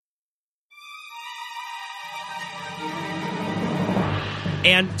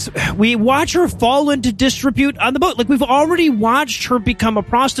And we watch her fall into disrepute on the boat. Like, we've already watched her become a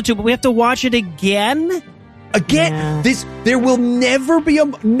prostitute, but we have to watch it again? Again, there will never be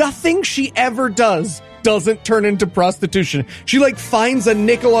nothing she ever doesn't turn into prostitution. She like finds a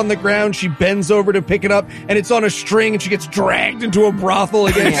nickel on the ground, she bends over to pick it up, and it's on a string, and she gets dragged into a brothel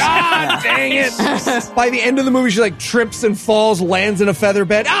again. God dang it! By the end of the movie, she like trips and falls, lands in a feather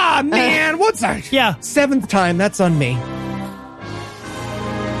bed. Ah, man, what's that? Yeah. 7th time, that's on me.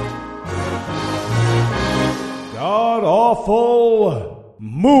 God awful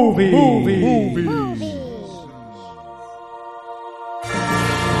movies.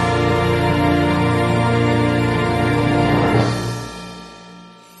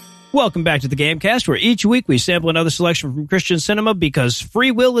 Welcome back to the Gamecast, where each week we sample another selection from Christian cinema because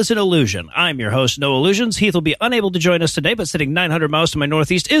free will is an illusion. I'm your host, No Illusions. Heath will be unable to join us today, but sitting 900 miles to my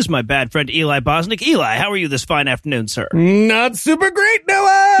northeast is my bad friend Eli Bosnick. Eli, how are you this fine afternoon, sir? Not super great,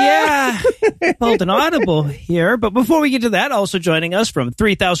 Noah! Yeah, bold and audible here. But before we get to that, also joining us from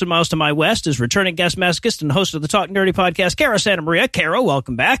 3,000 miles to my west is returning guest masochist and host of the Talk Nerdy podcast, Kara Santa Maria. Kara,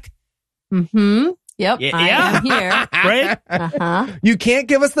 welcome back. Mm-hmm. Yep, Yeah. I am here. Right? Uh-huh. You can't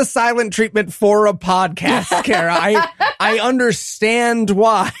give us the silent treatment for a podcast, Kara. I understand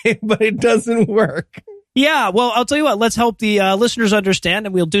why, but it doesn't work. Yeah, well, I'll tell you what. Let's help the listeners understand,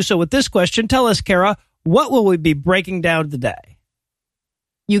 and we'll do so with this question. Tell us, Kara, what will we be breaking down today?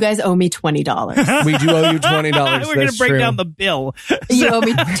 You guys owe me $20. We do owe you $20. We're going to break down the bill. You owe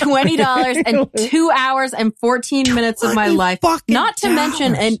me $20 and 2 hours and 14 minutes of my life. Not to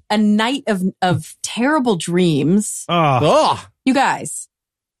mention a night of terrible dreams. Oh. You guys,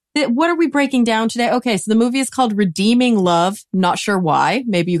 what are we breaking down today? Okay, so the movie is called Redeeming Love. Not sure why.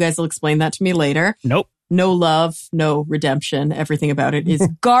 Maybe you guys will explain that to me later. Nope. No love, no redemption. Everything about it is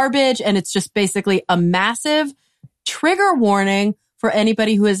garbage. And it's just basically a massive trigger warning for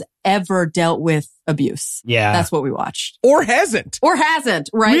anybody who has ever dealt with abuse. Yeah. That's what we watched. Or hasn't,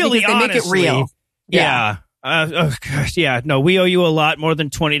 right? Really, because they make it honestly, real. Yeah. Oh gosh, yeah. No, we owe you a lot more than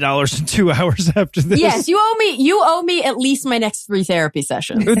 $20 in 2 hours after this. Yes, you owe me at least my next 3 therapy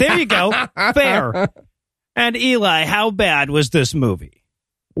sessions. There you go. Fair. And Eli, how bad was this movie?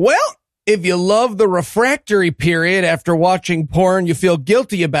 Well, if you love the refractory period after watching porn you feel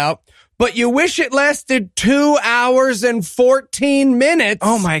guilty about, but you wish it lasted 2 hours and 14 minutes.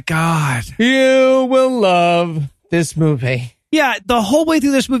 Oh my God. You will love this movie. Yeah, the whole way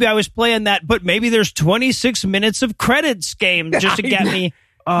through this movie, I was playing that, but maybe there's 26 minutes of credits game just to get me.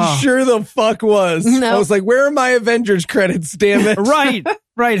 Sure the fuck was. No. I was like, where are my Avengers credits, damn it?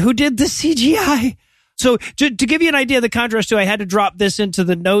 Right. Who did the CGI? So to give you an idea of the contrast too, I had to drop this into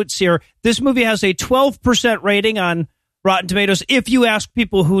the notes here. This movie has a 12% rating on Rotten Tomatoes. If you ask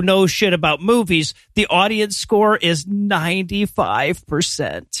people who know shit about movies, the audience score is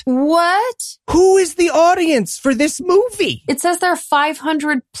 95%. What? Who is the audience for this movie? It says there are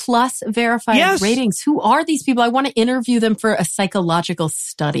 500 plus verified ratings. Who are these people? I want to interview them for a psychological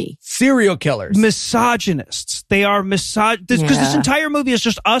study. Serial killers. Misogynists. They are because this entire movie is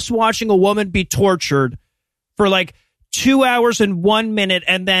just us watching a woman be tortured for like 2 hours and 1 minute,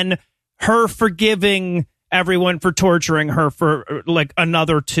 and then her forgiving everyone for torturing her for like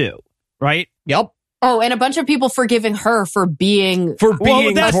another 2, right? Yep. Oh, and a bunch of people forgiving her for being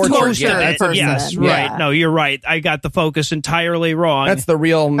tortured. Yeah, person. Yes, right. Yeah. No, you're right. I got the focus entirely wrong. That's the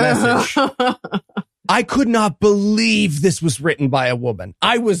real message. I could not believe this was written by a woman.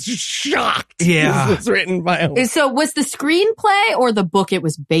 I was shocked. Yeah. This was written by a woman. So was the screenplay or the book it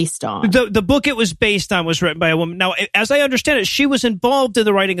was based on? The book it was based on was written by a woman. Now, as I understand it, she was involved in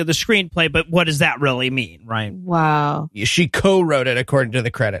the writing of the screenplay, but what does that really mean, right? Wow. She co-wrote it according to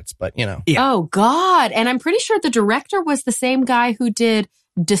the credits, but you know. Yeah. Oh, God. And I'm pretty sure the director was the same guy who did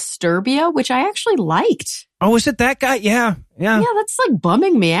Disturbia, which I actually liked. Oh, is it that guy? Yeah. Yeah, that's like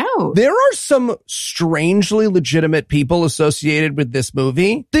bumming me out. There are some strangely legitimate people associated with this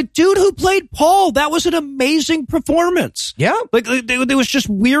movie. The dude who played Paul, that was an amazing performance. Yeah. Like, there was just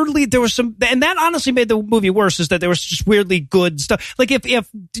weirdly, there was some, and that honestly made the movie worse, is that there was just weirdly good stuff. Like, if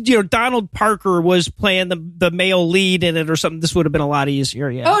you know, Donald Parker was playing the male lead in it or something, this would have been a lot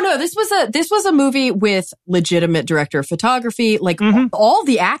easier, yeah. Oh, no, this was a movie with legitimate director of photography. Like, all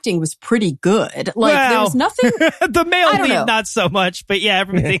the acting was pretty good. Like, there was nothing. The male lead, not so much, but yeah,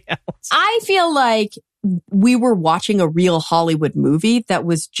 everything else. I feel like we were watching a real Hollywood movie that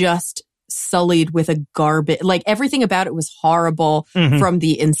was just sullied with a garbage. Like, everything about it was horrible from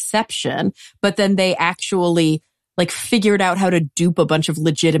the inception, but then they actually like figured out how to dupe a bunch of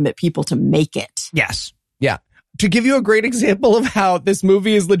legitimate people to make it. Yes. Yeah. to give you a great example of how this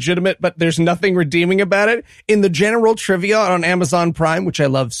movie is legitimate, but there's nothing redeeming about it, in the general trivia on Amazon Prime, which I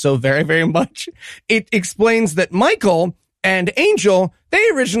love so very, very much, it explains that Michael and Angel, they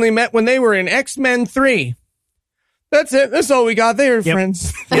originally met when they were in X-Men 3. That's it. That's all we got. They are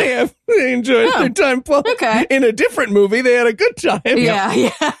friends. They enjoyed their time. Well, in a different movie, they had a good time.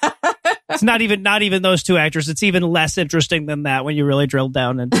 Yeah. It's not even those two actors. It's even less interesting than that when you really drill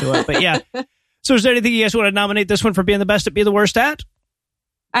down into it. But yeah. So is there anything you guys want to nominate this one for being the best at, be the worst at?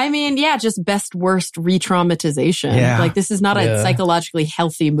 I mean, yeah, just best worst re-traumatization. Yeah. Like, this is not a psychologically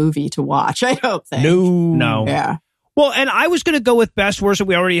healthy movie to watch, I don't think. No. Yeah. Well, and I was going to go with best worst, and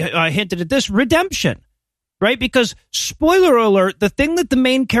we already hinted at this, redemption. Right? Because, spoiler alert, the thing that the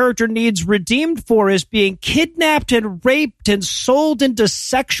main character needs redeemed for is being kidnapped and raped and sold into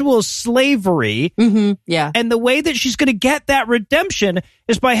sexual slavery. Mm-hmm. Yeah. And the way that she's going to get that redemption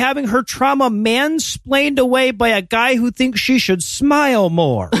is by having her trauma mansplained away by a guy who thinks she should smile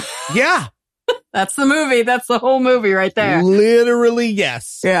more. Yeah. That's the movie. That's the whole movie right there. Literally,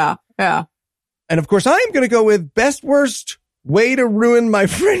 yes. Yeah. Yeah. And of course, I am going to go with best worst way to ruin my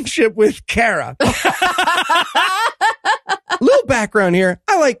friendship with Kara. Little background here.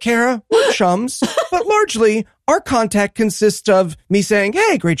 I like Kara. We're chums. But largely, our contact consists of me saying,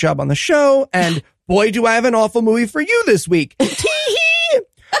 hey, great job on the show. And boy, do I have an awful movie for you this week. Tee-hee.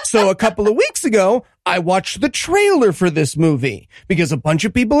 So a couple of weeks ago, I watched the trailer for this movie because a bunch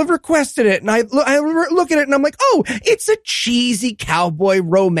of people have requested it. And I look at it and I'm like, oh, it's a cheesy cowboy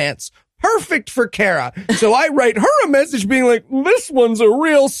romance. Perfect for Kara. So I write her a message being like, this one's a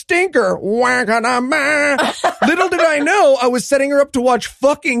real stinker. Little did I know I was setting her up to watch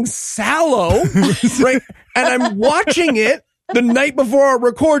fucking Sallow, right? And I'm watching it the night before I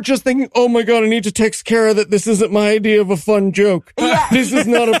record just thinking, oh my God, I need to text Kara that this isn't my idea of a fun joke. Yeah. This is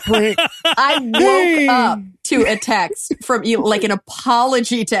not a prank. I woke up to a text from you, like an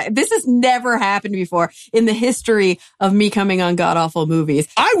apology text. This has never happened before in the history of me coming on God Awful Movies.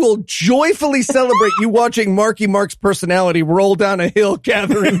 I will joyfully celebrate you watching Marky Mark's personality roll down a hill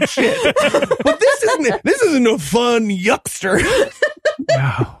gathering shit. But this isn't a fun yuckster.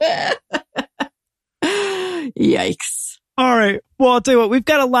 Wow. Yikes. All right. Well, I'll tell you what, we've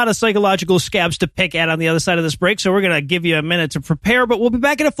got a lot of psychological scabs to pick at on the other side of this break, so we're going to give you a minute to prepare, but we'll be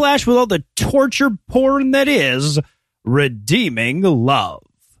back in a flash with all the torture porn that is redeeming love.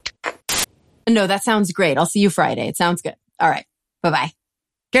 No, that sounds great. I'll see you Friday. It sounds good. All right. Bye-bye.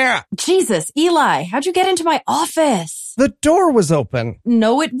 Kara. Jesus, Eli, how'd you get into my office? The door was open.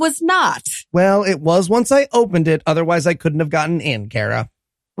 No, it was not. Well, it was once I opened it. Otherwise, I couldn't have gotten in, Kara.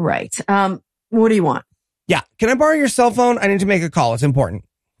 Right. What do you want? Yeah. Can I borrow your cell phone? I need to make a call. It's important.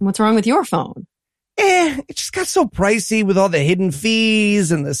 What's wrong with your phone? It just got so pricey with all the hidden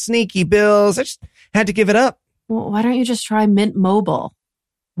fees and the sneaky bills. I just had to give it up. Well, why don't you just try Mint Mobile?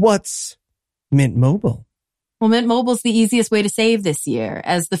 What's Mint Mobile? Well, Mint Mobile's the easiest way to save this year.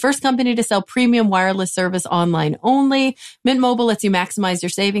 As the first company to sell premium wireless service online only, Mint Mobile lets you maximize your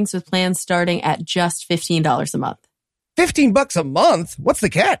savings with plans starting at just $15 a month. $15 a month? What's the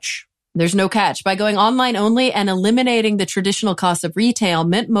catch? There's no catch. By going online only and eliminating the traditional cost of retail,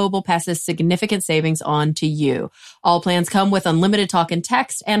 Mint Mobile passes significant savings on to you. All plans come with unlimited talk and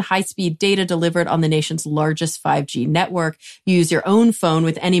text and high-speed data delivered on the nation's largest 5G network. You use your own phone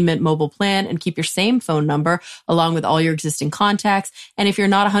with any Mint Mobile plan and keep your same phone number along with all your existing contacts. And if you're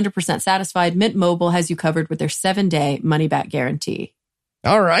not 100% satisfied, Mint Mobile has you covered with their 7-day money-back guarantee.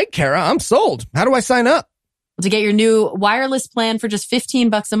 All right, Kara, I'm sold. How do I sign up? To get your new wireless plan for just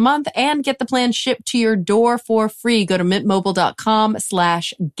 $15 a month and get the plan shipped to your door for free, go to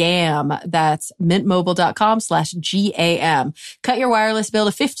mintmobile.com/GAM. That's mintmobile.com/GAM. Cut your wireless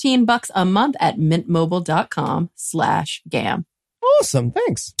bill to $15 a month at mintmobile.com/GAM. Awesome.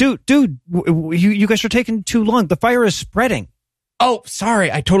 Thanks. Dude, you guys are taking too long. The fire is spreading. Oh,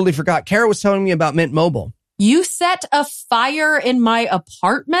 sorry. I totally forgot. Kara was telling me about Mint Mobile. You set a fire in my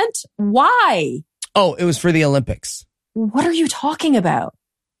apartment? Why? Oh, it was for the Olympics. What are you talking about?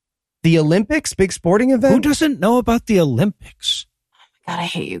 The Olympics? Big sporting event? Who doesn't know about the Olympics? God, I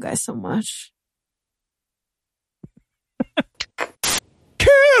hate you guys so much.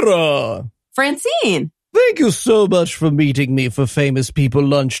 Kara! Francine! Thank you so much for meeting me for Famous People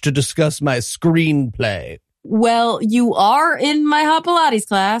Lunch to discuss my screenplay. Well, you are in my hot Pilates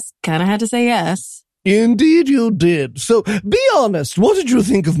class. Kind of had to say yes. Indeed you did. So, be honest, what did you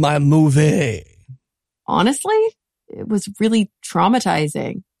think of my movie? Honestly, it was really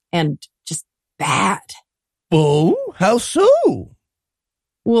traumatizing and just bad. Oh, how so?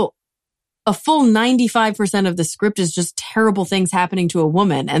 Well, a full 95% of the script is just terrible things happening to a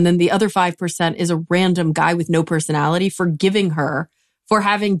woman. And then the other 5% is a random guy with no personality forgiving her for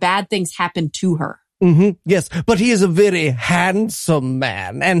having bad things happen to her. Mm-hmm. Yes, but he is a very handsome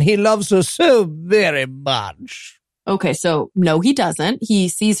man, and he loves her so very much. Okay, so no, he doesn't. He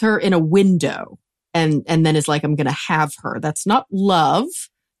sees her in a window and then is like, I'm going to have her. That's not love.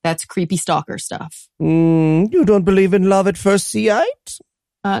 That's creepy stalker stuff. You don't believe in love at first sight?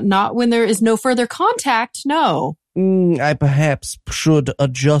 Not when there is no further contact, no. I perhaps should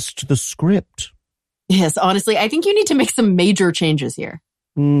adjust the script. Yes, honestly, I think you need to make some major changes here.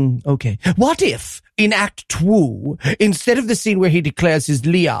 Okay. What if, in Act 2, instead of the scene where he declares his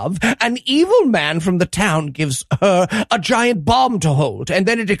love, an evil man from the town gives her a giant bomb to hold, and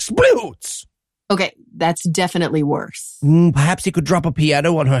then it explodes? Okay, that's definitely worse. Perhaps he could drop a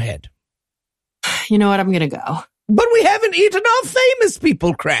piano on her head. You know what? I'm going to go. But we haven't eaten our famous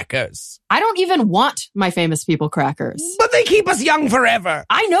people crackers. I don't even want my famous people crackers. But they keep us young forever.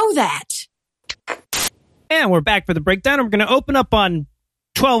 I know that. And we're back for the breakdown. We're going to open up on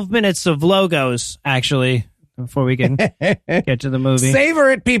 12 minutes of logos, actually, before we can get to the movie. Savor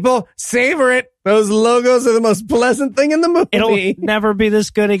it, people. Savor it. Those logos are the most pleasant thing in the movie. It'll never be this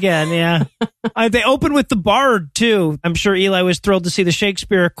good again, yeah. They open with the Bard, too. I'm sure Eli was thrilled to see the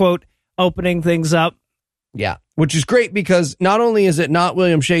Shakespeare quote opening things up. Yeah, which is great because not only is it not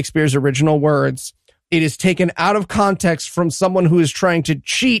William Shakespeare's original words, it is taken out of context from someone who is trying to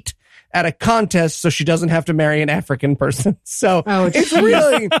cheat at a contest so she doesn't have to marry an African person. So it's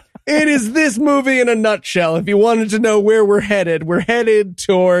really, it is this movie in a nutshell. If you wanted to know where we're headed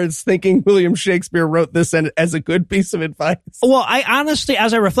towards thinking William Shakespeare wrote this as a good piece of advice. Well, I honestly,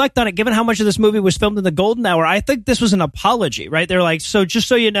 as I reflect on it, given how much of this movie was filmed in the golden hour, I think this was an apology, right? They're like, so just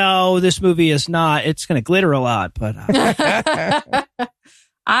so you know, this movie is not, it's going to glitter a lot, but.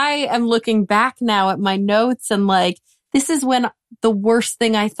 I am looking back now at my notes and like, this is when the worst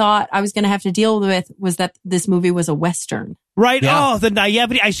thing I thought I was going to have to deal with was that this movie was a Western. Right. Yeah. Oh, the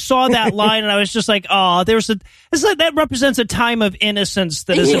naivety. I saw that line and I was just like, oh, it's like that represents a time of innocence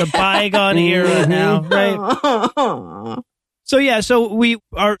that is in a bygone era now. Right. So we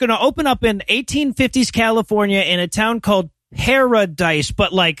are going to open up in 1850s California in a town called Paradise,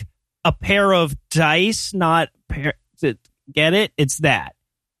 but like a pair of dice, not get it? It's that.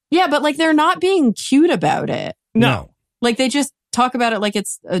 Yeah, but like they're not being cute about it. No. Like they just talk about it like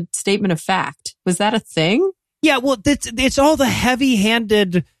it's a statement of fact. Was that a thing? Yeah, well, it's all the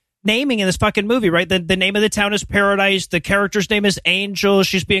heavy-handed naming in this fucking movie, right? The name of the town is Paradise. The character's name is Angel.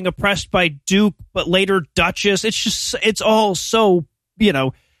 She's being oppressed by Duke, but later Duchess. It's all so,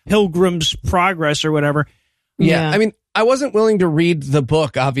 Pilgrim's Progress or whatever. Yeah. I mean, I wasn't willing to read the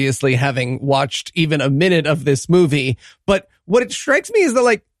book, obviously, having watched even a minute of this movie. But what it strikes me is that,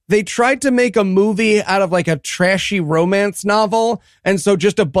 like, they tried to make a movie out of like a trashy romance novel. And so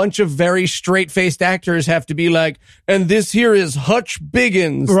just a bunch of very straight-faced actors have to be like, and this here is Hutch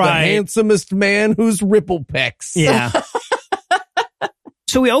Biggins, the handsomest man who's ripple pecs. Yeah.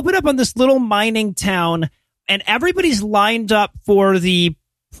 So we open up on this little mining town and everybody's lined up for the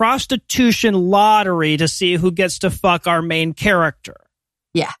prostitution lottery to see who gets to fuck our main character.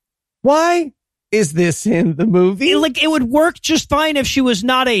 Yeah. Why is this in the movie? Like, it would work just fine if she was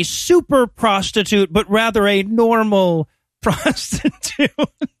not a super prostitute, but rather a normal prostitute.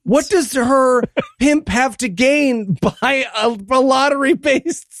 What does her pimp have to gain by a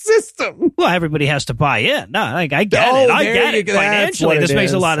lottery-based system? Well, everybody has to buy in. No, I get it. I get it. Financially, this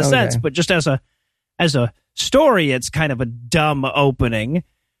makes a lot of sense. But just as a story, it's kind of a dumb opening.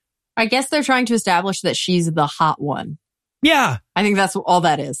 I guess they're trying to establish that she's the hot one. Yeah. I think that's all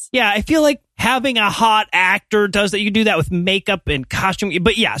that is. Yeah, I feel like having a hot actor does that. You do that with makeup and costume.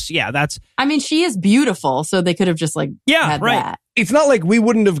 But yes, yeah, that's... I mean, she is beautiful, so they could have just had that. It's not like we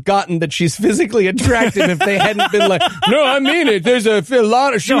wouldn't have gotten that she's physically attractive if they hadn't been like, no, I mean it. There's a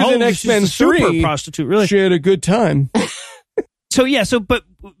lot of... She was in X-Men 3. Super prostitute, really. She had a good time. But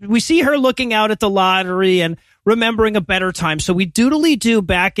we see her looking out at the lottery and remembering a better time. So we doodly-do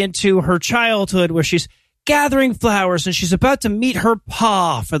back into her childhood where she's gathering flowers and she's about to meet her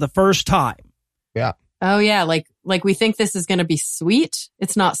pa for the first time. Yeah. Oh yeah, like we think this is going to be sweet.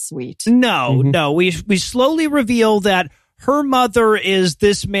 It's not sweet. No. We slowly reveal that her mother is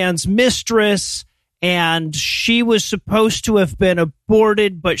this man's mistress and she was supposed to have been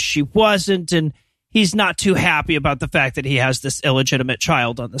aborted, but she wasn't, and he's not too happy about the fact that he has this illegitimate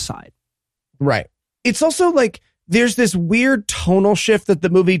child on the side. Right. It's also like there's this weird tonal shift that the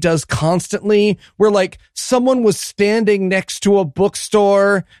movie does constantly where like someone was standing next to a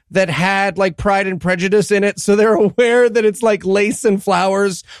bookstore that had like Pride and Prejudice in it. So they're aware that it's like lace and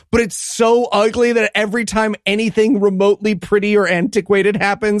flowers, but it's so ugly that every time anything remotely pretty or antiquated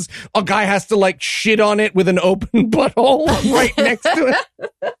happens, a guy has to like shit on it with an open butthole right next to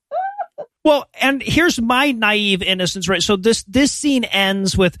it. Well, and here's my naive innocence, right? So this scene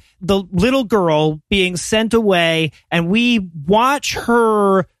ends with the little girl being sent away, and we watch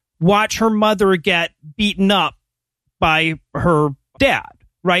her mother get beaten up by her dad,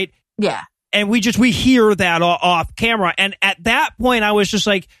 right? Yeah. And we hear that off camera. And at that point, I was just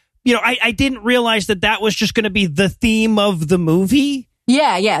like, I didn't realize that was just going to be the theme of the movie.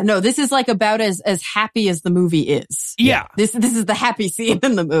 Yeah. No, this is like about as happy as the movie is. Yeah. This is the happy scene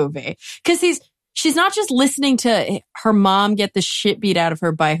in the movie. Because she's not just listening to her mom get the shit beat out of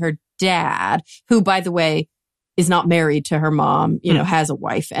her by her dad, who, by the way, is not married to her mom, has a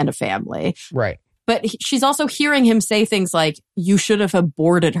wife and a family. Right. But she's also hearing him say things like, you should have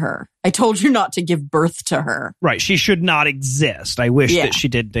aborted her. I told you not to give birth to her. Right. She should not exist. I wish that she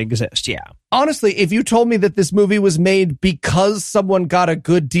didn't exist. Yeah. Honestly, if you told me that this movie was made because someone got a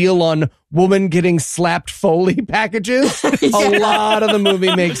good deal on woman getting slapped Foley packages, a lot of the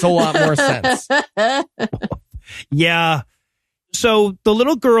movie makes a lot more sense. Yeah. So the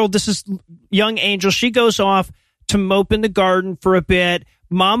little girl, this is young Angel, she goes off to mope in the garden for a bit.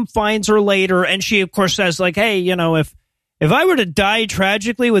 Mom finds her later, and she, of course, says, like, hey, if I were to die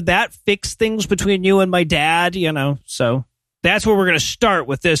tragically, would that fix things between you and my dad? So that's where we're going to start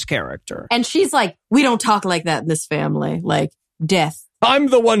with this character. And she's like, we don't talk like that in this family, like death. I'm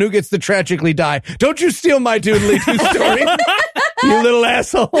the one who gets to tragically die. Don't you steal my doodly-doo story, you little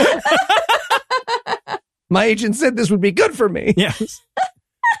asshole. My agent said this would be good for me. Yes.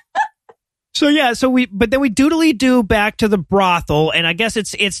 But then we doodly-doo back to the brothel, and I guess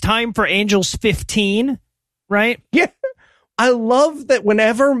it's time for Angel's 15, right? Yeah. I love that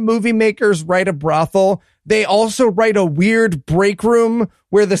whenever movie makers write a brothel, they also write a weird break room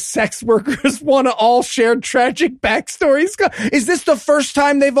where the sex workers want to all share tragic backstories. Is this the first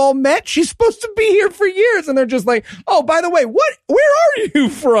time they've all met? She's supposed to be here for years. And they're just like, oh, by the way, where are you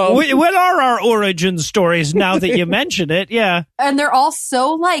from? What are our origin stories now that you mention it? Yeah. And they're all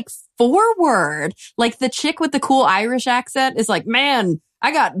so like forward. Like the chick with the cool Irish accent is like, man,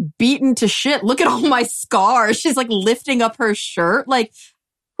 I got beaten to shit. Look at all my scars. She's like lifting up her shirt. Like,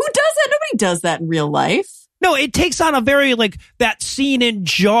 who does that? Nobody does that in real life. No, it takes on a very, like, that scene in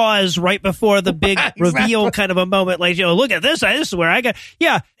Jaws right before the big reveal kind of a moment. Like, look at this. This is where I got.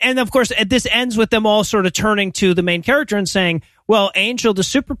 Yeah. And of course, this ends with them all sort of turning to the main character and saying, well, Angel, the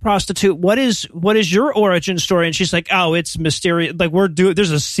super prostitute, what is your origin story? And she's like, oh, it's mysterious. Like,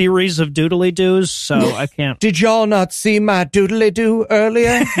 there's a series of doodly-doos, so I can't. Did y'all not see my doodly-doo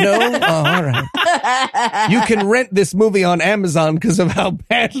earlier? No? Oh, all right. You can rent this movie on Amazon because of how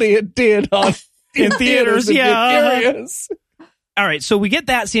badly it did on in theaters. Yeah. All right, so we get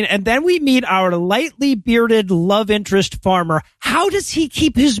that scene, and then we meet our lightly bearded love interest farmer. How does he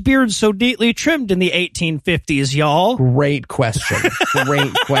keep his beard so neatly trimmed in the 1850s, y'all? Great question.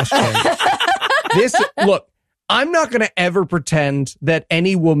 Look, I'm not going to ever pretend that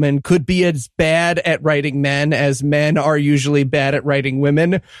any woman could be as bad at writing men as men are usually bad at writing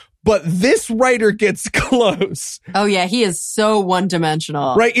women. But this writer gets close. Oh, yeah, he is so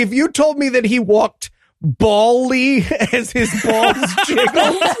one-dimensional. Right? If you told me that he walked bally as his balls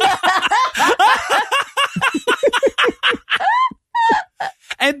jiggled.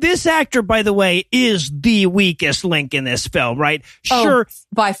 And this actor, by the way, is the weakest link in this film, right? Sure. Oh,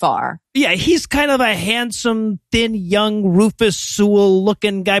 by far. Yeah, he's kind of a handsome, thin, young Rufus Sewell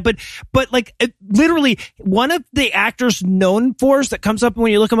looking guy, but like literally one of the actors known for us that comes up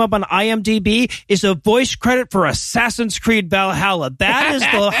when you look him up on IMDb is a voice credit for Assassin's Creed Valhalla. That is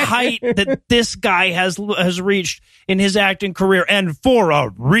the height that this guy has reached in his acting career, and for a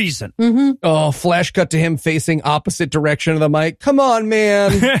reason. Mm-hmm. Oh, flash cut to him facing opposite direction of the mic. Come on,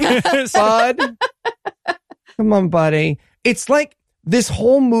 man. Bud. Come on, buddy. It's like this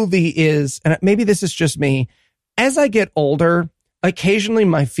whole movie is, and maybe this is just me, as I get older, occasionally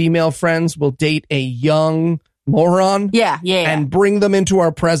my female friends will date a young moron. Yeah. And bring them into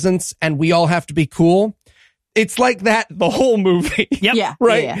our presence, and we all have to be cool. It's like that the whole movie. Yep. Yeah.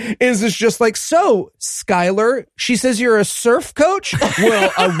 Right? Yeah. Is it's just like, so, Skylar, she says you're a surf coach? Well,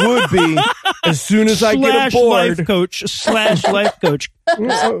 I would be as soon as I get aboard. Life coach / life coach.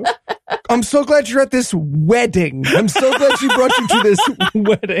 I'm so glad you're at this wedding. I'm so glad she brought you to this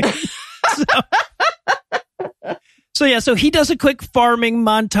wedding. So he does a quick farming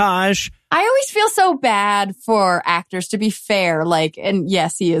montage I always feel so bad for actors, to be fair. Like, and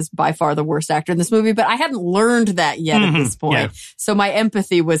yes, he is by far the worst actor in this movie, but I hadn't learned that yet at this point. Yeah. So my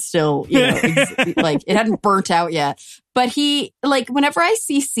empathy was still, like, it hadn't burnt out yet. But he, like, whenever I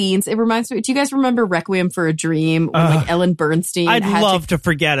see scenes, it reminds me, do you guys remember Requiem for a Dream? When, like, Ellen Bernstein I'd love to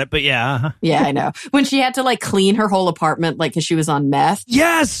forget it, but yeah. Yeah, I know. When she had to, like, clean her whole apartment, like, because she was on meth.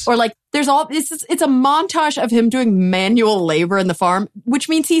 Yes! Or, like, it's a montage of him doing manual labor in the farm, which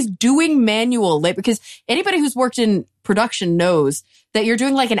means he's doing manual labor. Because anybody who's worked in production knows that you're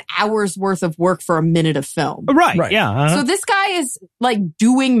doing like an hour's worth of work for a minute of film. Right. Yeah. So this guy is like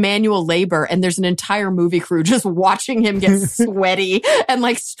doing manual labor, and there's an entire movie crew just watching him get sweaty and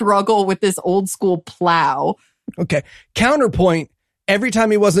like struggle with this old school plow. Okay. Counterpoint. Every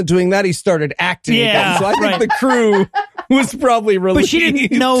time he wasn't doing that, he started acting again. So I think the crew was probably relieved. But she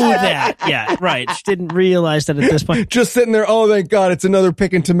didn't know that. Yeah, right. She didn't realize that at this point. Just sitting there, oh, thank God, it's another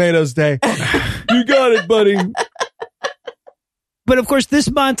picking tomatoes day. You got it, buddy. But of course, this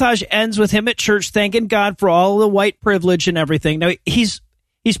montage ends with him at church thanking God for all the white privilege and everything. Now, he's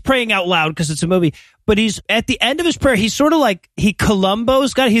praying out loud because it's a movie, but he's at the end of his prayer, he's sort of like, he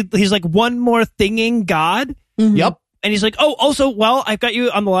Columbo's God. He's like one more thinging God. Mm-hmm. Yep. And he's like, oh, also, well, I've got you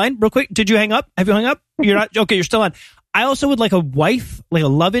on the line real quick. Did you hang up? Have you hung up? You're not? Okay, you're still on. I also would like a wife, like a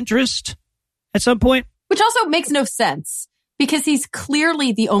love interest at some point. Which also makes no sense because he's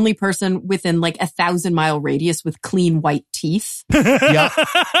clearly the only person within like 1,000-mile radius with clean white teeth. Yeah.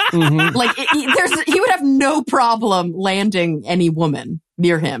 Mm-hmm. Like he would have no problem landing any woman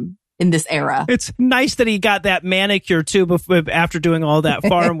near him in this era. It's nice that he got that manicure too after doing all that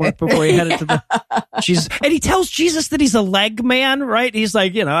farm work before he headed to the Jesus. And he tells Jesus that he's a leg man, right? He's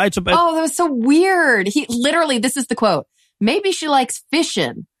like, oh, that was so weird. He literally, this is the quote. Maybe she likes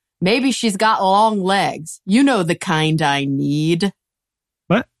fishing. Maybe she's got long legs. You know the kind I need.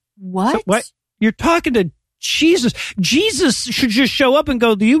 What? What? What? You're talking to Jesus. Jesus should just show up and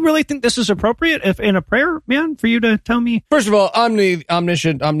go, do you really think this is appropriate if in a prayer, man, for you to tell me? First of all, I'm the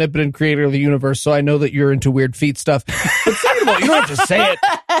omniscient, omnipotent creator of the universe, so I know that you're into weird feet stuff. But second of all, you don't have to say it,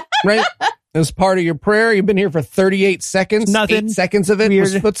 right? As part of your prayer, you've been here for 38 seconds. Nothing 8 seconds of it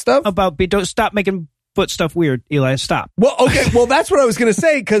was foot stuff. Don't stop making foot stuff weird, Eli. Stop. Well, okay. Well, that's what I was going to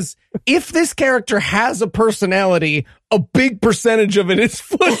say, because if this character has a personality, a big percentage of it is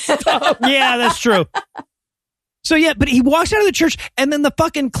foot stuff. Yeah, that's true. So yeah, but he walks out of the church and then the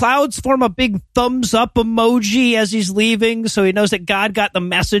fucking clouds form a big thumbs up emoji as he's leaving. So he knows that God got the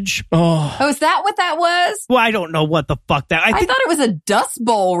message. Oh, is that what that was? Well, I don't know what the fuck that. I thought it was a Dust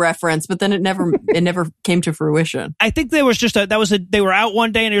Bowl reference, but then it never came to fruition. I think there was just they were out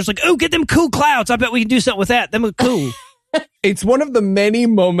one day and he was like, oh, get them cool clouds. I bet we can do something with that. Them are cool. It's one of the many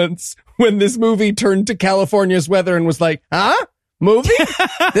moments when this movie turned to California's weather and was like, huh? Movie?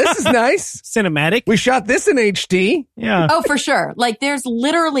 This is nice. Cinematic. We shot this in HD. Yeah. Oh, for sure. Like there's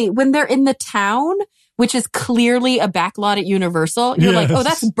literally, when they're in the town, which is clearly a backlot at Universal, you're like, oh,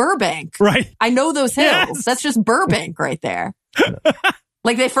 that's Burbank. Right. I know those hills. Yes. That's just Burbank right there.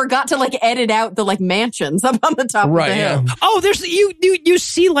 Like they forgot to like edit out the like mansions up on the top of the hill. Yeah. Oh, there's you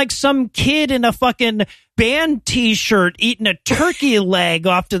see like some kid in a fucking band t-shirt eating a turkey leg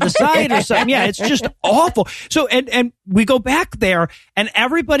off to the side or something. Yeah, it's just awful. So and we go back there and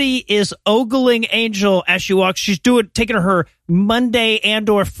everybody is ogling Angel as she walks. She's taking her Monday and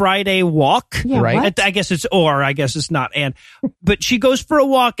or Friday walk. Yeah, right. I guess it's not and. But she goes for a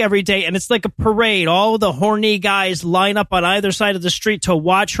walk every day and it's like a parade. All the horny guys line up on either side of the street to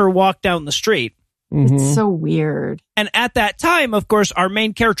watch her walk down the street. Mm-hmm. It's so weird. And at that time, of course, our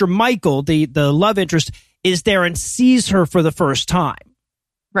main character, Michael, the love interest, is there and sees her for the first time.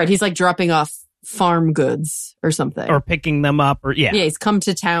 Right. He's like dropping off farm goods or something. Or picking them up. Yeah, he's come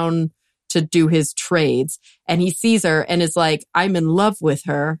to town to do his trades. And he sees her and is like, I'm in love with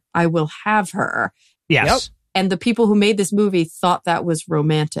her. I will have her. Yes. Yep. And the people who made this movie thought that was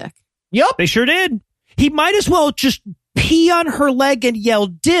romantic. Yep. They sure did. He might as well just pee on her leg and yell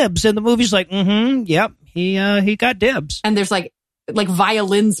dibs. And the movie's like, yep, he got dibs. And there's like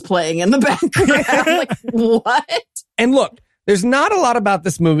violins playing in the background. Like, what? And look, there's not a lot about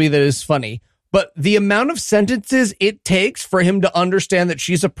this movie that is funny, but the amount of sentences it takes for him to understand that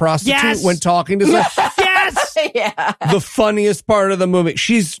she's a prostitute when talking to someone. Yes! Yeah. The funniest part of the movie.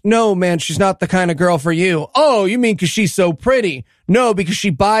 No, man, she's not the kind of girl for you. Oh, you mean because she's so pretty? No, because she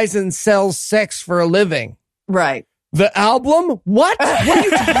buys and sells sex for a living. Right. The album? What? What are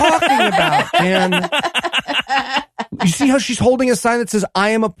you talking about, man? You see how she's holding a sign that says, I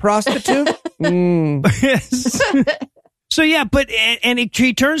am a prostitute? So yeah, but and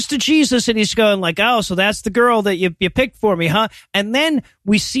he turns to Jesus and he's going like, "Oh, so that's the girl that you picked for me, huh?" And then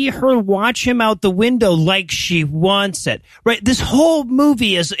we see her watch him out the window like she wants it. Right? This whole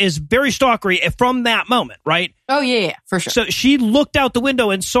movie is very stalkery from that moment, right? Oh yeah, for sure. So she looked out the window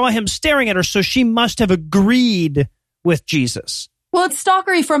and saw him staring at her, so she must have agreed with Jesus. Well, it's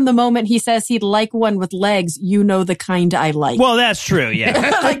stalkery from the moment he says he'd like one with legs. You know the kind I like. Well, that's true,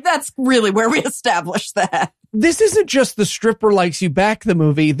 yeah. Like that's really where we established that. This isn't just the stripper likes you back the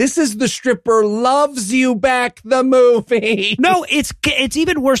movie. This is the stripper loves you back the movie. No, it's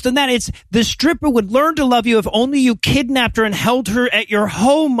even worse than that. It's the stripper would learn to love you if only you kidnapped her and held her at your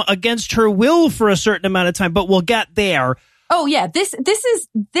home against her will for a certain amount of time. But we'll get there. Oh yeah, this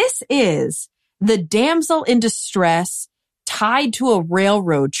is the damsel in distress tied to a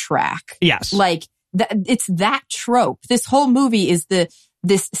railroad track. Yes, like it's that trope. This whole movie is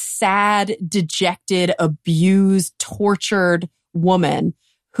this sad, dejected, abused, tortured woman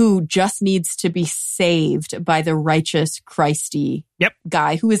who just needs to be saved by the righteous Christy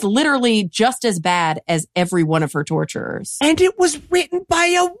guy who is literally just as bad as every one of her torturers. And it was written by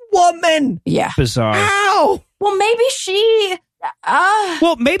a woman. Yeah. Bizarre. Ow! Well, maybe she...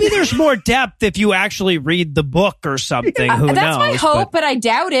 well, maybe there's more depth if you actually read the book or something. Who knows? That's my hope, but I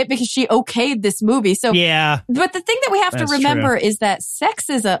doubt it because she okayed this movie. So yeah. But the thing that we have to remember is that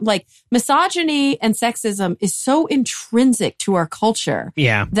sexism, like misogyny and sexism, is so intrinsic to our culture.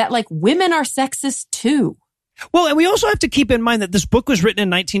 Yeah. That like women are sexist too. Well, and we also have to keep in mind that this book was written in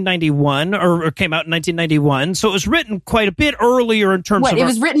 1991 or came out in 1991. So it was written quite a bit earlier in terms of... It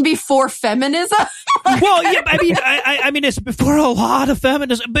was written before feminism? Well, yeah, I mean, it's before a lot of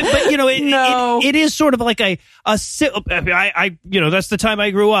feminism, but you know, it is sort of like you know, that's the time I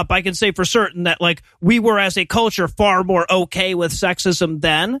grew up. I can say for certain that like we were as a culture far more okay with sexism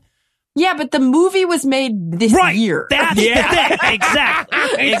then. Yeah, but the movie was made this year. That's the thing.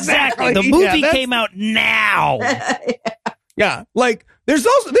 Exactly. The movie came out now. Yeah, like there's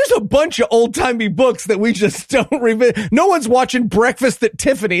a bunch of old timey books that we just don't revisit. No one's watching Breakfast at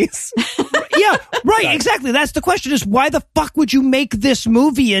Tiffany's. Yeah, right. Exactly. That's the question: is why the fuck would you make this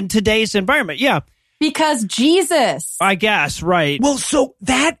movie in today's environment? Yeah. Because Jesus. I guess, right. Well, so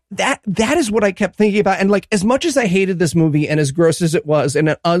that is what I kept thinking about. And like, as much as I hated this movie and as gross as it was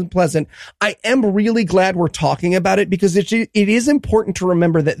and unpleasant, I am really glad we're talking about it because it is important to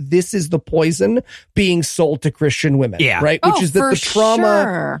remember that this is the poison being sold to Christian women. Yeah. Right? Which is that the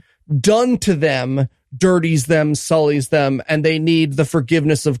trauma done to them dirties them, sullies them, and they need the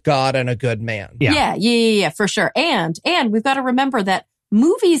forgiveness of God and a good man. Yeah, for sure. And we've got to remember that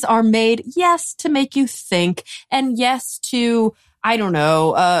movies are made, yes, to make you think, and yes, to, I don't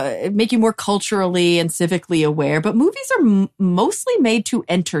know, make you more culturally and civically aware. But movies are mostly made to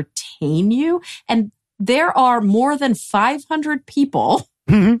entertain you. And there are more than 500 people,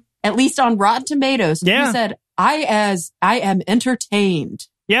 at least on Rotten Tomatoes, who said, I am entertained.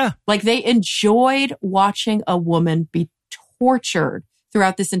 Yeah. Like they enjoyed watching a woman be tortured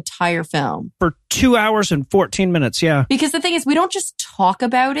throughout this entire film. For 2 hours and 14 minutes, yeah. Because the thing is, we don't just talk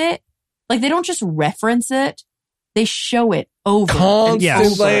about it. Like, they don't just reference it. They show it over and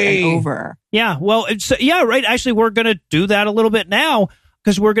over and over. Yeah, well, right. Actually, we're going to do that a little bit now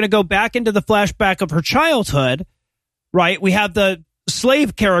because we're going to go back into the flashback of her childhood, right? We have the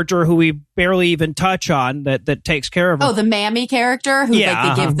slave character who we barely even touch on that takes care of her. Oh, the mammy character who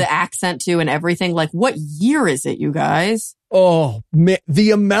like they give the accent to and everything. Like, what year is it, you guys? Oh, man,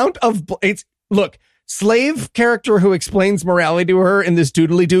 the amount of look, slave character who explains morality to her in this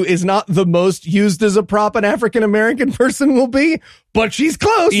doodly-doo is not the most used as a prop an African-American person will be, but she's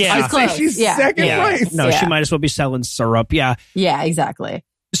close. Yeah. I'd say she's second place. No, she might as well be selling syrup. Yeah. Yeah, exactly.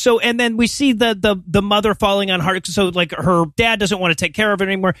 So, and then we see the mother falling on hard, so like her dad doesn't want to take care of it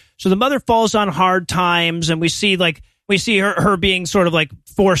anymore. So the mother falls on hard times and we see her being sort of like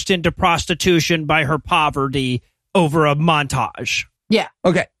forced into prostitution by her poverty over a montage. Yeah.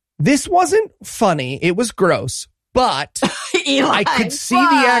 Okay. This wasn't funny. It was gross, but Eli, I could see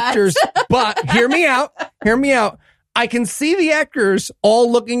the actors, but hear me out. I can see the actors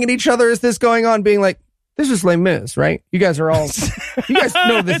all looking at each other as this going on being like, this is Les Mis, right? You guys know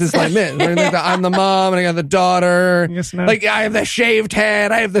this is Les Mis. Like, I'm the mom and I got the daughter. Like I have the shaved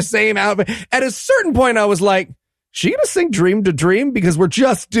head. I have the same outfit. At a certain point, I was like, she gonna sing Dream to Dream? Because we're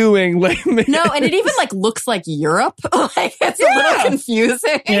just doing Les Mis. No, and it even like looks like Europe. Like it's a little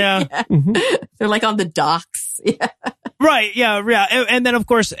confusing. Yeah. Mm-hmm. They're like on the docks. Yeah. Right. Yeah. And then of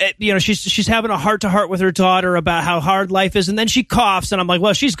course, she's having a heart to heart with her daughter about how hard life is. And then she coughs and I'm like,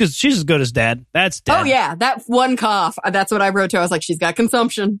 well, she's as good as dead. That's dead. Oh yeah. That one cough. That's what I wrote to. I was like, she's got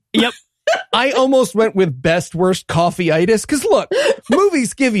consumption. Yep. I almost went with best worst coffee-itis. Because look,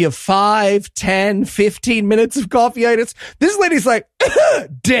 movies give you 5, 10, 15 minutes of coffee-itis. This lady's like,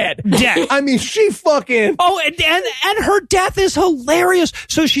 dead. I mean, she fucking... Oh, and her death is hilarious.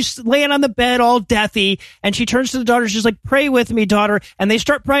 So she's laying on the bed all deathy, and she turns to the daughter. She's like, pray with me, daughter. And they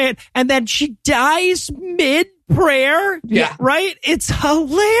start praying, and then she dies mid-prayer. Yeah. Right? It's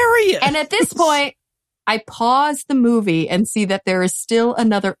hilarious. And at this point, I pause the movie and see that there is still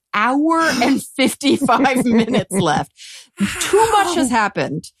another hour and 55 minutes left. Too much has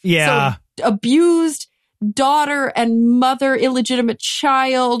happened. Yeah. So abused daughter and mother, illegitimate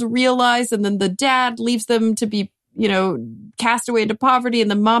child realize, and then the dad leaves them to be, cast away into poverty,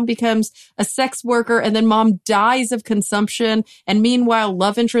 and the mom becomes a sex worker, and then mom dies of consumption. And meanwhile,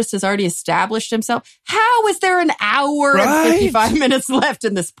 love interest has already established himself. How is there an hour and 55 minutes left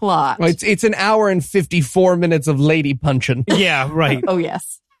in this plot? Well, it's an hour and 54 minutes of lady punching. Yeah, right. Oh,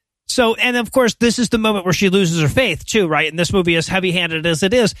 yes. So, and of course, this is the moment where she loses her faith, too, right? And this movie, as heavy-handed as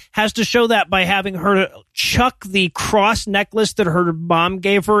it is, has to show that by having her chuck the cross necklace that her mom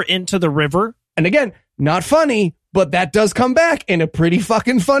gave her into the river. And again, not funny, but that does come back in a pretty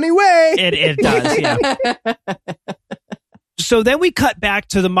fucking funny way. It does, yeah. So then we cut back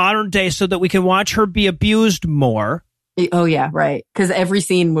to the modern day so that we can watch her be abused more. Oh, yeah, right. Because every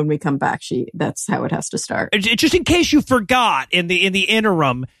scene when we come back, that's how it has to start. Just in case you forgot, in the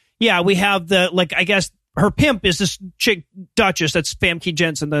interim, yeah, we have I guess her pimp is this chick, Duchess. That's Famke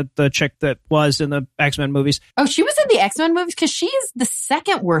Janssen, the chick that was in the X-Men movies. Oh, she was in the X-Men movies? Because she is the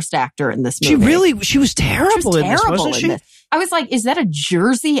second worst actor in this movie. She was terrible in this, wasn't she? I was like, is that a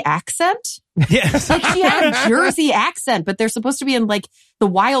Jersey accent? Yes. Like, she had a Jersey accent, but they're supposed to be in, like, the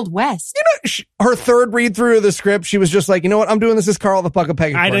Wild West. Her third read through of the script, she was just like, you know what? I'm doing this as Carl the Pucka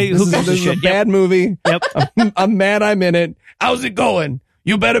Pegacorn. This is a bad movie. Yep. I'm mad I'm in it. How's it going?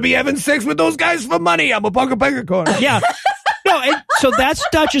 You better be having sex with those guys for money. I'm a Pucka Pegacorn. Yeah. No, so that's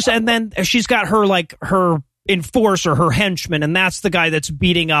Duchess, and then she's got her enforcer, her henchman, and that's the guy that's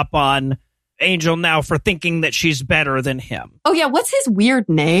beating up on Angel now for thinking that she's better than him. Oh, yeah. What's his weird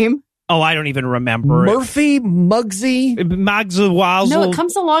name? Oh, I don't even remember. Murphy, Muggsy, Wazzle. No, it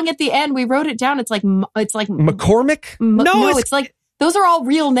comes along at the end. We wrote it down. It's like McCormick. No, it's like those are all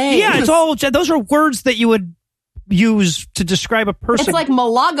real names. Yeah, those are words that you would use to describe a person. It's like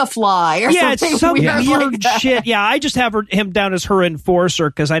Malaga Fly or something. It's some weird like shit. Yeah, I just have him down as her enforcer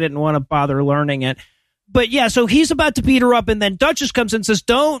because I didn't want to bother learning it. But yeah, so he's about to beat her up, and then Duchess comes in and says,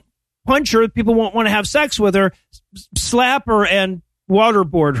 "Don't punch her. People won't want to have sex with her. Slap her and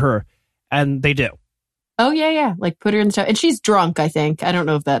waterboard her." And they do. Oh, yeah. Like, put her in the shower. And she's drunk, I think. I don't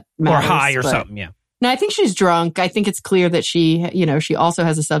know if that matters. Or high or something, yeah. No, I think she's drunk. I think it's clear that she also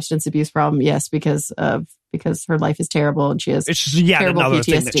has a substance abuse problem. Yes, because her life is terrible and she has terrible another PTSD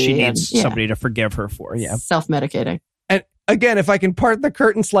thing that she needs somebody to forgive her for. Yeah, self-medicating. And again, if I can part the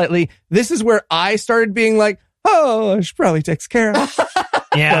curtain slightly, this is where I started being like, "Oh, she probably takes Kara."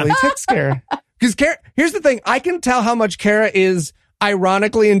 Yeah, probably takes Kara. Because Kara, here's the thing: I can tell how much Kara is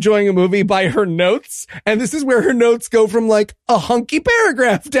ironically enjoying a movie by her notes, and this is where her notes go from like a hunky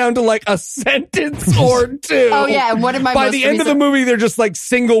paragraph down to like a sentence or two. Oh yeah, and what am I? By the end of the movie, they're just like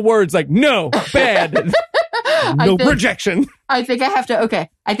single words, like no, bad, no rejection. I think I have to.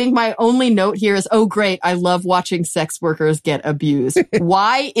 Okay, I think my only note here is, oh great, I love watching sex workers get abused.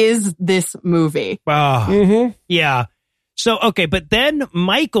 Why is this movie? Yeah. So okay, but then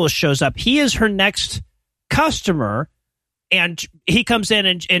Michael shows up. He is her next customer. And he comes in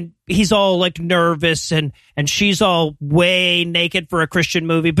and he's all like nervous and she's all way naked for a Christian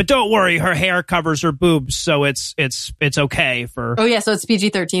movie. But don't worry, her hair covers her boobs, so it's okay for. Oh yeah, so it's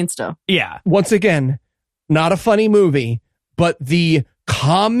PG-13 still. Yeah. Once again, not a funny movie, but the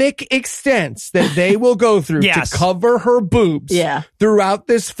comic extents that they will go through to cover her boobs throughout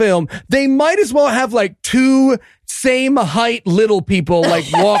this film. They might as well have like two same height little people like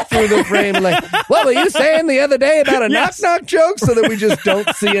walk through the frame like, what were you saying the other day about a knock-knock joke, so that we just don't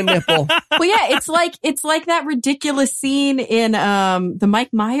see a nipple. Well, yeah, it's like that ridiculous scene in the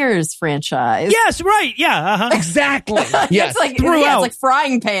Mike Myers franchise. Yes, right. Yeah. Exactly. Yes. It's like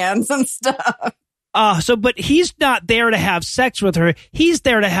frying pans and stuff. But he's not there to have sex with her. He's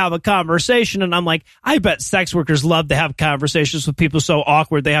there to have a conversation. And I'm like, I bet sex workers love to have conversations with people so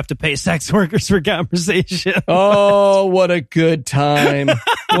awkward they have to pay sex workers for conversation. Oh, what a good time.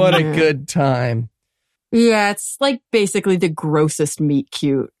 What a good time. Yeah, it's like basically the grossest meet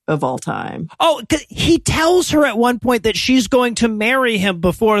cute of all time. Oh, he tells her at one point that she's going to marry him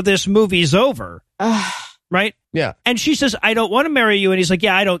before this movie's over. right? Yeah. And she says, I don't want to marry you. And he's like,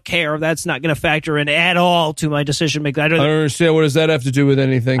 yeah, I don't care. That's not going to factor in at all to my decision making. I don't understand. What does that have to do with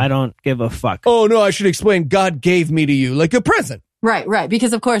anything? I don't give a fuck. Oh, no, I should explain. God gave me to you like a present. Right.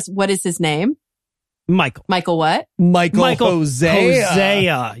 Because, of course, what is his name? Michael. Michael what? Michael Hosea.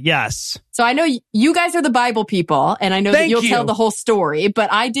 Hosea, yes. So I know you guys are the Bible people, and I know that you'll tell the whole story,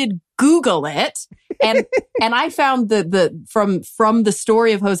 but I did Google it, and and I found the from the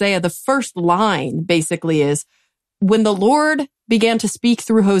story of Hosea, the first line basically is, when the Lord began to speak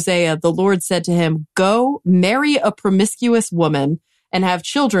through Hosea, the Lord said to him, go marry a promiscuous woman and have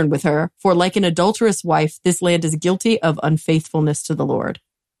children with her, for like an adulterous wife, this land is guilty of unfaithfulness to the Lord.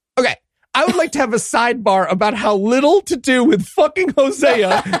 Okay. I would like to have a sidebar about how little to do with fucking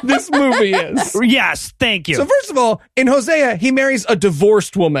Hosea this movie is. Yes, thank you. So first of all, in Hosea, he marries a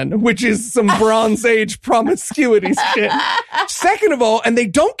divorced woman, which is some Bronze Age promiscuity shit. Second of all, and they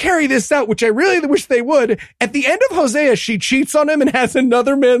don't carry this out, which I really wish they would, at the end of Hosea, she cheats on him and has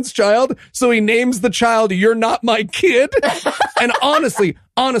another man's child, so he names the child, You're Not My Kid. And honestly,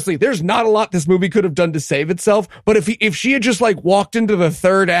 there's not a lot this movie could have done to save itself. But if she had just like walked into the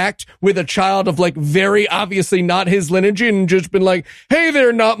third act with a child of like very obviously not his lineage and just been like, hey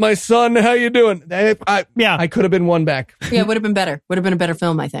there, not my son, how you doing? I could have been one back. Yeah, it would have been better. Would have been a better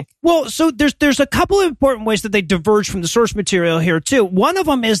film, I think. Well, so there's a couple of important ways that they diverge from the source material here too. One of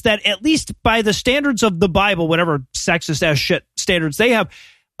them is that at least by the standards of the Bible, whatever sexist ass shit standards they have,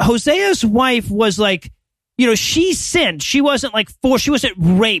 Hosea's wife was like, you know, she sinned. She wasn't like forced. She wasn't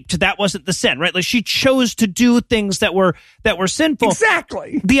raped. That wasn't the sin, right? Like she chose to do things that were sinful.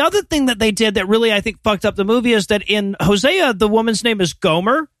 Exactly. The other thing that they did that really, I think, fucked up the movie is that in Hosea, the woman's name is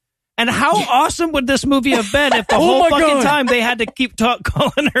Gomer. And how awesome would this movie have been if the whole fucking time they had to keep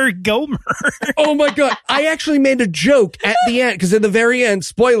calling her Gomer? Oh my God. I actually made a joke at the end, because at the very end,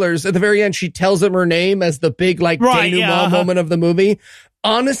 spoilers, at the very end, she tells him her name as the big like denouement moment of the movie.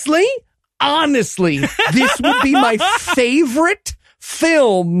 Honestly, this would be my favorite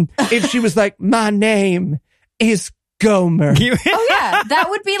film if she was like, my name is Gomer. Oh yeah,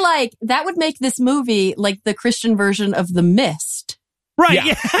 that would make this movie like the Christian version of The Mist. Right.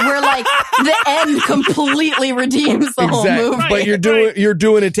 Yeah. Where like the end completely redeems the whole movie. Right, but you're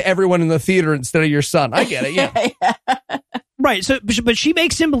doing it to everyone in the theater instead of your son. I get it. Yeah. Right. So, but she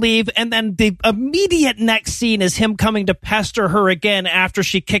makes him believe, and then the immediate next scene is him coming to pester her again after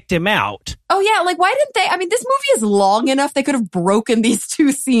she kicked him out. Oh yeah, like why didn't they? I mean, this movie is long enough; they could have broken these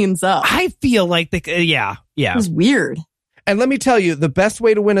two scenes up. I feel like yeah. It was weird. And let me tell you, the best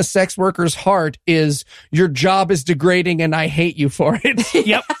way to win a sex worker's heart is your job is degrading and I hate you for it.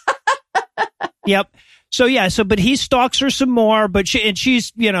 Yep. Yep. So yeah, but he stalks her some more, but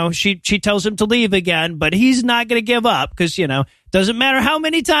she's, you know, she tells him to leave again, but he's not going to give up because, you know, doesn't matter how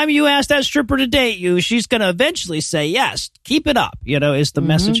many times you ask that stripper to date you, she's going to eventually say yes. Keep it up, you know, is the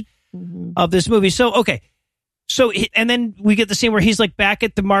message of this movie. So, okay. So, and then we get the scene where he's like back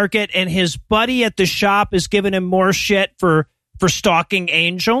at the market and his buddy at the shop is giving him more shit for stalking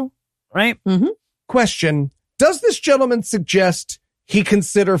Angel, right? Mm-hmm. Question. Does this gentleman suggest he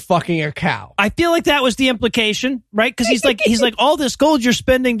consider fucking a cow? I feel like that was the implication, right? Because he's like, all this gold you're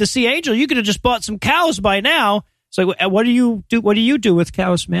spending to see Angel, you could have just bought some cows by now. So what do you do? What do you do with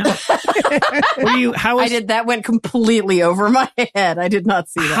cows, man? That went completely over my head. I did not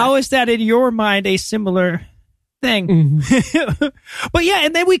see that. How is that in your mind a similar thing? Mm-hmm. But yeah,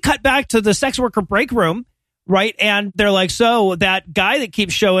 and then we cut back to the sex worker break room, right? And they're like, so that guy that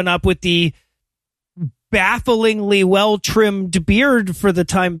keeps showing up with the bafflingly well-trimmed beard for the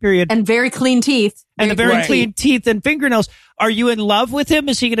time period. And very clean teeth. And the very clean teeth and fingernails. Are you in love with him?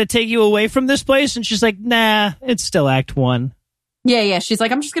 Is he going to take you away from this place? And she's like, nah, it's still Act 1. Yeah. She's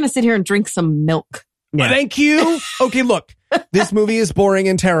like, I'm just going to sit here and drink some milk. Yeah. Thank you. Okay, look, this movie is boring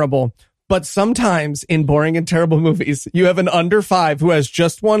and terrible. But sometimes in boring and terrible movies, you have an under 5 who has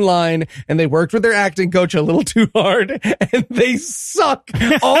just one line and they worked with their acting coach a little too hard and they suck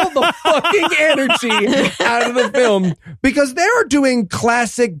all the fucking energy out of the film because they're doing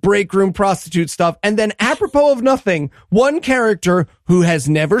classic break room prostitute stuff. And then apropos of nothing, one character who has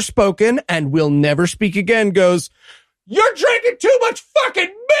never spoken and will never speak again goes, "You're drinking too much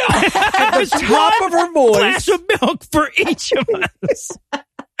fucking milk!" at the top of her voice. Glass of milk for each of us.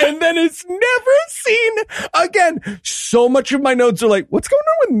 And then it's never seen again. So much of my notes are like, what's going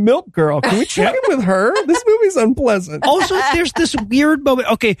on with Milk Girl? Can we check in with her? This movie's unpleasant. Also, there's this weird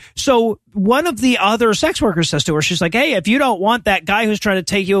moment. Okay, so one of the other sex workers says to her, she's like, hey, if you don't want that guy who's trying to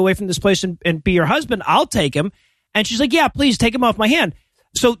take you away from this place and be your husband, I'll take him. And she's like, yeah, please take him off my hand.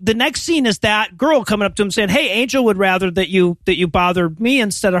 So the next scene is that girl coming up to him saying, hey, Angel would rather that you bothered me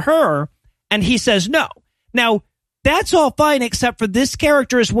instead of her. And he says no. Now, that's all fine, except for this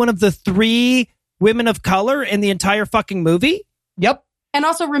character is one of the 3 women of color in the entire fucking movie. Yep. And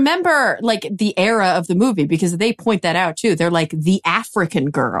also remember, like, the era of the movie, because they point that out, too. They're like the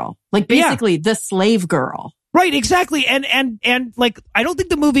African girl. Like, basically the slave girl. Right, exactly. And like, I don't think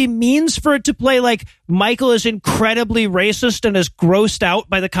the movie means for it to play like Michael is incredibly racist and is grossed out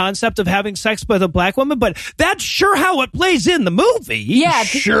by the concept of having sex with a black woman, but that's sure how it plays in the movie. Yeah.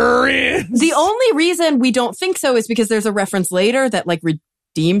 Sure is. The only reason we don't think so is because there's a reference later that, like,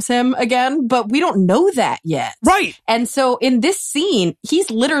 redeems him again, but we don't know that yet. Right. And so in this scene,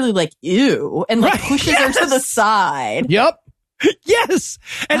 he's literally like, ew, and like pushes her to the side. Yep. Yes.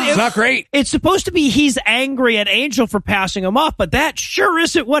 And it's not great. It's supposed to be he's angry at Angel for passing him off, but that sure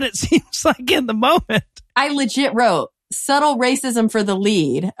isn't what it seems like in the moment. I legit wrote subtle racism for the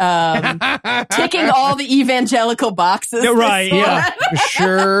lead, ticking all the evangelical boxes. Right. Yeah.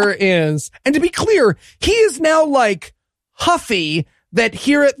 Sure is. And to be clear, he is now like huffy that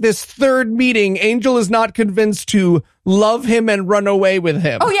here at this 3rd meeting, Angel is not convinced to love him and run away with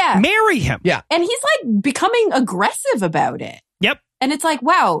him. Oh, yeah. Marry him. Yeah. And he's like becoming aggressive about it. Yep. And it's like,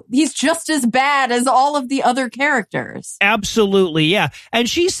 wow, he's just as bad as all of the other characters. Absolutely, yeah. And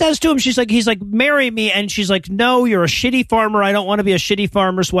she says to him, he's like, marry me. And she's like, no, you're a shitty farmer. I don't want to be a shitty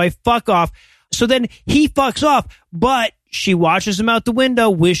farmer's wife. Fuck off. So then he fucks off, but she watches him out the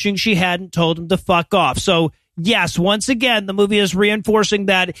window, wishing she hadn't told him to fuck off. So yes, once again, the movie is reinforcing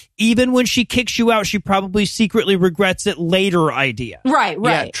that even when she kicks you out, she probably secretly regrets it later idea. Right.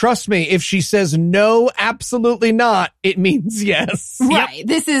 Yeah, trust me, if she says no, absolutely not, it means yes. Right. Yep.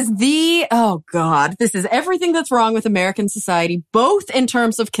 This is this is everything that's wrong with American society, both in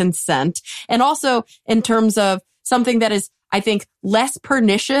terms of consent and also in terms of something that is, I think, less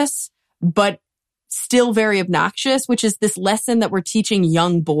pernicious, but still very obnoxious, which is this lesson that we're teaching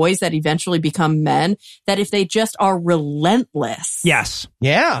young boys that eventually become men, that if they just are relentless. Yes.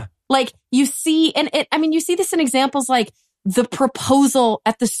 Yeah. Like you see, you see this in examples like the proposal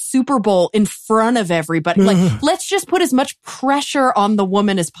at the Super Bowl in front of everybody. Like, let's just put as much pressure on the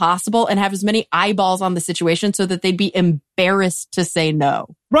woman as possible and have as many eyeballs on the situation so that they'd be embarrassed to say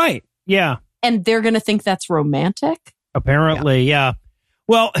no. Right. Yeah. And they're going to think that's romantic. Apparently. Yeah.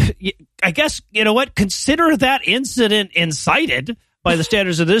 Well, I guess, you know what? Consider that incident incited by the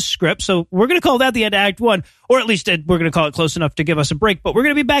standards of this script. So we're going to call that the end of Act 1, or at least we're going to call it close enough to give us a break. But we're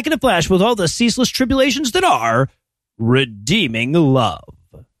going to be back in a flash with all the ceaseless tribulations that are redeeming love.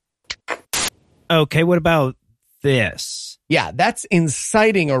 Okay, what about this? Yeah, that's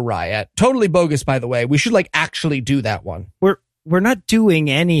inciting a riot. Totally bogus, by the way. We should actually do that one. We're not doing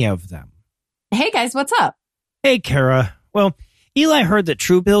any of them. Hey guys, what's up? Hey, Kara. Well, Eli heard that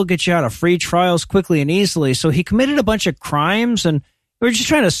Truebill gets you out of free trials quickly and easily, so he committed a bunch of crimes, and we're just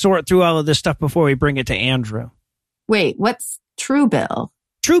trying to sort through all of this stuff before we bring it to Andrew. Wait, what's Truebill?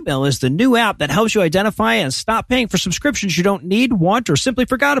 Truebill is the new app that helps you identify and stop paying for subscriptions you don't need, want, or simply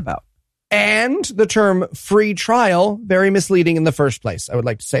forgot about. And the term free trial, very misleading in the first place. I would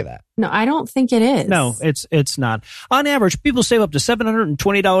like to say that. No, I don't think it is. No, it's not. On average, people save up to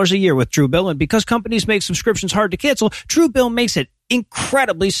 $720 a year with Truebill, and because companies make subscriptions hard to cancel, Truebill makes it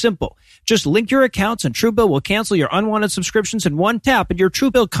incredibly simple. Just link your accounts and Truebill will cancel your unwanted subscriptions in one tap, and your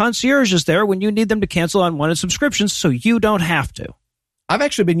Truebill concierge is there when you need them to cancel unwanted subscriptions so you don't have to. I've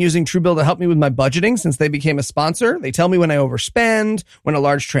actually been using Truebill to help me with my budgeting since they became a sponsor. They tell me when I overspend, when a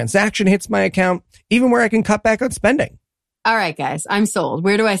large transaction hits my account, even where I can cut back on spending. All right, guys, I'm sold.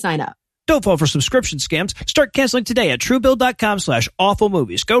 Where do I sign up? Don't fall for subscription scams. Start canceling today at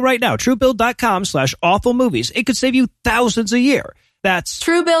Truebill.com/awfulmovies. Go right now. Truebill.com/awfulmovies. It could save you thousands a year. That's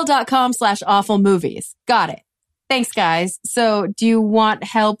Truebill.com/awfulmovies. Got it. Thanks, guys. So do you want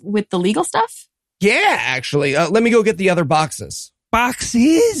help with the legal stuff? Yeah, actually. Let me go get the other boxes.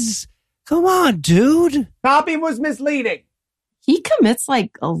 Boxes? Come on, dude. Copy was misleading. He commits a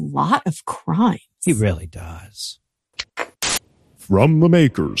lot of crimes. He really does. From the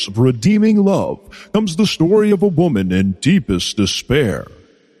makers of Redeeming Love comes the story of a woman in deepest despair.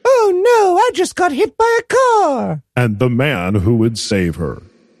 Oh no, I just got hit by a car. And the man who would save her.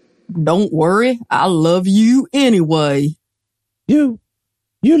 Don't worry, I love you anyway. You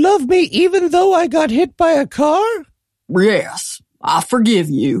love me even though I got hit by a car? Yes, I forgive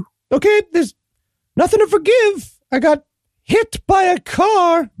you. Okay, there's nothing to forgive. I got hit by a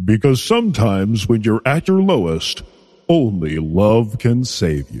car. Because sometimes when you're at your lowest, only love can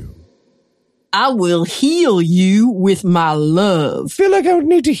save you. I will heal you with my love. Feel like I would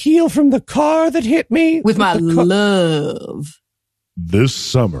need to heal from the car that hit me? With my love. This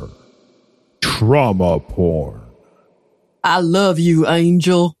summer, trauma porn. I love you,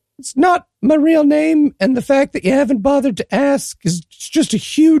 Angel. It's not my real name, and the fact that you haven't bothered to ask is just a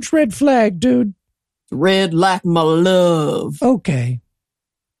huge red flag, dude. Red like my love. Okay.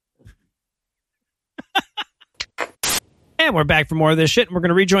 And we're back for more of this shit, and we're going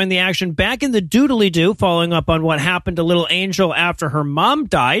to rejoin the action back in the doodly-doo, following up on what happened to little Angel after her mom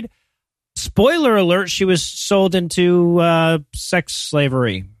died. Spoiler alert, she was sold into sex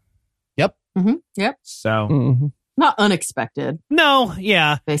slavery. Yep. Mm-hmm. Yep. So, not unexpected. No,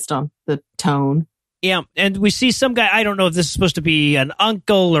 yeah. Based on the tone. Yeah, and we see some guy, I don't know if this is supposed to be an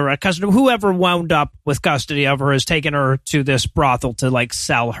uncle or a cousin, whoever wound up with custody of her has taken her to this brothel to, like,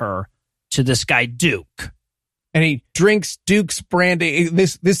 sell her to this guy, Duke. And he drinks Duke's brandy.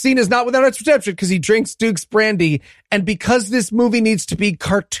 This scene is not without its redemption because he drinks Duke's brandy. And because this movie needs to be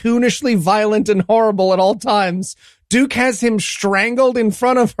cartoonishly violent and horrible at all times, Duke has him strangled in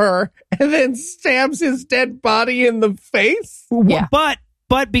front of her and then stabs his dead body in the face. Yeah. But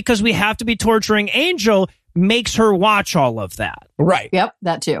because we have to be torturing Angel, makes her watch all of that. Right. Yep,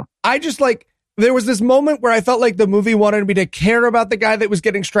 that too. I just there was this moment where I felt like the movie wanted me to care about the guy that was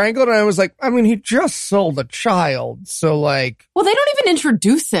getting strangled. And I was like, I mean, he just sold a child. So well, they don't even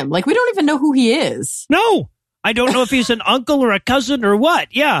introduce him. Like, we don't even know who he is. No, I don't know if he's an uncle or a cousin or what.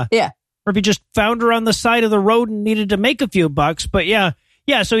 Yeah. Yeah. Or if he just found her on the side of the road and needed to make a few bucks. But yeah.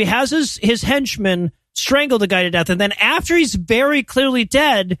 So he has his henchman strangle the guy to death. And then after he's very clearly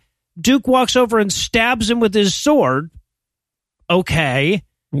dead, Duke walks over and stabs him with his sword. Okay.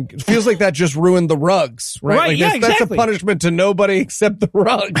 It feels like that just ruined the rugs, right? Right, yeah, That's exactly. a punishment to nobody except the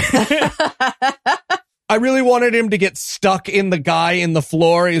rug. I really wanted him to get stuck in the guy in the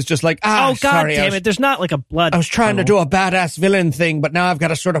floor. He was just like, oh, God sorry, damn it. There's not like a blood. I was trying to do a badass villain thing, but now I've got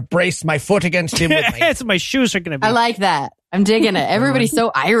to sort of brace my foot against him with me. So my shoes are going to be. I like that. I'm digging it. Everybody's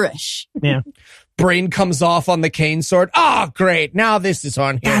so Irish. Yeah. Brain comes off on the cane sword. Oh, great. Now this is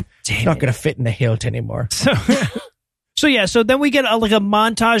on here. God damn It's not going to fit in the hilt anymore. So then we get a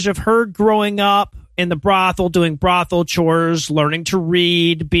montage of her growing up in the brothel, doing brothel chores, learning to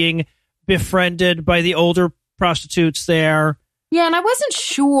read, being befriended by the older prostitutes there. Yeah, and I wasn't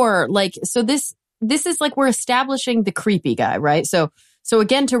sure, so this is like we're establishing the creepy guy, right? So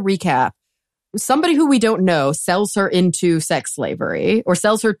again, to recap, somebody who we don't know sells her into sex slavery or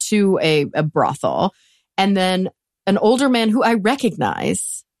sells her to a brothel, and then an older man who I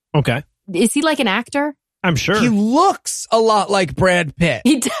recognize. Okay. Is he like an actor? I'm sure. He looks a lot like Brad Pitt.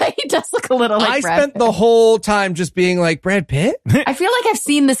 He does look a little like Brad spent Pitt. the whole time just being like, Brad Pitt? I feel like I've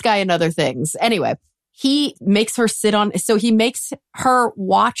seen this guy in other things. Anyway, he makes her he makes her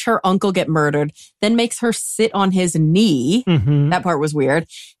watch her uncle get murdered, then makes her sit on his knee. Mm-hmm. That part was weird.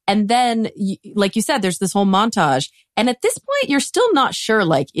 And then, like you said, there's this whole montage. And at this point, you're still not sure,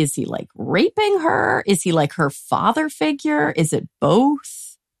 is he raping her? Is he her father figure? Is it both?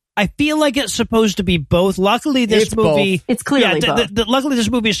 I feel like it's supposed to be both. Luckily, this movie... Both. It's clearly both. Luckily, this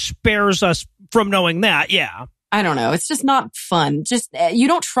movie spares us from knowing that, yeah. I don't know. It's just not fun. Just, you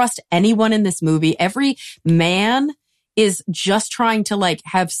don't trust anyone in this movie. Every man is just trying to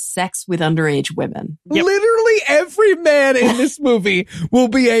have sex with underage women. Yep. Literally every man in this movie will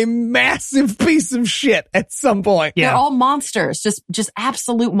be a massive piece of shit at some point. Yeah. They're all monsters, just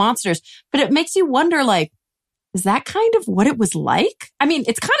absolute monsters. But it makes you wonder, is that kind of what it was like? I mean,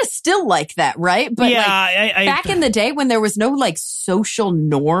 it's kind of still like that, right? But yeah, back in the day when there was no social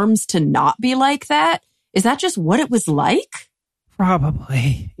norms to not be like that, is that just what it was like?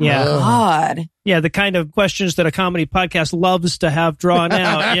 Probably. Yeah. Oh, God. Yeah, the kind of questions that a comedy podcast loves to have drawn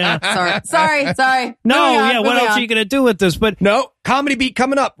out. Yeah. Sorry. No, what else are you going to do with this? But no, comedy beat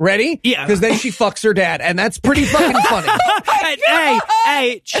coming up. Ready? Yeah. Because then she fucks her dad, and that's pretty fucking funny.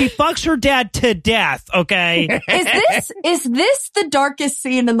 Hey, she fucks her dad to death, okay? Is this the darkest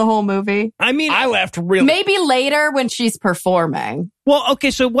scene in the whole movie? I mean, I laughed really. Maybe later when she's performing. Well, okay,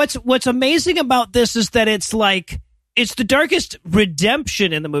 so what's amazing about this is that it's it's the darkest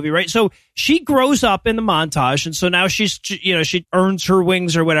redemption in the movie, right? So she grows up in the montage, and so now she earns her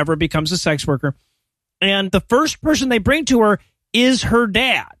wings or whatever, becomes a sex worker. And the first person they bring to her is her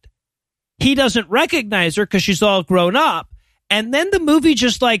dad. He doesn't recognize her because she's all grown up. And then the movie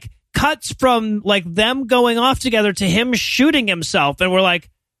just cuts from them going off together to him shooting himself. And we're like,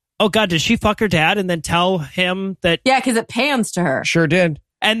 oh God, did she fuck her dad? And then tell him that. Yeah, because it pans to her. Sure did.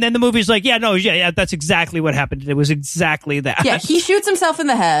 And then the movie's like, yeah, that's exactly what happened. It was exactly that. Yeah, he shoots himself in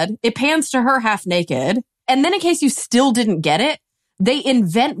the head. It pans to her half naked. And then in case you still didn't get it, they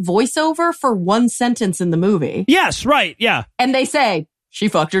invent voiceover for one sentence in the movie. Yes, right, yeah. And they say, she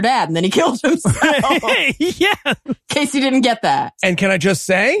fucked her dad, and then he killed himself. Yeah. In case you didn't get that. And can I just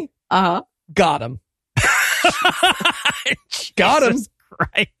say? Uh-huh. Got him. Got him.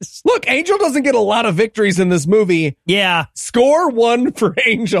 Christ. Look, Angel doesn't get a lot of victories in this movie. Yeah. Score 1 for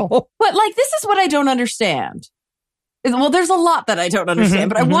Angel. But like, this is what I don't understand. Well, there's a lot that I don't understand,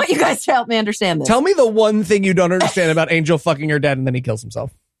 but I want you guys to help me understand this. Tell me the one thing you don't understand about Angel fucking her dad and then he kills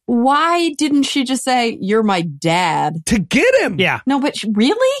himself. Why didn't she just say, "You're my dad"? To get him. Yeah. No, but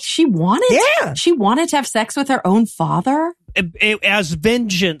really? She wanted? Yeah. She wanted to have sex with her own father? As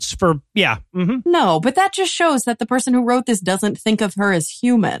vengeance for, yeah. Mm-hmm. No, but that just shows that the person who wrote this doesn't think of her as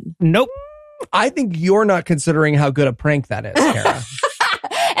human. Nope. I think you're not considering how good a prank that is, Kara.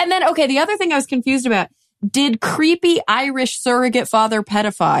 And then, okay, the other thing I was confused about, did creepy Irish surrogate father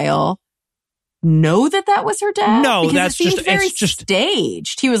pedophile know that was her dad? No, because that's it seems just, very it's just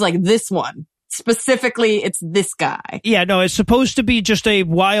staged. He was like, this one. Specifically, it's this guy. Yeah, no, it's supposed to be just a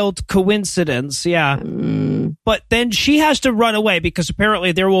wild coincidence. Yeah. But then she has to run away because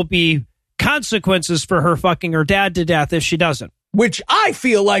apparently there will be consequences for her fucking her dad to death if she doesn't. Which I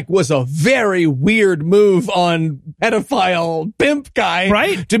feel like was a very weird move on pedophile pimp guy.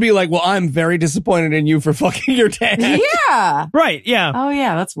 Right? To be like, well, I'm very disappointed in you for fucking your dad. Yeah. Right, yeah. Oh,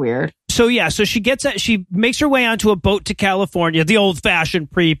 yeah, that's weird. So she makes her way onto a boat to California, the old-fashioned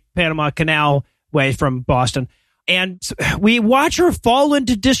pre-Panama Canal way from Boston. And we watch her fall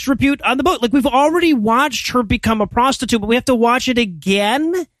into disrepute on the boat. Like, we've already watched her become a prostitute, but we have to watch it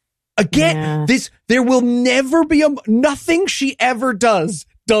again? Again, there will never be nothing she ever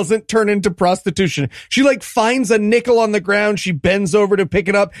doesn't turn into prostitution. She like finds a nickel on the ground. She bends over to pick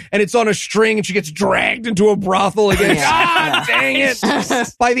it up and it's on a string and she gets dragged into a brothel again. Dang it.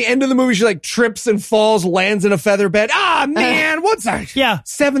 By the end of the movie, she like trips and falls, lands in a feather bed. Man, what's that? Yeah.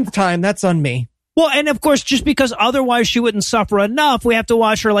 7th time. That's on me. Well, and of course, just because otherwise she wouldn't suffer enough, we have to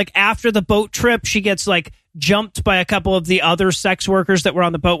watch her like after the boat trip, she gets like jumped by a couple of the other sex workers that were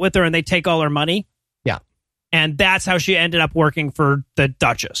on the boat with her and they take all her money. Yeah. And that's how she ended up working for the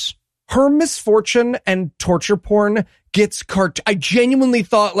Duchess. Her misfortune and torture porn gets I genuinely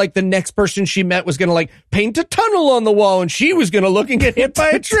thought like the next person she met was going to like paint a tunnel on the wall and she was going to look and get hit by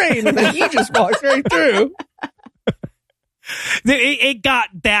a train and then he just walks right through. It got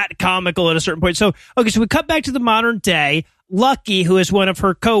that comical at a certain point. So we cut back to the modern day. Lucky, who is one of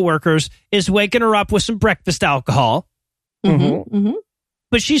her coworkers, is waking her up with some breakfast alcohol. Mm-hmm. Mm-hmm.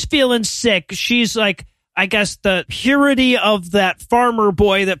 But she's feeling sick. She's like, I guess the purity of that farmer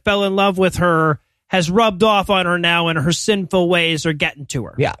boy that fell in love with her has rubbed off on her now, and her sinful ways are getting to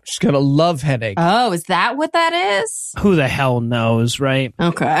her. Yeah, she's got a love headache. Oh, is that what that is? Who the hell knows, right?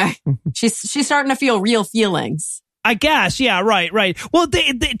 Okay. She's starting to feel real feelings. I guess, yeah, right. Well,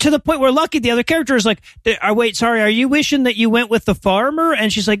 they, to the point where Lucky, the other character, is like, wait, sorry, are you wishing that you went with the farmer?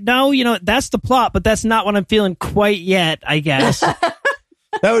 And she's like, no, that's the plot, but that's not what I'm feeling quite yet, I guess.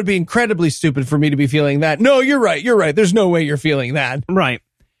 That would be incredibly stupid for me to be feeling that. No, you're right. There's no way you're feeling that. Right.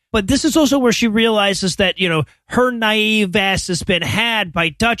 But this is also where she realizes that, her naive ass has been had by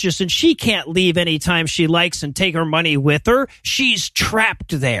Duchess and she can't leave anytime she likes and take her money with her. She's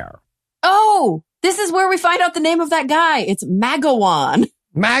trapped there. Oh! This is where we find out the name of that guy. It's Magawan.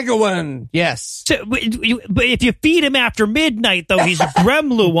 Magawan, yes. So, but if you feed him after midnight, though, he's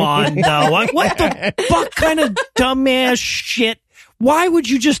Gremluan, though. Like, what the fuck kind of dumbass shit? Why would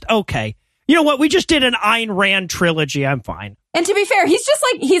you just... Okay. You know what? We just did an Ayn Rand trilogy. I'm fine. And to be fair, he's just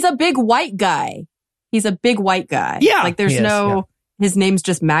like... He's a big white guy. He's a big white guy. Yeah. Like, there's His name's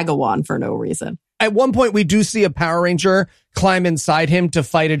just Magawan for no reason. At one point, we do see a Power Ranger climb inside him to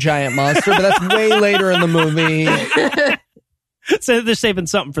fight a giant monster, but that's way later in the movie. So they're saving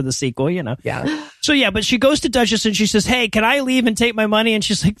something for the sequel, Yeah. So yeah, but she goes to Duchess and she says, hey, can I leave and take my money? And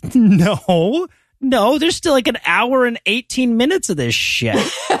she's like, no, there's still like an hour and 18 minutes of this shit.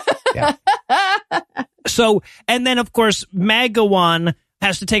 Yeah. So, and then of course, Magawan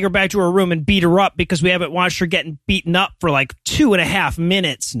has to take her back to her room and beat her up because we haven't watched her getting beaten up for like 2.5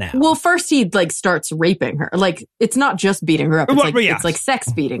 minutes now. Well, first he like starts raping her. Like, it's not just beating her up. It's it's like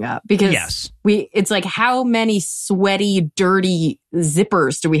sex beating up because it's like, how many sweaty, dirty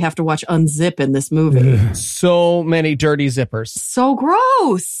zippers do we have to watch unzip in this movie? So many dirty zippers. So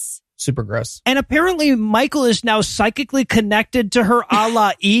gross. Super gross. And apparently Michael is now psychically connected to her a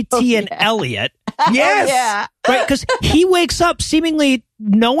la E.T. and Elliot. Yes. Yeah. Right, because he wakes up seemingly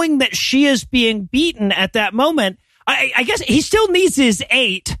knowing that she is being beaten at that moment. I guess he still needs his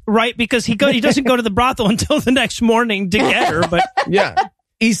 8, right? Because he doesn't go to the brothel until the next morning to get her. But yeah,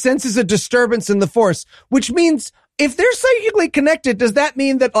 he senses a disturbance in the force, which means if they're psychically connected, does that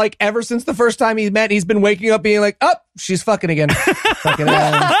mean that like ever since the first time he met, he's been waking up being like, oh, she's fucking again. Fucking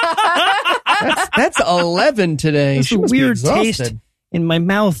that's 11 today. It's she a must weird be exhausted. taste in my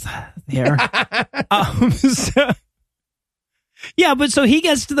mouth there. Yeah, but so he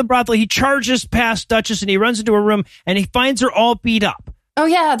gets to the brothel, he charges past Duchess, and he runs into her room, and he finds her all beat up. Oh,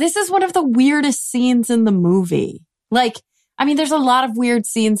 yeah. This is one of the weirdest scenes in the movie. Like, I mean, there's a lot of weird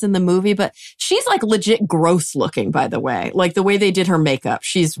scenes in the movie, but she's like legit gross looking, by the way. Like the way they did her makeup,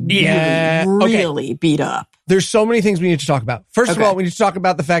 she's really beat up. There's so many things we need to talk about. First of all, we need to talk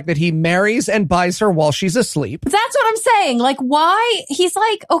about the fact that he marries and buys her while she's asleep. That's what I'm saying. Like, why? He's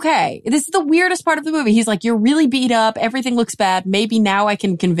like, okay, this is the weirdest part of the movie. He's like, you're really beat up. Everything looks bad. Maybe now I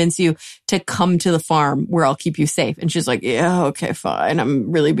can convince you to come to the farm where I'll keep you safe. And she's like, yeah, okay, fine. I'm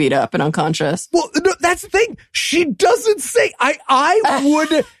really beat up and unconscious. Well, no, that's the thing. She doesn't say, I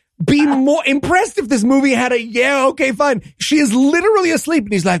would be more impressed if this movie had a, okay, fine. She is literally asleep.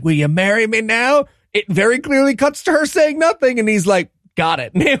 And he's like, will you marry me now? It very clearly cuts to her saying nothing. And he's like, got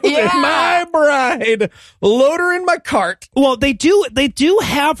it. Nailed it. My bride. Load her in my cart. Well, they do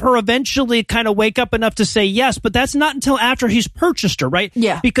have her eventually kind of wake up enough to say yes, but that's not until after he's purchased her, right?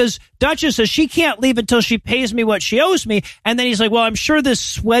 Yeah. Because Duchess says she can't leave until she pays me what she owes me. And then he's like, well, I'm sure this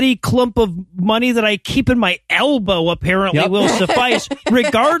sweaty clump of money that I keep in my elbow apparently will suffice,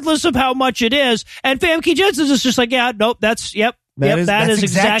 regardless of how much it is. And Famke Janssen is just like, yeah, nope, that's that is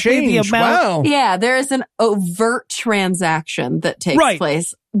exactly the amount. Wow. Yeah, there is an overt transaction that takes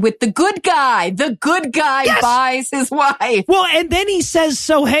place with the good guy. The good guy buys his wife. Well, and then he says,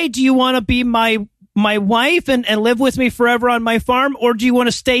 so, hey, do you want to be my wife and live with me forever on my farm? Or do you want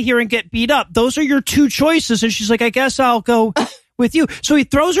to stay here and get beat up? Those are your two choices. And she's like, I guess I'll go with you. So he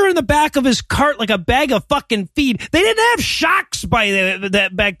throws her in the back of his cart like a bag of fucking feed. They didn't have shocks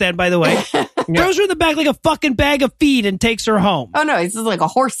back then, by the way. Throws her in the back like a fucking bag of feed and takes her home. Oh, no, this is like a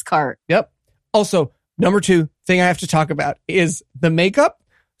horse cart. Yep. Also, number 2 thing I have to talk about is the makeup.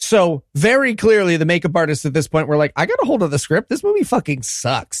 So very clearly the makeup artists at this point were like, I got a hold of the script. This movie fucking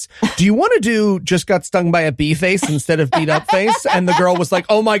sucks. Do you want to do just got stung by a bee face instead of beat up face? And the girl was like,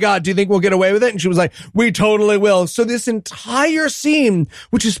 oh my God, do you think we'll get away with it? And she was like, we totally will. So this entire scene,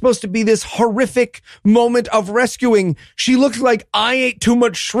 which is supposed to be this horrific moment of rescuing, she looks like I ate too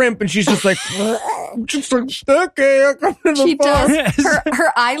much shrimp. And she's just like, okay, I'll come to the She farm. does.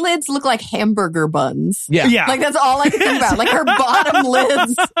 Her eyelids look like hamburger buns. Yeah. Like that's all I can think about. Like her bottom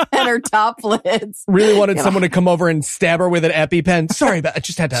lids and her top lids. Really wanted someone to come over and stab her with an EpiPen. Sorry, but I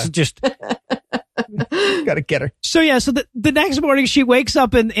just had to. Gotta get her. So yeah, so the next morning she wakes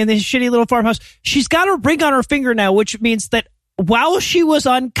up in this shitty little farmhouse. She's got a ring on her finger now, which means that while she was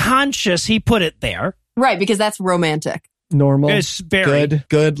unconscious, he put it there. Right, because that's romantic. Normal. It's very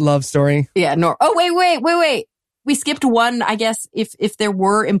good love story. Yeah, Oh, wait. We skipped one, I guess, if there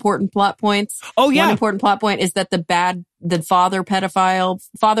were important plot points. Oh, yeah. One important plot point is that the father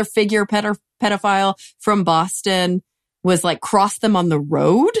figure pedophile from Boston was like crossed them on the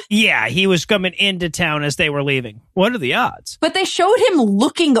road. Yeah, he was coming into town as they were leaving. What are the odds? But they showed him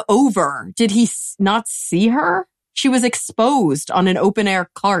looking over. Did he not see her? She was exposed on an open air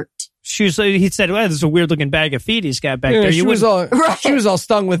cart. He said, well, there's a weird looking bag of feed he's got back there. She was all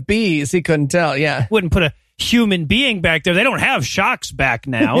stung with bees. He couldn't tell. Yeah. Wouldn't put a human being back there. They don't have shocks back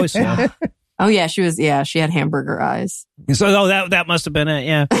now. So. Oh yeah, she had hamburger eyes. So that must have been it.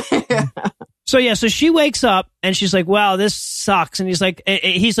 Yeah. So she wakes up and she's like, wow, this sucks. And he's like,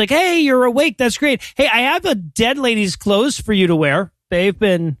 hey, you're awake. That's great. Hey, I have a dead lady's clothes for you to wear. They've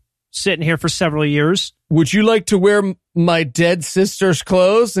been sitting here for several years. Would you like to wear my dead sister's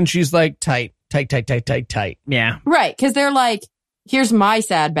clothes? And she's like, tight. Yeah. Right. Cause they're like, here's my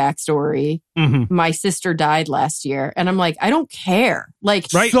sad backstory. Mm-hmm. My sister died last year. And I'm like, I don't care. Like,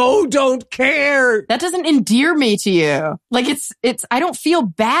 right. So don't care. That doesn't endear me to you. Like I don't feel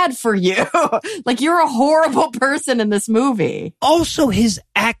bad for you. Like you're a horrible person in this movie. Also his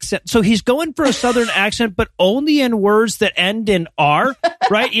accent. So he's going for a Southern accent, but only in words that end in R,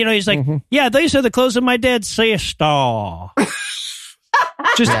 right? You know, he's like, yeah, these are the clothes of my dead sister.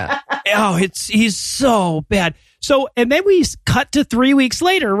 He's so bad. So, and then we cut to 3 weeks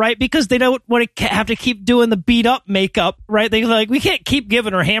later, right? Because they don't want to have to keep doing the beat up makeup, right? They're like, we can't keep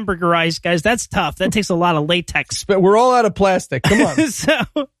giving her hamburger eyes, guys. That's tough. That takes a lot of latex. But we're all out of plastic. Come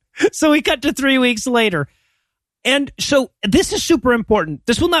on. So we cut to 3 weeks later. And so this is super important.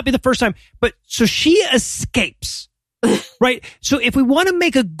 This will not be the first time, but so she escapes. Right. So if we want to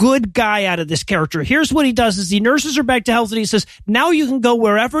make a good guy out of this character, here's what he does is he nurses her back to health and he says, now you can go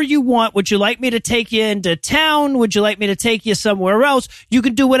wherever you want. Would you like me to take you into town? Would you like me to take you somewhere else? You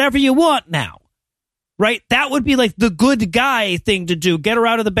can do whatever you want now. Right. That would be like the good guy thing to do. Get her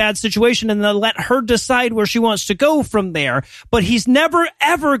out of the bad situation and then let her decide where she wants to go from there. But he's never,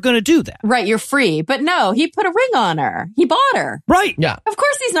 ever going to do that. Right. You're free. But no, he put a ring on her. He bought her. Right. Yeah. Of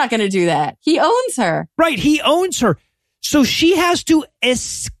course he's not going to do that. He owns her. Right. He owns her. So she has to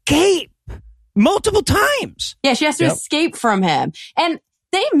escape multiple times. Yeah, she has to escape from him. And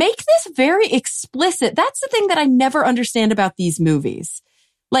they make this very explicit. That's the thing that I never understand about these movies.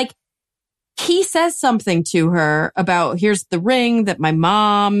 Like, he says something to her about, here's the ring that my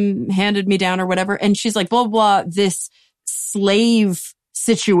mom handed me down or whatever. And she's like, blah, blah, this slave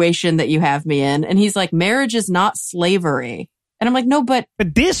situation that you have me in. And he's like, marriage is not slavery. And I'm like, no, but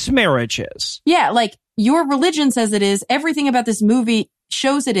this marriage is. Yeah, like, your religion says it is. Everything about this movie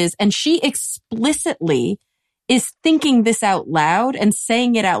shows it is. And she explicitly is thinking this out loud and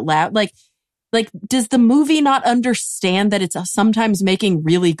saying it out loud. Like, does the movie not understand that it's sometimes making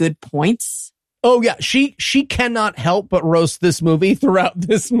really good points? Oh yeah, she cannot help but roast this movie throughout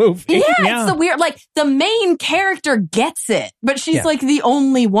this movie. Yeah, it's the weird, like, the main character gets it, but she's like the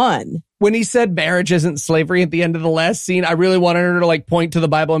only one. When he said marriage isn't slavery at the end of the last scene, I really wanted her to like point to the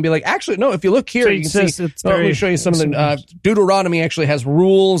Bible and be like, actually, no, if you look here, you can see, let me show you some of the, Deuteronomy actually has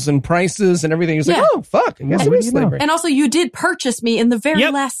rules and prices and everything. He's like, oh, fuck, I guess it is slavery. And also, you did purchase me in the very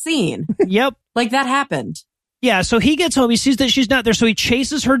last scene. Yep. Like, that happened. Yeah, so he gets home, he sees that she's not there, so he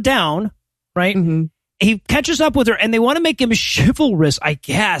chases her down, right? Mm-hmm. He catches up with her, and they want to make him chivalrous, I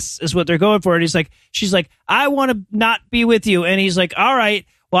guess, is what they're going for. And she's like, I want to not be with you. And he's like, all right,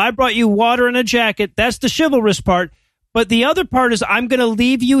 well, I brought you water and a jacket. That's the chivalrous part. But the other part is I'm going to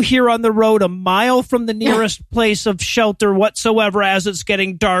leave you here on the road a mile from the nearest place of shelter whatsoever as it's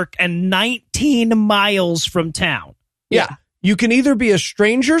getting dark and 19 miles from town. Yeah. You can either be a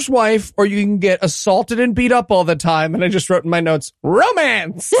stranger's wife or you can get assaulted and beat up all the time. And I just wrote in my notes,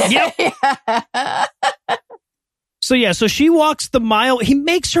 romance. Yep. So she walks the mile. He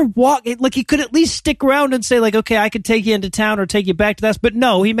makes her walk. Like, he could at least stick around and say, like, okay, I could take you into town or take you back to that. But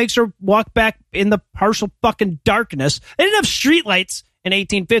no, he makes her walk back in the partial fucking darkness. They didn't have streetlights in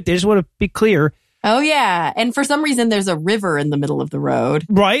 1850. I just want to be clear. Oh, yeah. And for some reason, there's a river in the middle of the road.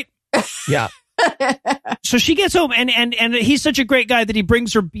 Right? Yeah. So she gets home, and he's such a great guy that he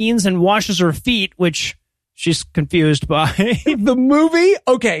brings her beans and washes her feet, which she's confused by. The movie,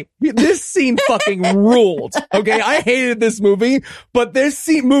 okay, this scene fucking ruled. Okay, I hated this movie, but this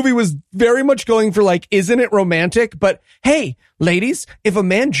movie was very much going for like, isn't it romantic? But hey, ladies, if a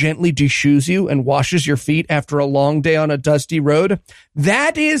man gently deshoes you and washes your feet after a long day on a dusty road,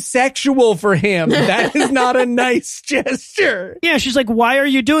 that is sexual for him. That is not a nice gesture. Yeah, she's like, why are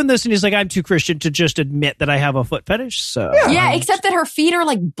you doing this? And he's like, I'm too Christian to just admit that I have a foot fetish. So yeah, except that her feet are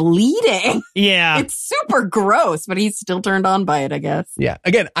like bleeding. Yeah. It's super gross, but he's still turned on by it, I guess. Yeah.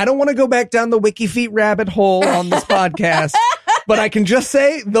 Again, I don't want to go back down the Wiki Feet rabbit hole on this podcast, but I can just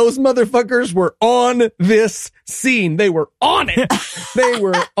say those motherfuckers were on this scene. They were on it.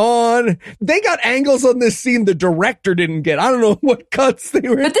 They got angles on this scene the director didn't get. I don't know what cuts they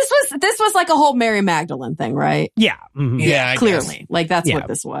were. But this was like a whole Mary Magdalene thing, right? Yeah. Mm-hmm. Yeah, clearly. Like, that's what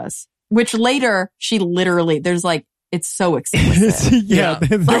this was. Which later, she literally, there's like, it's so explicit.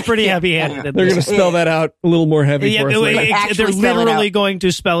 They're pretty heavy-handed. They're going to spell that out a little more heavy for us later. They're literally going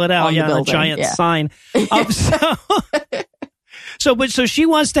to spell it out on a giant sign. So she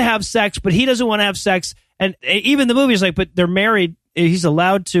wants to have sex, but he doesn't want to have sex. And even the movie's like, but they're married. He's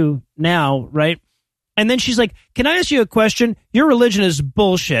allowed to now, right? And then she's like, can I ask you a question? Your religion is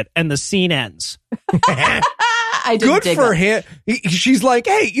bullshit. And the scene ends. Good for him. She's like,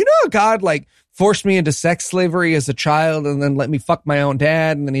 hey, you know, God, like, forced me into sex slavery as a child and then let me fuck my own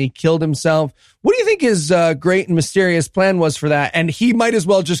dad. And then he killed himself. What do you think his great and mysterious plan was for that? And he might as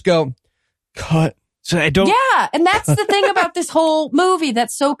well just go, cut. So I don't. Yeah. And that's the thing about this whole movie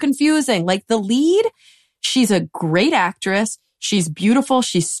that's so confusing. Like, the lead, she's a great actress. She's beautiful.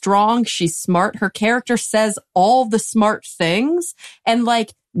 She's strong. She's smart. Her character says all the smart things and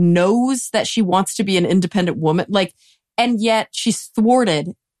like knows that she wants to be an independent woman. Like, and yet she's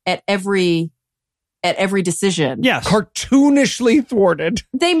thwarted at every decision. Yes. Cartoonishly thwarted.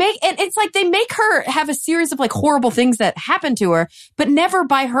 It's like they make her have a series of like horrible things that happen to her, but never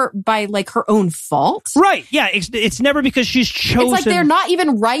by like her own fault. Right. Yeah. It's never because she's chosen. It's like they're not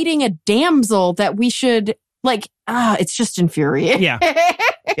even writing a damsel that we should like, it's just infuriating. Yeah.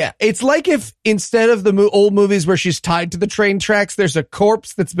 Yeah. It's like if instead of the old movies where she's tied to the train tracks, there's a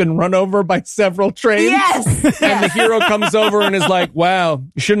corpse that's been run over by several trains. Yes. And the hero comes over and is like, wow,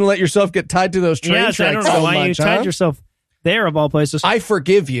 you shouldn't let yourself get tied to those train tracks. I don't know why you tied yourself there of all places. I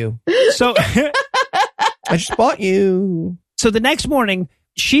forgive you. So I just bought you. So the next morning,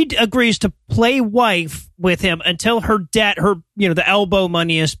 she agrees to play wife with him until her debt, the elbow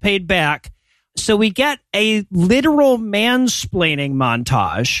money is paid back. So we get a literal mansplaining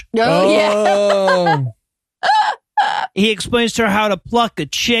montage. Oh, yeah. He explains to her how to pluck a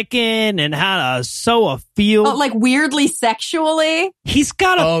chicken and how to sow a field. Oh, like weirdly sexually? He's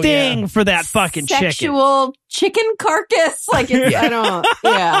got a thing for that fucking Sexual chicken carcass? Like, it's, I don't,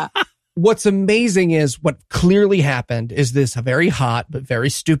 yeah. What's amazing is what clearly happened is this very hot but very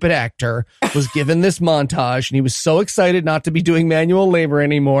stupid actor was given this montage and he was so excited not to be doing manual labor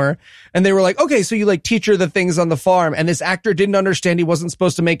anymore. And they were like, okay, so you like teach her the things on the farm. And this actor didn't understand he wasn't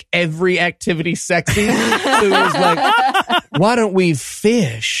supposed to make every activity sexy. So he was like, why don't we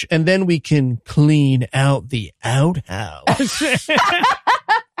fish and then we can clean out the outhouse?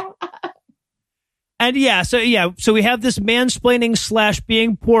 And so we have this mansplaining /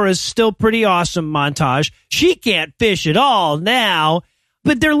 being poor is still pretty awesome montage. She can't fish at all now,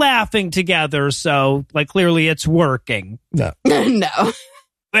 but they're laughing together. So like clearly it's working. No. No.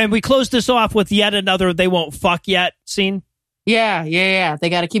 And we close this off with yet another they won't fuck yet scene. Yeah. They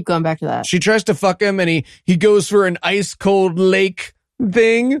got to keep going back to that. She tries to fuck him and he goes for an ice cold lake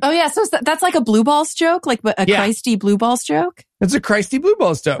thing. Oh yeah. So that's like a blue balls joke, like a Christy blue balls joke. It's a Christy blue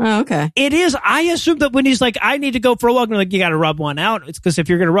balls joke. Oh, okay. It is. I assume that when he's like, I need to go for a walk, and like, you got to rub one out. It's because if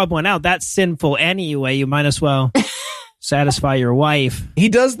you're going to rub one out, that's sinful anyway. You might as well satisfy your wife. He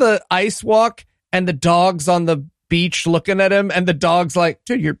does the ice walk and the dog's on the beach looking at him and the dog's like,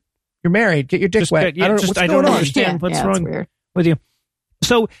 dude, you're married. Get your dick wet. I don't understand what's wrong weird with you.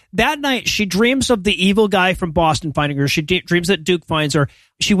 So that night she dreams of the evil guy from Boston finding her. She dreams that Duke finds her.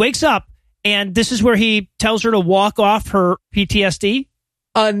 She wakes up and this is where he tells her to walk off her PTSD.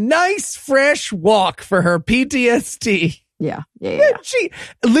 A nice fresh walk for her PTSD. Yeah. She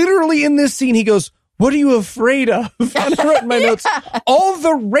literally in this scene, he goes, what are you afraid of? And I wrote in my notes, all the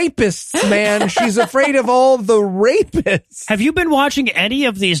rapists, man. She's afraid of all the rapists. Have you been watching any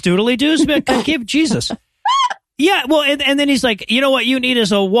of these doodly-doos? Give Jesus. Yeah, well, and then he's like, you know what you need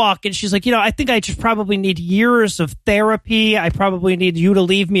is a walk. And she's like, I think I just probably need years of therapy. I probably need you to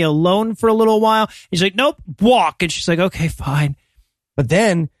leave me alone for a little while. He's like, nope, walk. And she's like, okay, fine. But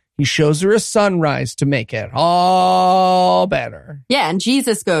then he shows her a sunrise to make it all better. Yeah, and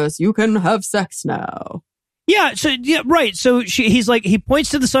Jesus goes, you can have sex now. Yeah, right. So he points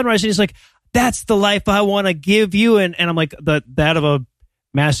to the sunrise and he's like, that's the life I want to give you. And I'm like, that of a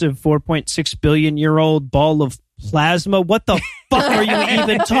massive 4.6 billion year old ball of plasma. What the fuck are you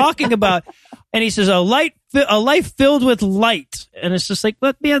even talking about? And he says, a life filled with light. And it's just like,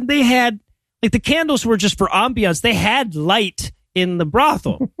 but man, they had like the candles were just for ambiance. They had light in the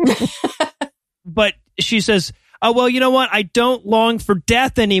brothel. But she says, oh, well, you know what? I don't long for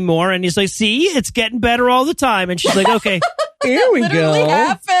death anymore. And he's like, see, it's getting better all the time. And she's like, okay. Here we literally go.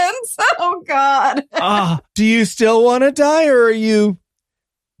 Happens. Oh God. Do you still want to die or are you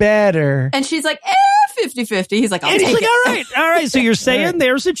better? And she's like, 50-50. He's like, I'll and take he's like, it. all right. So you're saying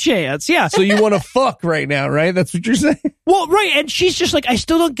there's a chance. Yeah. So you want to fuck right now, right? That's what you're saying? Well, right. And she's just like, I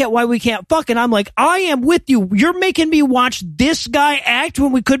still don't get why we can't fuck. And I'm like, I am with you. You're making me watch this guy act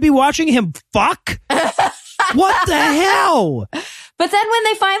when we could be watching him fuck? What the hell? But then when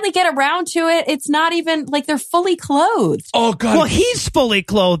they finally get around to it, it's not even like they're fully clothed. Oh, God. Well, he's fully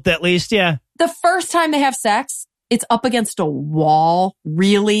clothed at least. Yeah. The first time they have sex, it's up against a wall.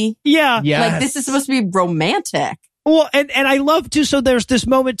 Really? Yeah. Yes. Like this is supposed to be romantic. Well, and I love too. So there's this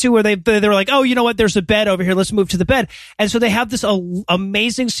moment too where they're like, oh, you know what? There's a bed over here. Let's move to the bed. And so they have this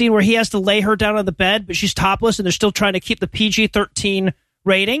amazing scene where he has to lay her down on the bed, but she's topless, and they're still trying to keep the PG-13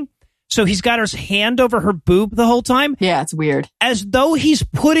 rating. So he's got his hand over her boob the whole time. Yeah, it's weird. As though he's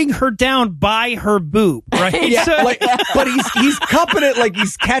putting her down by her boob, right? Yeah, So- but he's cupping it like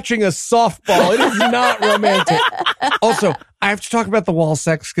he's catching a softball. It is not romantic. Also, I have to talk about the wall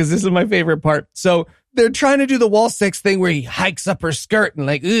sex because this is my favorite part. So they're trying to do the wall sex thing where he hikes up her skirt and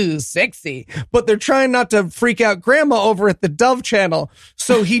like, ooh, sexy. But they're trying not to freak out grandma over at the Dove channel.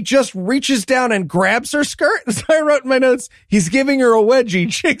 So he just reaches down and grabs her skirt. So I wrote in my notes, he's giving her a wedgie.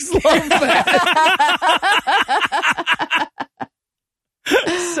 Chicks love that.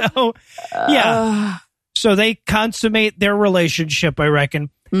 So, yeah. So they consummate their relationship, I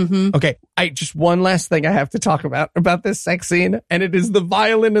reckon. Mm-hmm. Okay, just one last thing I have to talk about this sex scene, and it is the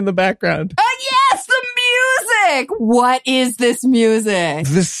violin in the background. Yes, the music. What is this music?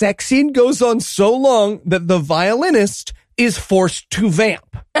 The sex scene goes on so long that the violinist is forced to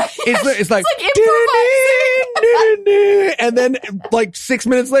vamp. It's like and then like 6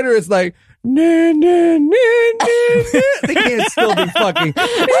 minutes later, it's like they can't still be fucking.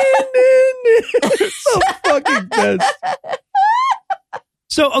 It's so fucking best.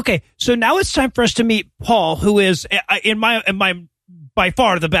 So, okay. So now it's time for us to meet Paul, who is in my by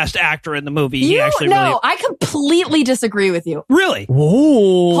far the best actor in the movie. I completely disagree with you. Really?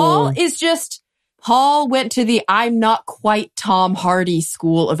 Whoa. Paul is just Paul went to the I'm not quite Tom Hardy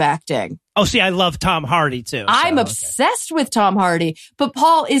school of acting. Oh, see, I love Tom Hardy, too. I'm obsessed with Tom Hardy, but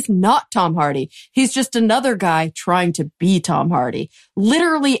Paul is not Tom Hardy. He's just another guy trying to be Tom Hardy.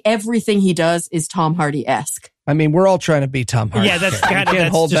 Literally everything he does is Tom Hardy-esque. I mean, we're all trying to be Tom Hardy. Yeah, that's kind of... You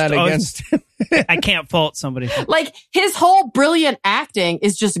can't hold that against him. I can't fault somebody. Like, his whole brilliant acting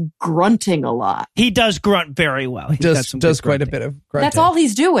is just grunting a lot. He does grunt very well. He does quite a bit of grunting. That's all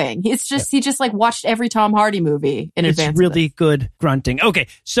he's doing. It's just, he just like watched every Tom Hardy movie in advance. It's really good grunting. Okay,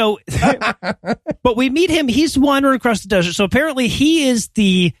 so, but we meet him. He's wandering across the desert. So apparently he is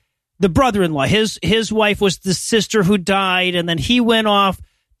the brother-in-law. His wife was the sister who died, and then he went off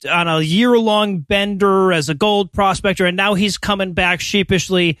on a year-long bender as a gold prospector, and now he's coming back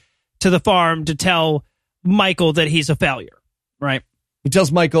sheepishly to the farm to tell Michael that he's a failure, right? He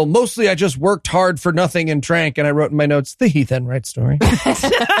tells Michael, mostly I just worked hard for nothing and drank, and I wrote in my notes, the Heath Enright story.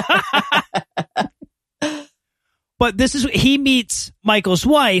 But he meets Michael's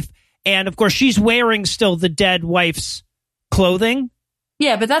wife, and of course she's wearing still the dead wife's clothing.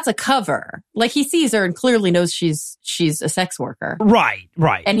 Yeah, but that's a cover. Like, he sees her and clearly knows she's a sex worker. Right.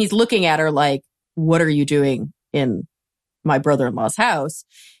 And he's looking at her like, what are you doing in my brother-in-law's house?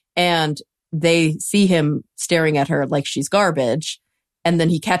 And they see him staring at her like she's garbage. And then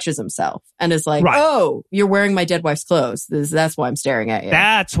he catches himself and is like, oh, you're wearing my dead wife's clothes. That's why I'm staring at you.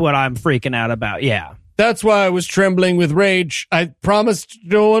 That's what I'm freaking out about. Yeah. That's why I was trembling with rage. I promised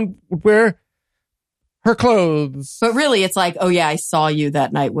no one would wear her clothes. But really, it's like, oh, yeah, I saw you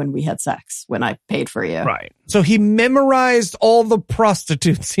that night when we had sex, when I paid for you. Right. So he memorized all the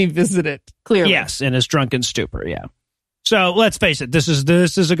prostitutes he visited. Clearly. Yes, in his drunken stupor, yeah. So let's face it, this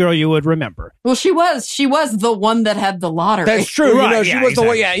is a girl you would remember. Well, she was the one that had the lottery. That's true. Right, she was the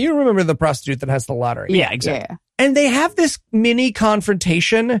one. Yeah, you remember the prostitute that has the lottery. Yeah, exactly. Yeah. And they have this mini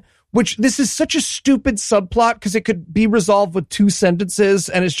confrontation, which this is such a stupid subplot because it could be resolved with 2 sentences,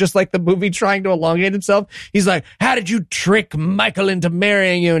 and it's just like the movie trying to elongate itself. He's like, how did you trick Michael into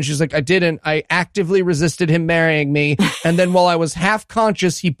marrying you? And she's like, I didn't. I actively resisted him marrying me. And then while I was half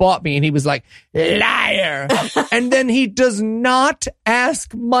conscious, he bought me, and he was like, liar. And then he does not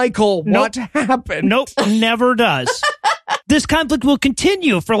ask Michael what happened. Nope, never does. This conflict will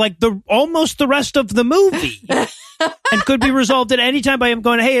continue for like almost the rest of the movie. And could be resolved at any time by him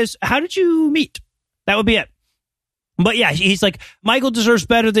going, hey, how did you meet? That would be it. But yeah, he's like, Michael deserves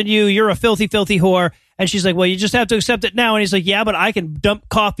better than you. You're a filthy, filthy whore. And she's like, well, you just have to accept it now. And he's like, yeah, but I can dump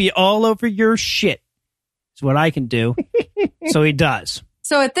coffee all over your shit. It's what I can do. So he does.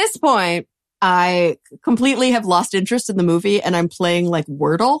 So at this point, I completely have lost interest in the movie, and I'm playing like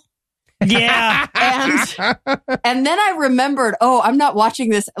Wordle. Yeah. And then I remembered, I'm not watching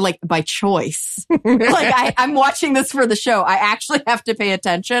this like by choice. Like I'm watching this for the show. I actually have to pay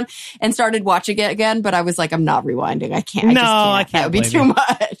attention, and started watching it again. But I was like, I'm not rewinding. I can't. I can't. That would be too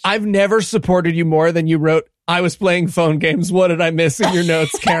much. I've never supported you more than you wrote, I was playing phone games. What did I miss in your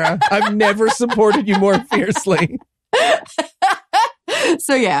notes, Kara? I've never supported you more fiercely.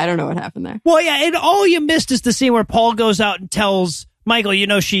 So yeah, I don't know what happened there. Well, yeah, and all you missed is the scene where Paul goes out and tells Michael,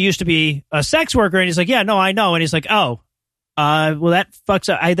 she used to be a sex worker. And he's like, yeah, no, I know. And he's like, well, that fucks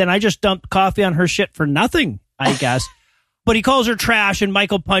up. Then I just dumped coffee on her shit for nothing, I guess. But he calls her trash, and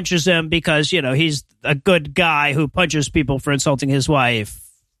Michael punches him because, he's a good guy who punches people for insulting his wife.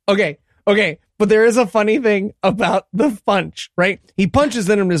 Okay. But there is a funny thing about the punch, right? He punches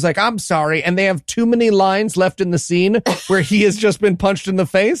in and is like, I'm sorry. And they have too many lines left in the scene where he has just been punched in the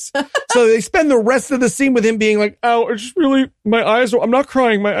face. So they spend the rest of the scene with him being like, oh, it's just really, I'm not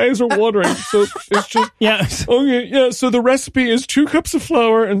crying. My eyes are watering. So it's just, yeah. Okay, yeah. So the recipe is 2 cups of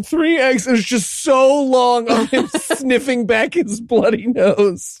flour and 3 eggs. And it's just so long of him sniffing back his bloody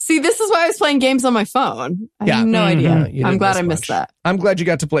nose. See, this is why I was playing games on my phone. I have no idea. I'm glad I missed that. I'm glad you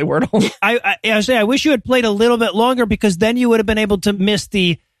got to play Wordle. I wish you had played a little bit longer, because then you would have been able to miss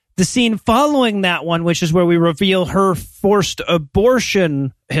the scene following that one, which is where we reveal her forced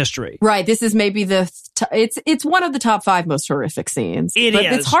abortion history. Right. This is maybe it's one of the top 5 most horrific scenes. But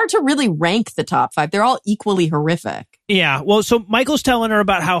it's hard to really rank the top 5. They're all equally horrific. Yeah. Well, so Michael's telling her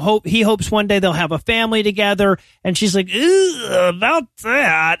about how he hopes one day they'll have a family together, and she's like, about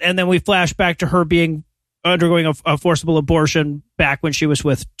that. And then we flash back to her undergoing a forcible abortion back when she was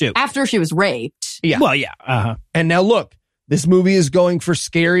with Duke. After she was raped. Yeah. Well, yeah. Uh-huh. And now look, this movie is going for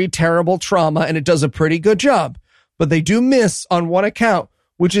scary, terrible trauma, and it does a pretty good job. But they do miss on one account,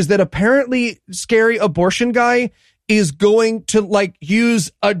 which is that apparently scary abortion guy is going to like use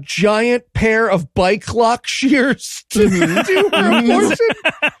a giant pair of bike lock shears to do her abortion.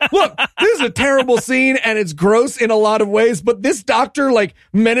 Look, this is a terrible scene and it's gross in a lot of ways, but this doctor like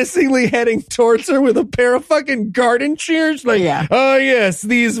menacingly heading towards her with a pair of fucking garden shears, like, oh yes,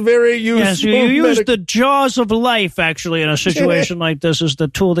 these very useful. Yes, you use the jaws of life actually in a situation like this is the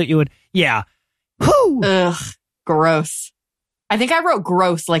tool that you would. Yeah. Whew. Ugh, gross. I think I wrote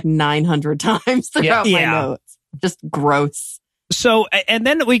gross like 900 times throughout my notes. Just gross. So, and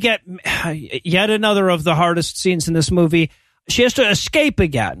then we get yet another of the hardest scenes in this movie. She has to escape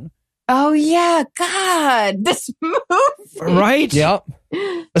again. Oh, yeah. God, this movie. Right? Yep.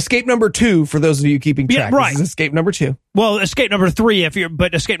 Escape number 2, for those of you keeping track. Yeah, right. This is escape number 2. Well, escape number 3,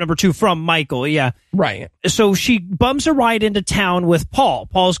 but escape number 2 from Michael, yeah. Right. So she bums a ride into town with Paul.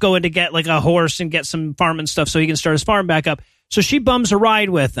 Paul's going to get like a horse and get some farming stuff so he can start his farm back up. So she bums a ride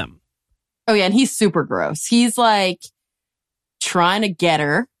with him. Oh, yeah, and he's super gross. He's like trying to get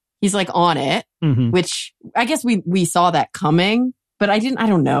her. He's like on it, which I guess we saw that coming, but I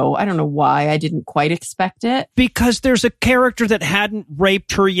don't know. I don't know why I didn't quite expect it. Because there's a character that hadn't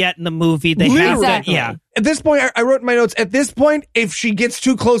raped her yet in the movie. They have that, yeah. At this point, I wrote in my notes, at this point, if she gets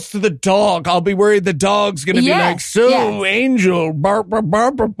too close to the dog, I'll be worried the dog's going to be like, Angel, bar, bar,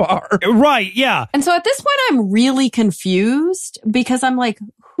 bar, bar, bar. Right, yeah. And so at this point, I'm really confused because I'm like,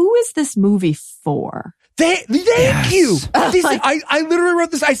 who is this movie for? Thank you. I literally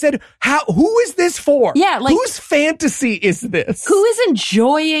wrote this. I said, who is this for? Yeah, like, whose fantasy is this? Who is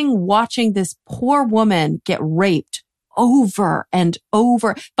enjoying watching this poor woman get raped over and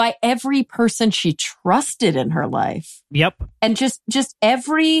over by every person she trusted in her life? Yep. And just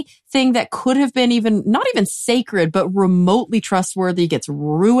everything that could have been not even sacred, but remotely trustworthy gets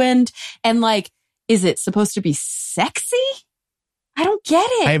ruined. And like, is it supposed to be sexy? I don't get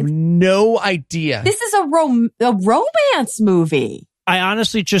it. I have no idea. This is a romance movie. I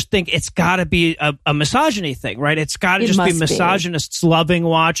honestly just think it's got to be a misogyny thing, right? It's got to just be misogynists loving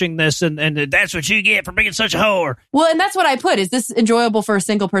watching this, and that's what you get for being such a whore. Well, and that's what I put. Is this enjoyable for a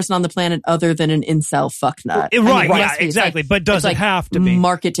single person on the planet other than an incel fucknut? Right, yeah, exactly. But doesn't have to be.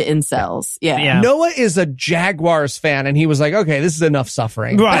 Market to incels. Yeah. Noah is a Jaguars fan, and he was like, okay, this is enough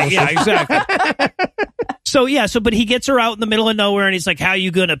suffering. Right, yeah, exactly. But he gets her out in the middle of nowhere and he's like, how you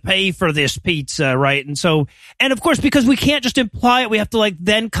going to pay for this pizza, right? And of course, because we can't just imply it, we have to like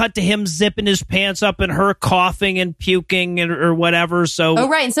then cut to him zipping his pants up and her coughing and puking or whatever. So, oh,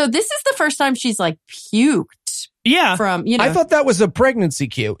 right. And so this is the first time she's like puked. Yeah. I thought that was a pregnancy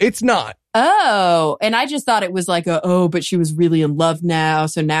cue. It's not. Oh, and I just thought it was like but she was really in love now.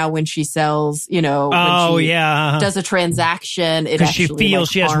 So now when she sells, does a transaction, it actually she feels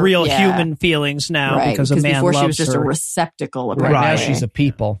she has real human feelings now because a man before loves she was just her. a receptacle. Right now she's a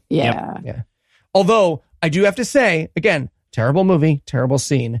people. Yeah. Yep. Yeah. Although I do have to say, again, terrible movie, terrible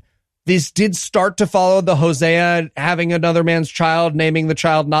scene. This did start to follow the Hosea having another man's child, naming the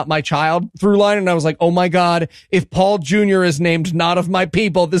child not my child through line. And I was like, oh my God, if Paul Jr. is named not of my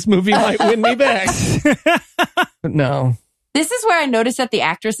people, this movie might win me back. But no. This is where I noticed that the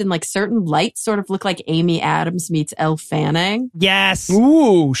actress in like certain lights sort of look like Amy Adams meets Elle Fanning. Yes.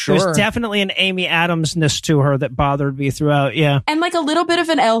 Ooh, sure. There's definitely an Amy Adams-ness to her that bothered me throughout, yeah. And like a little bit of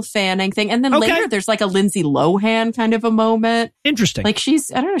an Elle Fanning thing. And then later there's like a Lindsay Lohan kind of a moment. Interesting. Like she's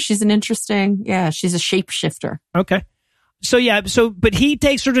an interesting, she's a shapeshifter. Okay. But he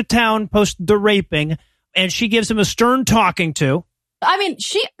takes her to town post the raping and she gives him a stern talking to. I mean,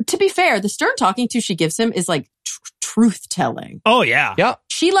 to be fair, the stern talking to she gives him is like truth telling. Oh, yeah. Yeah.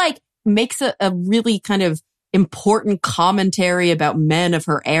 She like makes a really kind of important commentary about men of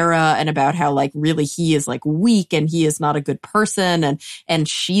her era and about how like really he is like weak and he is not a good person. And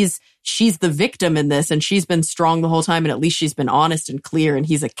she's the victim in this and she's been strong the whole time. And at least she's been honest and clear and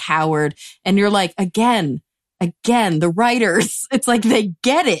he's a coward. And you're like, again, the writers, it's like they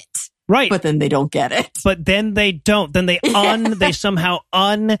get it. Right. But then they don't get it. But then they don't. Then they somehow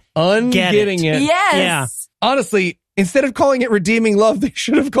ungetting it. Yes. Yeah. Honestly, instead of calling it redeeming love, they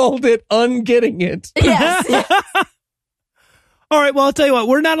should have called it ungetting it. Yes. All right, well, I'll tell you what,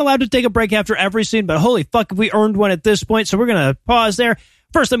 we're not allowed to take a break after every scene, but holy fuck, we earned one at this point, so we're going to pause there.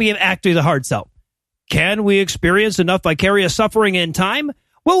 First, let me give Act 3 the hard sell. Can we experience enough vicarious suffering in time?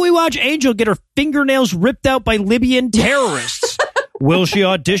 Will we watch Angel get her fingernails ripped out by Libyan terrorists? Will she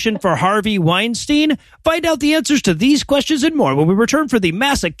audition for Harvey Weinstein? Find out the answers to these questions and more when we return for the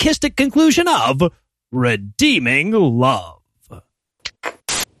masochistic conclusion of Redeeming Love.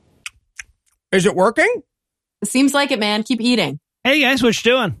 Is it working? Seems like it, man. Keep eating. Hey, guys, what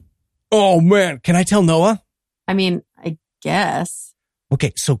you doing? Oh, man. Can I tell Noah? I mean, I guess.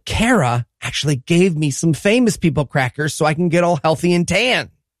 Okay, so Kara actually gave me some famous people crackers so I can get all healthy and tan.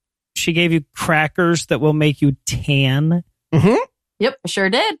 She gave you crackers that will make you tan. Mm-hmm. Yep, sure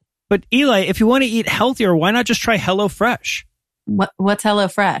did. But Eli, if you want to eat healthier, why not just try HelloFresh? What's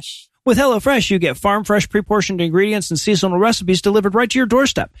HelloFresh? With HelloFresh, you get farm-fresh, pre-portioned ingredients and seasonal recipes delivered right to your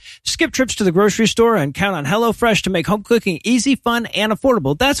doorstep. Skip trips to the grocery store and count on HelloFresh to make home cooking easy, fun, and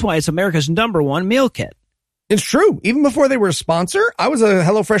affordable. That's why it's America's #1 meal kit. It's true. Even before they were a sponsor, I was a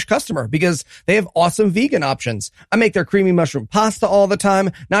HelloFresh customer because they have awesome vegan options. I make their creamy mushroom pasta all the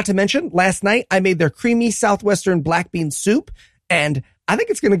time. Not to mention, last night I made their creamy Southwestern black bean soup, and I think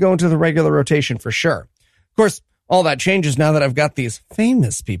it's going to go into the regular rotation for sure. Of course, all that changes now that I've got these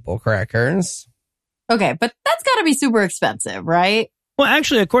famous people crackers. Okay, but that's got to be super expensive, right? Well,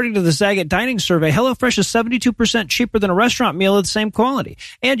 actually, according to the Zagat Dining Survey, HelloFresh is 72% cheaper than a restaurant meal of the same quality.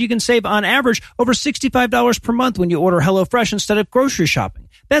 And you can save, on average, over $65 per month when you order HelloFresh instead of grocery shopping.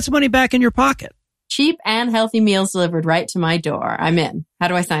 That's money back in your pocket. Cheap and healthy meals delivered right to my door. I'm in. How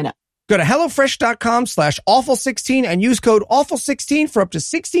do I sign up? Go to HelloFresh.com/awful16 and use code awful16 for up to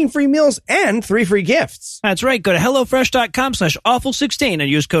 16 free meals and 3 free gifts. That's right. Go to HelloFresh.com/awful16 and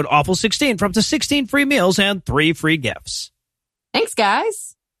use code awful16 for up to 16 free meals and 3 free gifts. Thanks,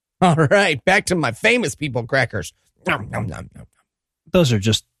 guys. All right, back to my famous people crackers. Nom, nom, nom, nom. Those are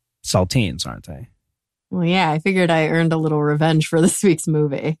just saltines, aren't they? Well, yeah, I figured I earned a little revenge for this week's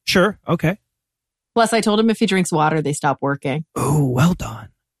movie. Sure. Okay. Plus, I told him if he drinks water, they stop working. Oh, well done.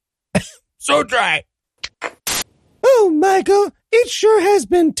 So dry. Oh, Michael, it sure has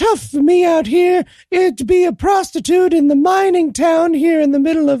been tough for me out here to be a prostitute in the mining town here in the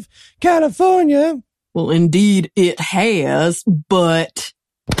middle of California. Well, indeed it has, but...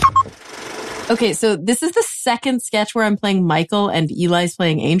 Okay, so this is the second sketch where I'm playing Michael and Eli's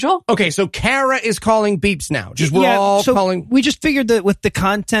playing Angel. Okay, so Kara is calling beeps now. We're all calling. We just figured that with the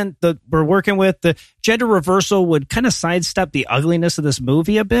content that we're working with, the gender reversal would kind of sidestep the ugliness of this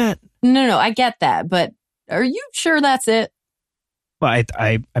movie a bit. No, I get that, but are you sure that's it? Well,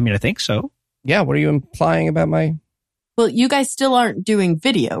 I mean, I think so. Yeah, what are you implying about my... Well, you guys still aren't doing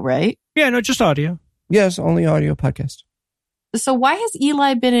video, right? Yeah, no, just audio. Yes, only audio podcast. So why has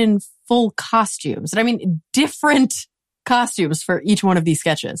Eli been in full costumes? And I mean, different costumes for each one of these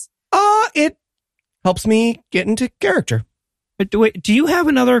sketches. It helps me get into character. But wait, do you have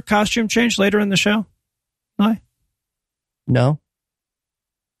another costume change later in the show? No.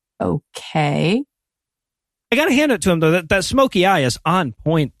 Okay. I gotta hand it to him, though. That smoky eye is on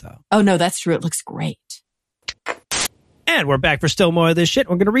point, though. Oh, no, that's true. It looks great. And we're back for still more of this shit.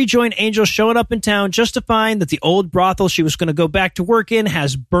 We're going to rejoin Angel showing up in town just to find that the old brothel she was going to go back to work in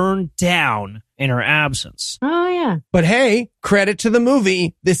has burned down in her absence. Oh, yeah. But hey, credit to the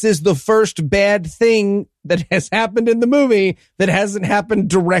movie. This is the first bad thing that has happened in the movie that hasn't happened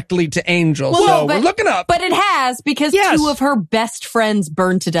directly to Angel. Well, so no, we're looking up. But it has, because Yes. 2 of her best friends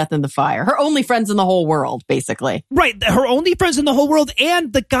burned to death in the fire. Her only friends in the whole world, basically. Right. Her only friends in the whole world,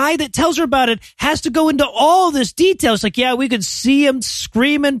 and the guy that tells her about it has to go into all this detail. It's like, yeah, we could see him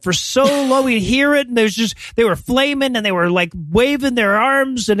screaming for so long. We'd hear it, and they were flaming, and they were like waving their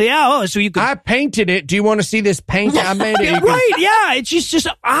arms, and so you could... I painted it. Do you want to see this paint? I made it. You can Right, yeah. It's just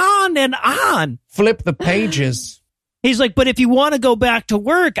on and on. flip the pages. He's like, but if you want to go back to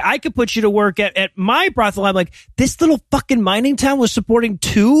work, I could put you to work at my brothel. I'm like, this little fucking mining town was supporting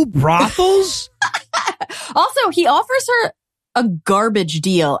 2 brothels? Also, he offers her a garbage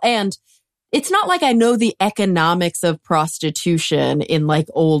deal, and it's not like I know the economics of prostitution in like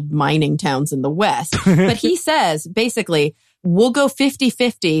old mining towns in the West, but he says basically, we'll go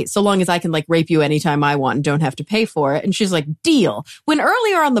 50-50 so long as I can like rape you anytime I want and don't have to pay for it. And she's like, deal. When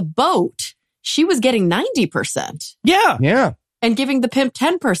earlier on the boat, she was getting 90%. Yeah. Yeah. And giving the pimp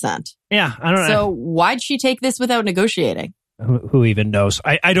 10%. Yeah, I don't know. So why'd she take this without negotiating? Who even knows?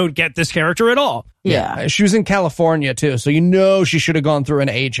 I don't get this character at all. Yeah. She was in California too, so you know she should have gone through an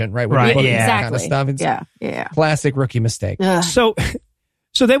agent, right? Right, With yeah. that Exactly. kind of stuff. It's Yeah. classic rookie mistake. Ugh.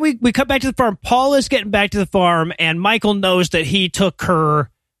 So then we cut back to the farm. Paul is getting back to the farm, and Michael knows that he took her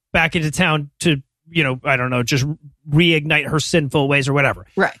back into town to, I don't know, just reignite her sinful ways or whatever.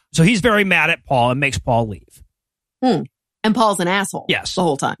 Right. So he's very mad at Paul and makes Paul leave. And Paul's an asshole. Yes. The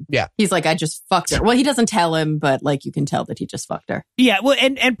whole time. Yeah. He's like, I just fucked her. Well, he doesn't tell him, but like you can tell that he just fucked her. Yeah, well,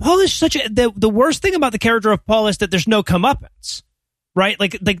 and Paul is the worst thing about the character of Paul is that there's no comeuppance, right?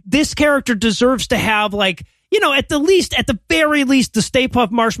 Like this character deserves to have like, at the very least, the Stay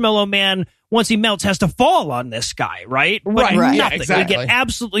Puft Marshmallow Man, once he melts, has to fall on this guy, right? But Right. nothing. Yeah, exactly. We get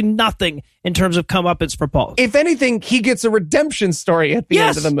absolutely nothing in terms of comeuppance for Paul. If anything, he gets a redemption story at the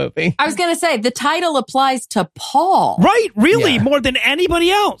Yes. end of the movie. I was going to say, the title applies to Paul. Right, really, Yeah. more than anybody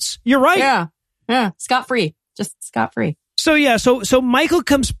else. You're right. Yeah. Scot-free. Just scot-free. So yeah, so Michael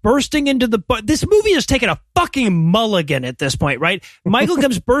comes bursting into the bar. This movie is taking a fucking mulligan at this point, right? Michael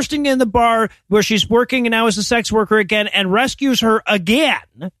comes bursting in the bar where she's working and now is a sex worker again and rescues her again.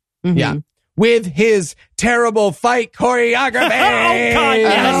 Mm-hmm. Yeah. With his terrible fight choreography. Oh, God,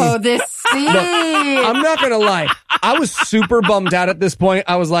 yes. Oh, this scene. I'm not going to lie. I was super bummed out at this point.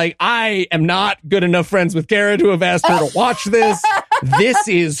 I was like, I am not good enough friends with Kara to have asked her to watch this. This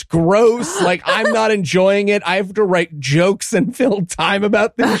is gross. Like, I'm not enjoying it. I have to write jokes and fill time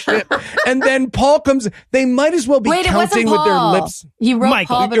about this shit. And then Paul comes. They might as well be Wait, it wasn't counting with their Paul. lips. He wrote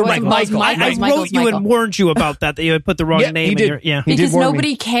Michael. Paul, but You're it wasn't right, Paul. Michael. I wrote you and warned you about that you had put the wrong Yeah, name he in did. your... Yeah. He did Because warn me.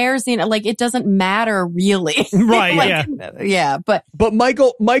 nobody cares, like, it doesn't matter really. Right, Like, yeah, but But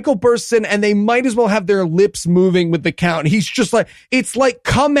Michael bursts in and they might as well have their lips moving with the count. He's just like, it's like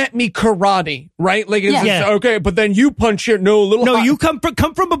come at me karate, right? Like, it's Yeah. just, okay, but then you punch here. No, a little No, hot. you come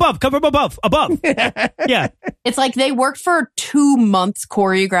from above. Come from above. Yeah. it's like they worked for 2 months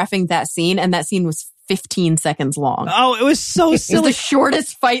choreographing that scene, and that scene was 15 seconds long. Oh, it was so It was silly. the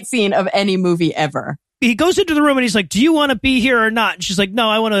shortest fight scene of any movie ever. He goes into the room and he's like, do you want to be here or not? And she's like, no,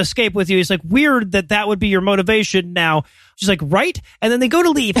 I want to escape with you. He's like, weird that would be your motivation now. She's like, right? And then they go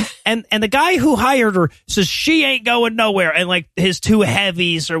to leave and the guy who hired her says she ain't going nowhere. And like his 2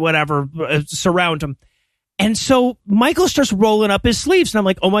 heavies or whatever surround him. And so Michael starts rolling up his sleeves and I'm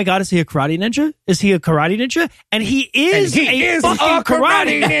like, oh my God, is he a karate ninja? Is he a karate ninja? And he is a fucking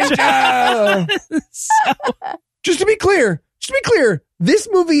karate ninja. Just to be clear, this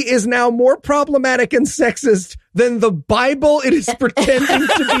movie is now more problematic and sexist than the Bible it is pretending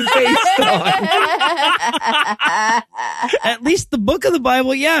to be based on. At least the book of the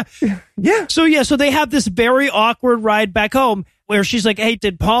Bible, yeah. Yeah. So they have this very awkward ride back home where she's like, hey,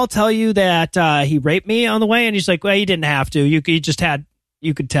 did Paul tell you that he raped me on the way? And he's like, well, he didn't have to. You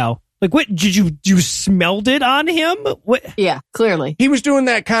could tell. Like, what, did you smelled it on him? What? Yeah, clearly. He was doing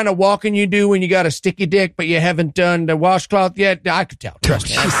that kind of walking you do when you got a sticky dick, but you haven't done the washcloth yet. I could tell. Trust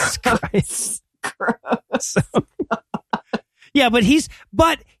me. Jesus Christ. Yeah, but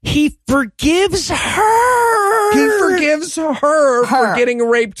he forgives her. He forgives her for getting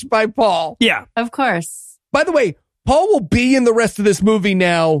raped by Paul. Yeah. Of course. By the way, Paul will be in the rest of this movie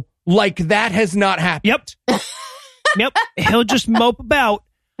now like that has not happened. Yep. He'll just mope about.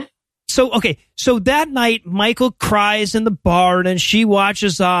 So that night, Michael cries in the barn and she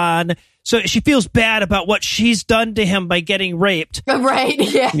watches on. So she feels bad about what she's done to him by getting raped. Right,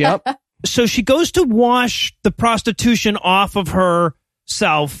 yeah. Yep. So she goes to wash the prostitution off of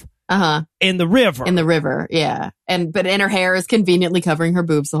herself in the river. In the river, yeah. But her hair is conveniently covering her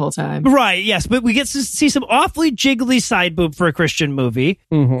boobs the whole time. Right, yes. But we get to see some awfully jiggly side boob for a Christian movie.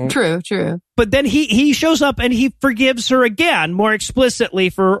 Mm-hmm. True. But then he shows up and he forgives her again, more explicitly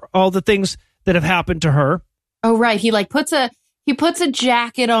for all the things that have happened to her. Oh, right. He puts a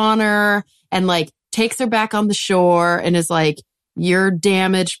jacket on her and like takes her back on the shore and is like, you're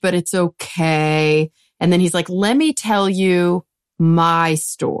damaged, but it's okay. And then he's like, let me tell you my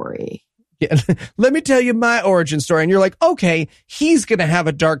story. Yeah. Let me tell you my origin story. And you're like, okay, he's going to have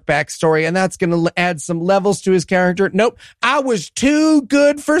a dark backstory and that's going to add some levels to his character. Nope. I was too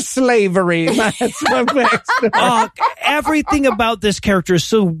good for slavery. That's my backstory. Everything about this character is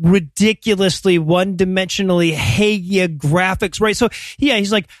so ridiculously one-dimensionally hagiographics, right? So, yeah,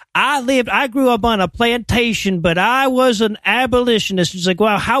 he's like, I grew up on a plantation, but I was an abolitionist. He's like,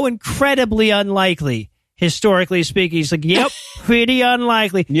 wow, how incredibly unlikely, historically speaking. He's like, yep, pretty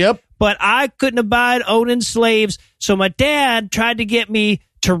unlikely. Yep. But I couldn't abide owning slaves, so my dad tried to get me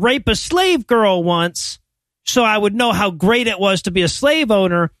to rape a slave girl once so I would know how great it was to be a slave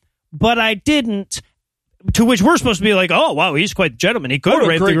owner, but I didn't. To which we're supposed to be like, oh, wow, he's quite the gentleman. He could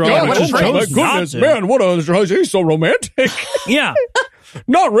rape the girl. God. but Oh just my chose goodness, not to. man, he's so romantic. Yeah,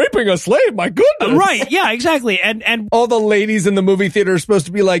 Not raping a slave, my goodness. right, yeah, exactly. And All the ladies in the movie theater are supposed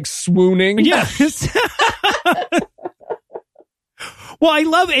to be like swooning. yeah. Well, I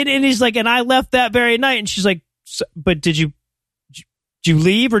love it. And he's like, and I left that very night. And she's like, but did you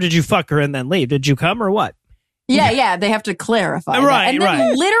leave or did you fuck her and then leave? Did you come or what? Yeah. They have to clarify. Right, that. And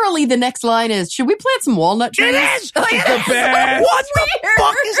then literally the next line is, should we plant some walnut trees? It is! The best. What the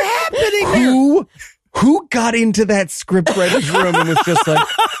fuck is happening here? Who got into that scriptwriter's room and was just like,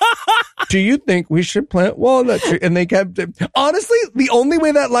 Do you think we should plant walnut trees? And they kept it. Honestly, the only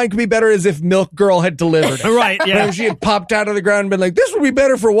way that line could be better is if Milk Girl had delivered it. Right, yeah. If she had popped out of the ground and been like, this would be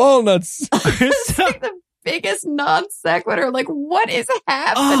better for walnuts. It's like the biggest non sequitur. Like, what is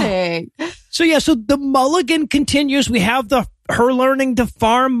happening? So the mulligan continues. We have her learning to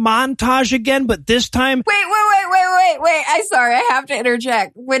farm montage again, but this time... Wait. I'm sorry. I have to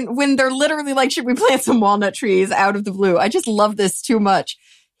interject. When they're literally like, should we plant some walnut trees out of the blue? I just love this too much.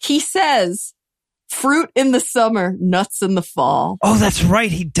 He says, fruit in the summer, nuts in the fall. Oh, that's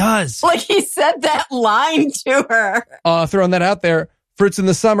right. He does. Like he said that line to her. Throwing that out there. Fruits in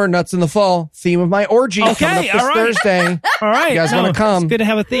the summer, nuts in the fall. Theme of my orgy coming up this Thursday. All right. You guys want to come? It's good to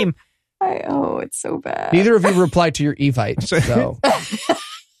have a theme. It's so bad. Neither of you replied to your Evite, so...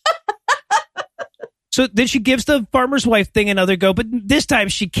 So then she gives the farmer's wife thing another go, but this time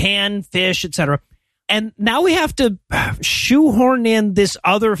she can fish, etc. And now we have to shoehorn in this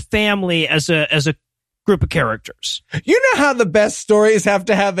other family as a group of characters. You know how the best stories have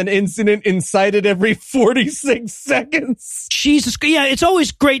to have an incident incited every 46 seconds? Jesus. Yeah, it's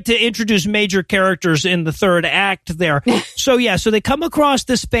always great to introduce major characters in the third act there. So they come across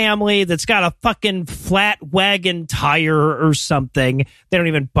this family that's got a fucking flat wagon tire or something. They don't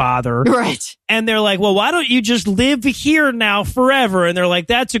even bother. Right. And they're like, well, why don't you just live here now forever? And they're like,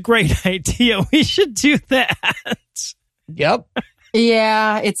 that's a great idea. We should do that. Yep.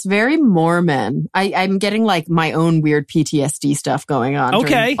 Yeah, it's very Mormon. I'm getting like my own weird PTSD stuff going on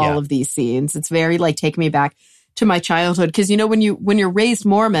during all of these scenes. It's very like take me back to my childhood. Because when you're raised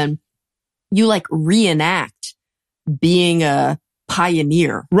Mormon, you like reenact being a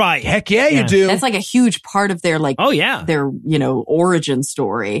pioneer. Right. Heck yeah, you do. That's like a huge part of their like their origin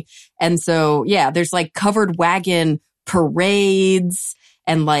story. And so there's like covered wagon parades.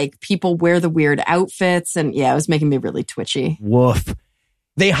 And like people wear the weird outfits. And it was making me really twitchy. Woof.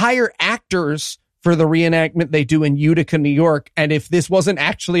 They hire actors for the reenactment they do in Utica, New York. And if this wasn't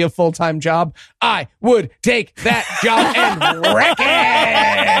actually a full-time job, I would take that job and wreck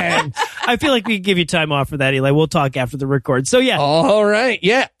it. I feel like we can give you time off for that, Eli. We'll talk after the record. So All right.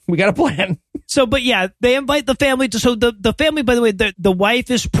 Yeah. We got a plan. So, but they invite the family to, so the family, by the way, the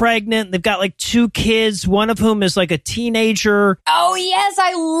wife is pregnant. They've got like 2 kids, one of whom is like a teenager. Oh, yes.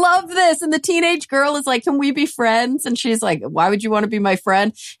 I love this. And the teenage girl is like, can we be friends? And she's like, why would you want to be my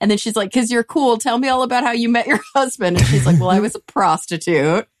friend? And then she's like, because you're cool. Tell me all about how you met your husband. And she's like, well, I was a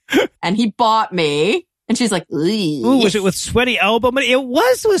prostitute and he bought me. And she's like, ooh, was it with sweaty elbow money? It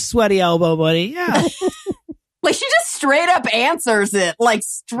was with sweaty elbow money. Yeah. Like she just straight up answers it, like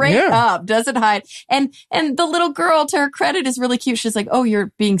straight up, doesn't hide. And the little girl, to her credit, is really cute. She's like, "Oh,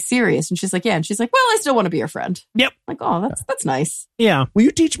 you're being serious," and she's like, "Yeah." And she's like, "Well, I still want to be your friend." Yep. Like, oh, that's nice. Yeah. Will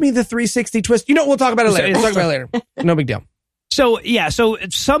you teach me the 360 twist? We'll talk about it later. We'll talk about it later. No big deal. So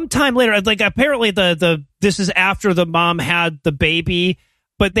sometime later, like apparently this is after the mom had the baby,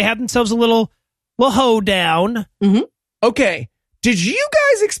 but they have themselves a little hoedown. Mm-hmm. Okay. Did you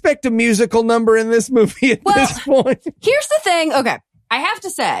guys expect a musical number in this movie at this point? Here's the thing. Okay. I have to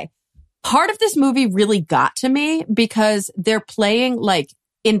say, part of this movie really got to me because they're playing like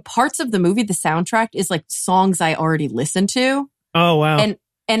in parts of the movie, the soundtrack is like songs I already listened to. Oh, wow.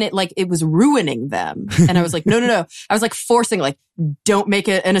 And it was ruining them. And I was like, no. I was like forcing, like, don't make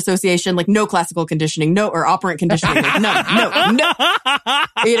an association, like no classical conditioning, no, or operant conditioning. Like, no.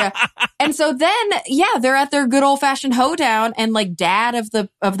 And so then, they're at their good old fashioned hoedown, and like dad of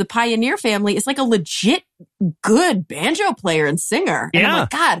the pioneer family is like a legit good banjo player and singer. And I'm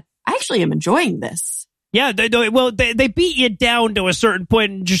like, God, I actually am enjoying this. Yeah, they beat you down to a certain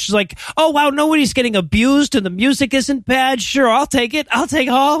point and just like, oh, wow, nobody's getting abused and the music isn't bad. Sure, I'll take it. I'll take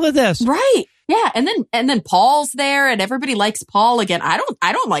all of this. Right. Yeah. And then Paul's there and everybody likes Paul again. I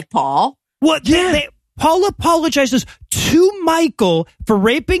don't like Paul. What? Yeah. Paul apologizes to Michael for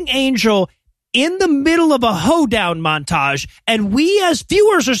raping Angel in the middle of a hoedown montage, and we as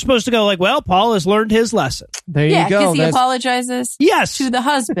viewers are supposed to go like, well, Paul has learned his lesson. There you go. Because he apologizes to the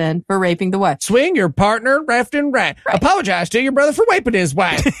husband for raping the wife. Swing your partner left and right. Apologize to your brother for raping his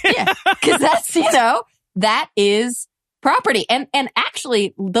wife. Yeah, because that's, that is property. And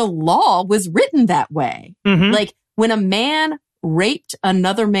actually, the law was written that way. Mm-hmm. Like, when a man raped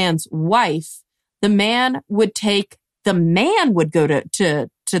another man's wife, the man would take the man would go to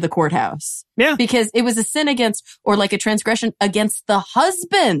the courthouse. Yeah. Because it was a sin against, or like a transgression against the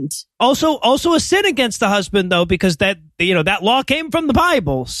husband. Also a sin against the husband, though, because that law came from the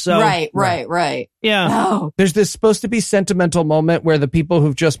Bible. So Right. Yeah. Oh. There's this supposed to be sentimental moment where the people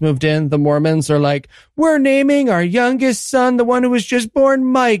who've just moved in, the Mormons, are like, we're naming our youngest son, the one who was just born,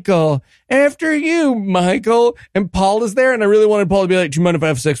 Michael. After you, Michael. And Paul is there, and I really wanted Paul to be like, do you mind if I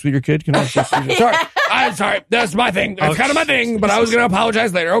have sex with your kid? Can I have sex with your Sorry. I'm sorry. That's my thing. That's kind of my thing, but I was going to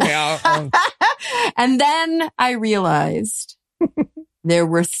apologize later. Okay. I'll... And then I realized there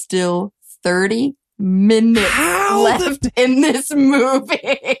were still 30 minutes left in this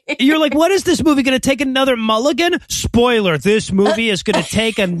movie. You're like, what is this movie going to take another mulligan? Spoiler, this movie is going to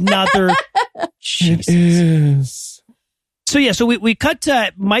take another... It is. So we cut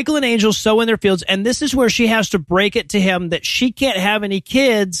to Michael and Angel sowing their fields, and this is where she has to break it to him that she can't have any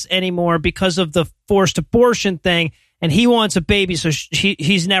kids anymore because of the forced abortion thing, and he wants a baby, so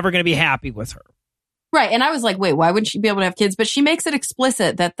he's never going to be happy with her. Right, and I was like, wait, why wouldn't she be able to have kids? But she makes it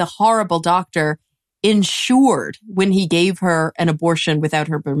explicit that the horrible doctor ensured when he gave her an abortion without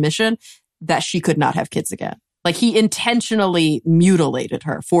her permission that she could not have kids again. Like, he intentionally mutilated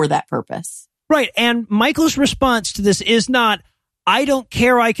her for that purpose. Right, and Michael's response to this is not, I don't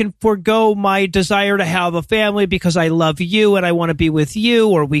care, I can forego my desire to have a family because I love you and I want to be with you,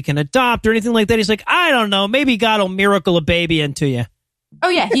 or we can adopt or anything like that. He's like, I don't know, maybe God will miracle a baby into you. Oh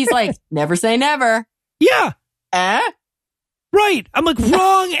yeah, he's like, never say never. Yeah. Right. I'm like,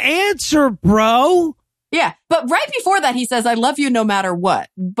 wrong answer, bro. Yeah, but right before that, he says, I love you no matter what,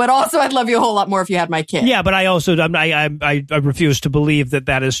 but also I'd love you a whole lot more if you had my kid. Yeah, but I also, I refuse to believe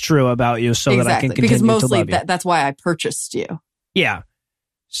that is true about you so that I can continue because mostly to love you. That's why I purchased you. Yeah.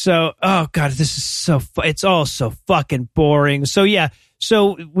 So, oh God, this is it's all so fucking boring. So yeah,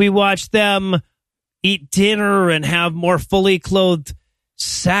 so we watch them eat dinner and have more fully clothed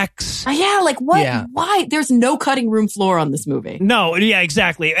sex. Yeah, like what? Yeah. Why? There's no cutting room floor on this movie. No, yeah,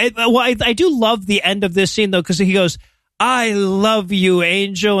 exactly. I do love the end of this scene though, because he goes, I love you,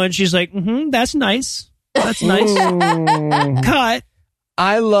 Angel. And she's like, that's nice. That's nice. Cut.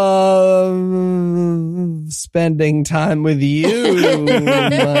 I love spending time with you,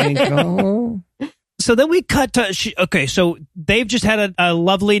 Michael. So then we cut to, so they've just had a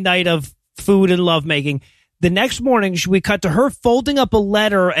lovely night of food and lovemaking. The next morning, we cut to her folding up a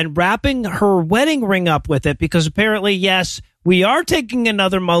letter and wrapping her wedding ring up with it because apparently, yes, we are taking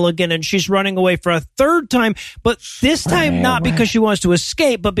another mulligan and she's running away for a third time, but this time not because she wants to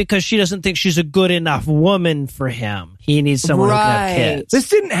escape, but because she doesn't think she's a good enough woman for him. He needs someone who can have kids. This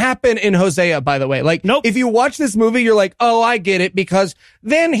didn't happen in Hosea, by the way. Like, nope. If you watch this movie, you're like, oh, I get it, because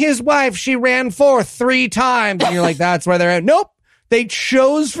then his wife, she ran forth 3 times. And you're like, that's where they're at. Nope. They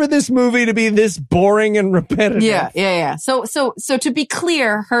chose for this movie to be this boring and repetitive. Yeah. So to be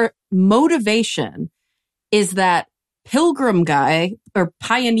clear, her motivation is that pilgrim guy or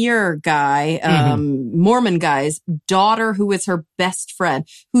pioneer guy, Mormon guy's daughter, who is her best friend,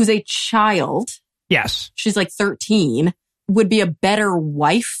 who's a child. Yes. She's like 13, would be a better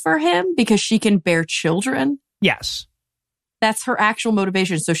wife for him because she can bear children. Yes. That's her actual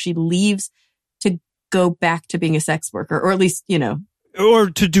motivation. So she leaves to go back to being a sex worker, or at least, or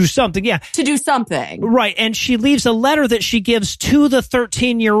to do something. Yeah. To do something. Right. And she leaves a letter that she gives to the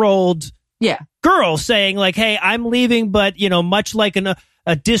 13-year-old girl saying like, hey, I'm leaving, but, much like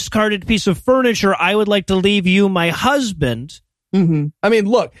a discarded piece of furniture, I would like to leave you my husband. Mm-hmm. I mean,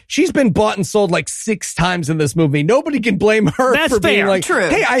 look, she's been bought and sold like 6 times in this movie. Nobody can blame her for being like, True.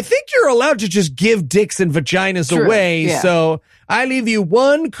 Hey, I think you're allowed to just give dicks and vaginas away. Yeah. So I leave you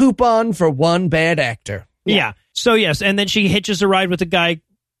 1 coupon for 1 bad actor. Yeah. So yes. And then she hitches a ride with a guy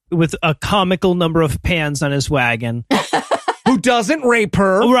with a comical number of pans on his wagon. Who doesn't rape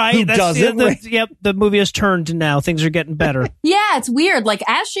her. Right. Who doesn't rape. Yep. The movie has turned now. Things are getting better. Yeah, it's weird. Like,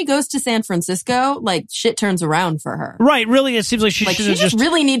 as she goes to San Francisco, like, shit turns around for her. Right. Really, it seems like she should just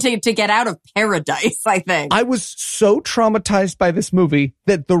really need to get out of paradise, I think. I was so traumatized by this movie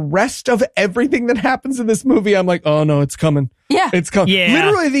that the rest of everything that happens in this movie, I'm like, oh no, it's coming. Yeah. It's coming. Yeah.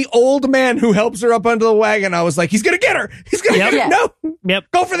 Literally, the old man who helps her up under the wagon, I was like, he's going to get her. He's going to get her. No. Yep.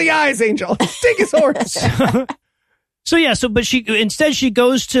 Go for the eyes, Angel. Take his horse. But she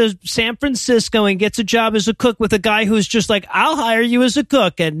goes to San Francisco and gets a job as a cook with a guy who's just like, I'll hire you as a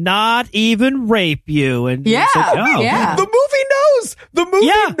cook and not even rape you. And yeah. Like, oh. Yeah. The movie knows. The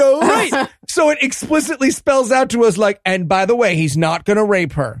movie knows. Right. So it explicitly spells out to us like, and by the way, he's not going to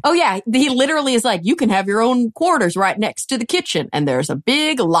rape her. Oh, yeah. He literally is like, you can have your own quarters right next to the kitchen. And there's a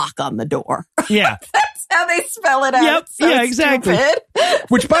big lock on the door. Yeah. how they spell it out. Yep. It's so Yeah, exactly. stupid.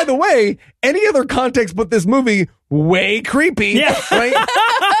 Which, by the way, any other context but this movie, way creepy. Yeah. Right?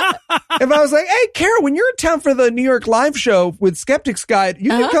 If I was like, hey, Kara, when you're in town for the New York live show with Skeptics Guide, you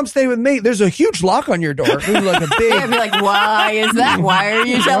can come stay with me. There's a huge lock on your door. It was like a big... I'd be like, why is that? Why are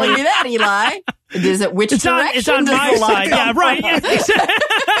you telling me that, Eli? Is it which direction? It's on does my the lock side. Yeah, come right. from? Yeah.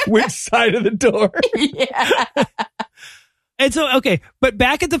 Which side of the door? Yeah. And so, okay, but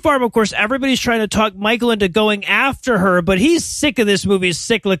back at the farm, of course, everybody's trying to talk Michael into going after her, but he's sick of this movie's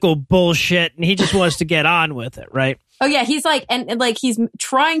cyclical bullshit, and he just wants to get on with it, right? Oh, yeah. He's like, and like, he's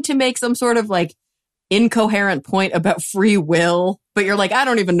trying to make some sort of like incoherent point about free will, but you're like, I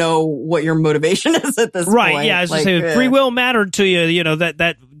don't even know what your motivation is at this point. Right, yeah, I was like, just saying, free will mattered to you, you know,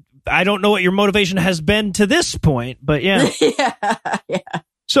 that I don't know what your motivation has been to this point, but yeah. yeah.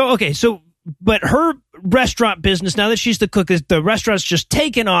 So, okay, but her restaurant business, now that she's the cook, the restaurant's just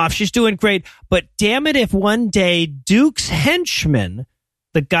taken off. She's doing great. But damn it, if one day Duke's henchman,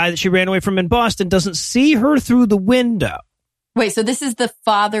 the guy that she ran away from in Boston, doesn't see her through the window. Wait, so this is the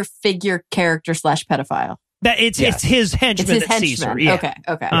father figure character / pedophile. That it's his henchman It's his that sees her. henchman.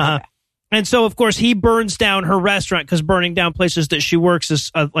 Yeah. Okay. Uh-huh. And so, of course, he burns down her restaurant because burning down places that she works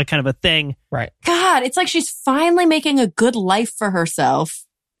is like kind of a thing. Right. God, it's like she's finally making a good life for herself.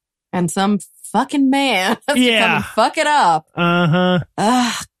 And some fucking man has to come and fuck it up. Uh-huh.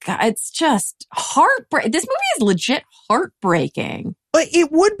 Ugh, God, it's just heartbreaking. This movie is legit heartbreaking. But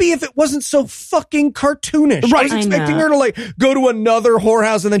it would be if it wasn't so fucking cartoonish. Right. I was expecting her to like go to another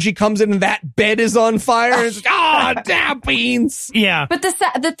whorehouse and then she comes in and that bed is on fire. And it's damn beans. Yeah. But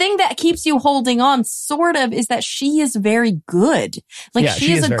the thing that keeps you holding on sort of is that she is very good. Like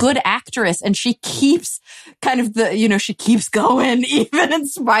she is a good actress and she keeps kind of she keeps going even in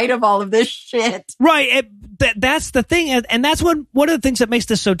spite of all of this shit. Right. That's the thing. And that's one of the things that makes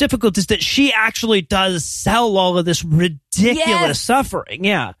this so difficult is that she actually does sell all of this ridiculous suffering.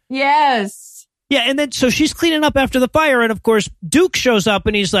 Yeah. Yes. Yeah. And then so she's cleaning up after the fire. And of course, Duke shows up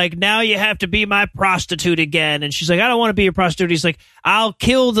and he's like, now you have to be my prostitute again. And she's like, I don't want to be your prostitute. He's like, I'll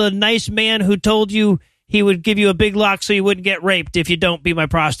kill the nice man who told you he would give you a big lock so you wouldn't get raped if you don't be my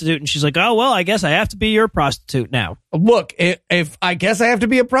prostitute. And she's like, oh, well, I guess I have to be your prostitute now. Look, if I guess I have to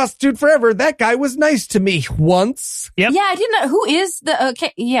be a prostitute forever, that guy was nice to me once. Yep. Yeah, I didn't know who is the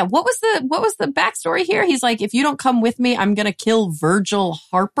okay. Yeah, what was the backstory here? He's like, if you don't come with me, I'm gonna kill Virgil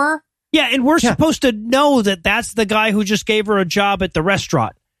Harper. Yeah, and we're supposed to know that that's the guy who just gave her a job at the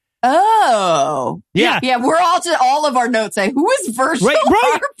restaurant. Oh. Yeah. Yeah, we're all of our notes say, who is Virgil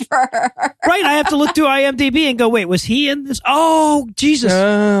Harper? Right, I have to look through IMDb and go, wait, was he in this? Oh, Jesus.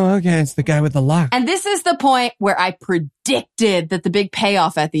 Oh, okay, it's the guy with the lock. And this is the point where I predicted that the big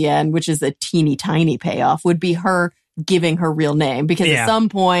payoff at the end, which is a teeny tiny payoff, would be her giving her real name. Because at some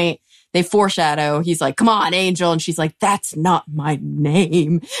point, they foreshadow, he's like, come on, Angel. And she's like, that's not my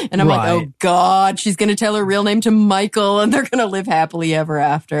name. And I'm like, oh, God, she's going to tell her real name to Michael and they're going to live happily ever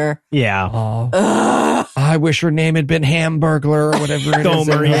after. Yeah. Oh. I wish her name had been Hamburglar or whatever it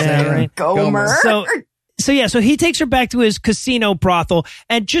Gomer, is. right? Gomer. So he takes her back to his casino brothel.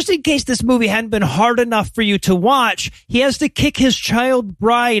 And just in case this movie hadn't been hard enough for you to watch, he has to kick his child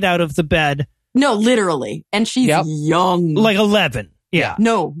bride out of the bed. No, literally. And she's young. Like 11. Yeah.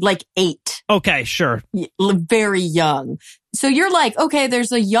 No, like 8. Okay, sure. Very young. So you're like, okay,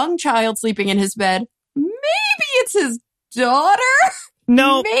 there's a young child sleeping in his bed. Maybe it's his daughter.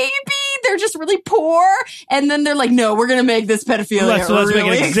 No. Maybe they're just really poor. And then they're like, no, we're going to make this pedophilia let's really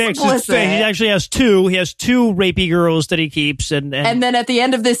make it explicit. He actually has 2. He has 2 rapey girls that he keeps. And then at the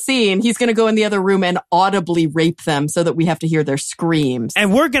end of this scene, he's going to go in the other room and audibly rape them so that we have to hear their screams.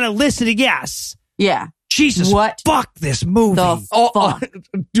 And we're going to listen to yes. Yeah. Jesus, fuck this movie. Fuck.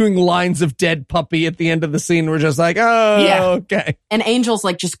 Doing lines of dead puppy at the end of the scene. We're just like, okay. And Angel's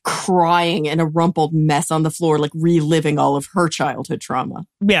like just crying in a rumpled mess on the floor, like reliving all of her childhood trauma.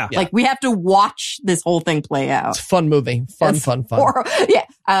 Yeah. Like we have to watch this whole thing play out. It's a fun movie. Fun.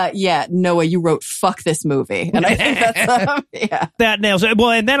 Yeah. Noah, you wrote fuck this movie. And I think that's, That nails it.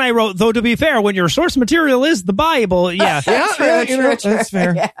 Well, and then I wrote, though to be fair, when your source material is the Bible. Yeah. True. That's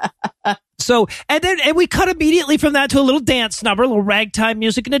fair. Yeah. So, and we cut immediately from that to a little dance number, a little ragtime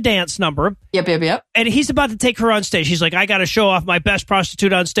music and a dance number. Yep. And he's about to take her on stage. He's like, I got to show off my best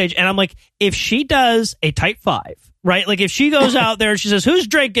prostitute on stage. And I'm like, if she does a tight 5, right? Like if she goes out there and she says, who's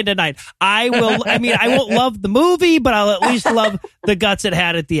drinking tonight? I won't love the movie, but I'll at least love the guts it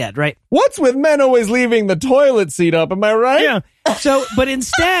had at the end, right? What's with men always leaving the toilet seat up? Am I right? Yeah. So, but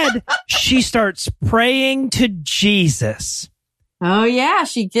instead, she starts praying to Jesus. Oh yeah,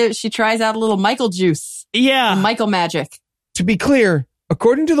 she tries out a little Michael juice. Yeah. Michael magic. To be clear,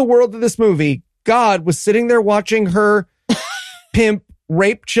 according to the world of this movie, God was sitting there watching her pimp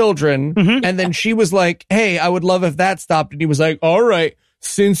rape children. And then she was like, hey, I would love if that stopped. And he was like, all right,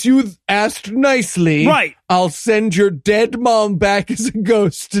 since you asked nicely, Right. I'll send your dead mom back as a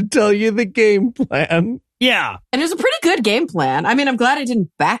ghost to tell you the game plan. Yeah. And it was a pretty good game plan. I mean, I'm glad it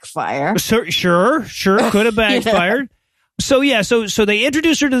didn't backfire. Sure. Could have backfired. So they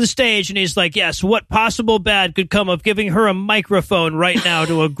introduce her to the stage, and he's like, yes, what possible bad could come of giving her a microphone right now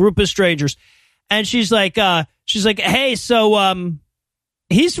to a group of strangers? And she's like, hey, so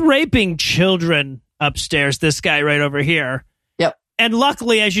he's raping children upstairs, this guy right over here. Yep. And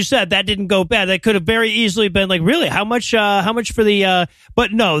luckily, as you said, that didn't go bad. That could have very easily been like, really, how much for the,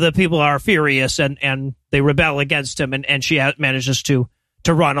 but no, the people are furious and they rebel against him, and she manages to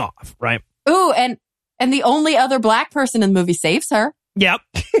run off, right? Ooh, and the only other black person in the movie saves her. Yep.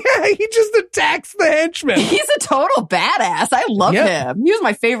 Yeah, he just attacks the henchman. He's a total badass. I love him. He was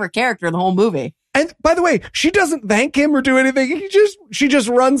my favorite character in the whole movie. And by the way, she doesn't thank him or do anything. She just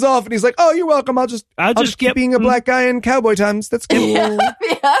runs off, and he's like, "Oh, you're welcome. I'll just keep being a black guy in cowboy times. That's cool."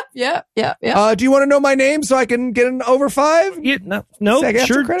 Yeah. Do you want to know my name so I can get an over 5? Yeah, no,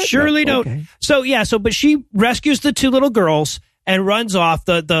 surely don't. Okay. But she rescues the 2 little girls and runs off.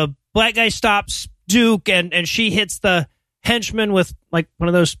 The black guy stops Duke, and she hits the henchman with like one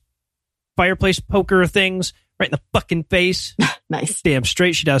of those fireplace poker things right in the fucking face. Nice. Damn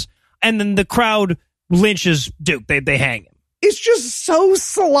straight she does. And then the crowd lynches Duke. They hang him. It's just so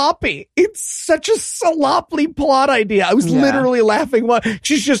sloppy. It's such a sloppy plot idea. I was literally laughing.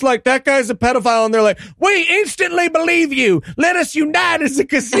 She's just like, that guy's a pedophile. And they're like, we instantly believe you. Let us unite as a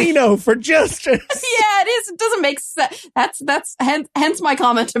casino for justice. Yeah, it is. It doesn't make sense. That's hence my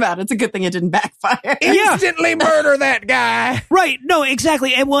comment about it. It's a good thing it didn't backfire. Instantly murder that guy. Right. No,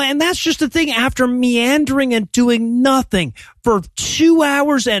 exactly. And that's just the thing. After meandering and doing nothing for 2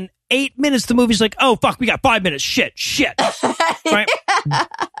 hours and 8 minutes, the movie's like, oh, fuck, we got 5 minutes. Shit. Right?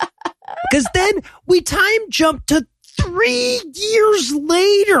 Because then we time jump to 3 years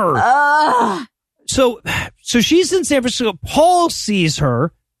later. So she's in San Francisco. Paul sees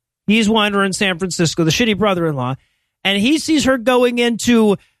her. He's wandering in San Francisco, the shitty brother-in-law. And he sees her going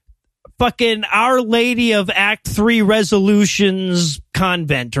into fucking Our Lady of Act 3 Resolutions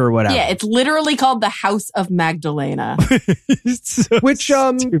convent or whatever. Yeah, it's literally called the House of Magdalena. Which,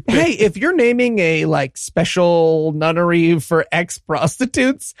 stupid. Hey, if you're naming a like special nunnery for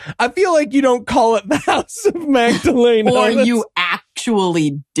ex-prostitutes, I feel like you don't call it the House of Magdalena. Or you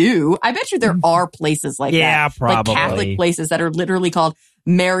actually do. I bet you there are places like that. Yeah, probably. Like Catholic places that are literally called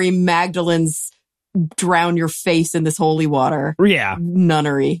Mary Magdalene's drown your face in this holy water. Yeah.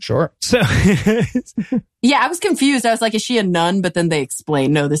 Nunnery. Sure. So yeah, I was confused. I was like, is she a nun? But then they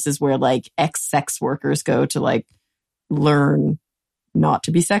explain, no, this is where like ex-sex workers go to like learn not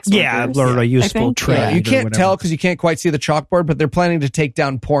to be sex workers. Yeah, learn a useful trade. Yeah. You can't tell because you can't quite see the chalkboard, but they're planning to take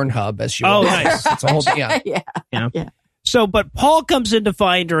down Pornhub as she Oh, walks. nice. It's a whole thing. Yeah. Yeah. So, but Paul comes in to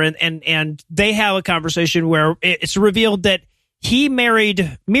find her, and they have a conversation where it's revealed that he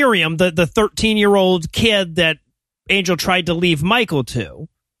married Miriam, the 13-year-old kid that Angel tried to leave Michael to.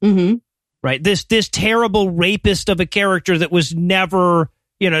 Mm-hmm. Right? This terrible rapist of a character that was never,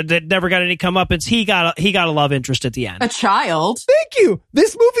 that never got any comeuppance. He got a love interest at the end. A child. Thank you.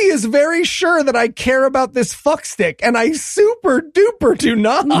 This movie is very sure that I care about this fuckstick, and I super duper do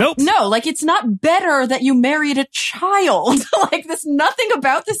not. Nope. No, like it's not better that you married a child. Like this, nothing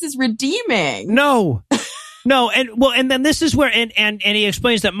about this is redeeming. No, and then this is where and he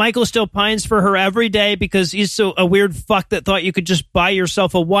explains that Michael still pines for her every day because he's so a weird fuck that thought you could just buy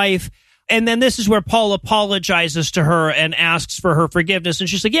yourself a wife. And then this is where Paul apologizes to her and asks for her forgiveness, and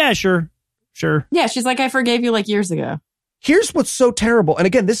she's like, "Yeah, sure." Yeah, she's like, "I forgave you like years ago." Here's what's so terrible, and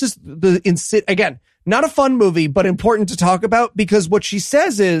again, this is not a fun movie, but important to talk about because what she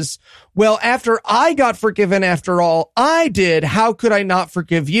says is, "Well, after I got forgiven, after all I did, how could I not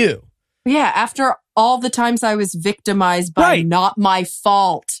forgive you?" Yeah, after all the times I was victimized by not my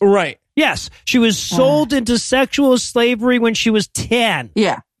fault. Right. Yes, she was sold into sexual slavery when she was 10.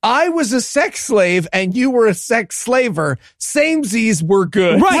 Yeah. I was a sex slave and you were a sex slaver. Samesies were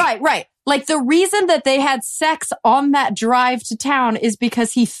good. Right. Like the reason that they had sex on that drive to town is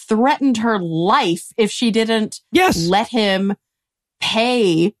because he threatened her life if she didn't let him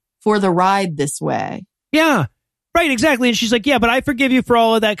pay for the ride this way. Yeah. Right, exactly. And she's like, yeah, but I forgive you for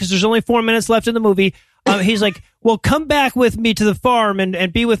all of that because there's only 4 minutes left in the movie. He's like, well, come back with me to the farm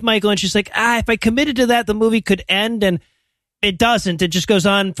and be with Michael. And she's like, if I committed to that, the movie could end. And it doesn't. It just goes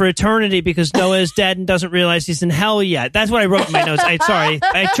on for eternity because Noah is dead and doesn't realize he's in hell yet. That's what I wrote in my notes.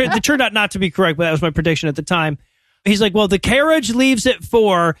 It turned out not to be correct, but that was my prediction at the time. He's like, well, the carriage leaves at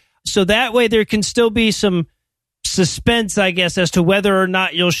 4. So that way there can still be some suspense, I guess, as to whether or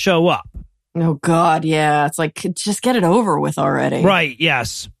not you'll show up. Oh, God, yeah. It's like, just get it over with already. Right,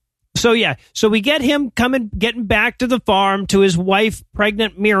 yes. So, yeah. So we get him getting back to the farm to his wife,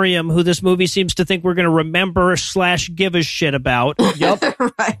 pregnant Miriam, who this movie seems to think we're going to remember / give a shit about. Yep.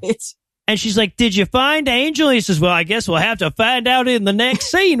 Right. And she's like, did you find Angel? He says, well, I guess we'll have to find out in the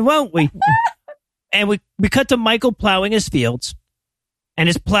next scene, won't we? And we cut to Michael plowing his fields, and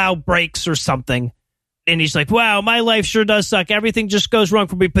his plow breaks or something. And he's like, wow, my life sure does suck. Everything just goes wrong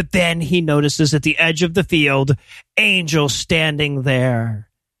for me. But then he notices at the edge of the field, Angel standing there.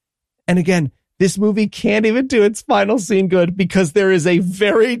 And again, this movie can't even do its final scene good because there is a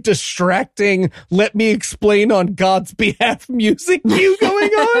very distracting, let me explain on God's behalf music cue going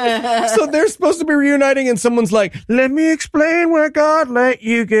on. So they're supposed to be reuniting and someone's like, let me explain where God let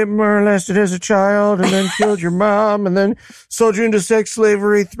you get molested as a child and then killed your mom and then sold you into sex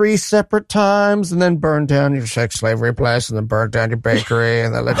slavery 3 separate times and then burned down your sex slavery place and then burned down your bakery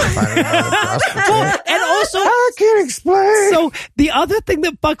and then let you find another prostitute. And also, I can't explain. So the other thing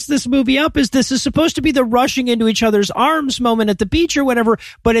that fucks this movie up is this is supposed to be the rushing into each other's arms moment at the beach or whatever,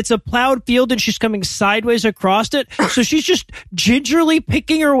 but it's a plowed field and she's coming sideways across it. So she's just gingerly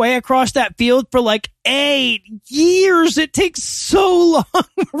picking her way across that field for like 8 years. It takes so long.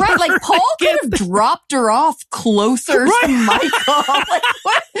 Right, like Paul could have dropped her off closer to Michael. Like,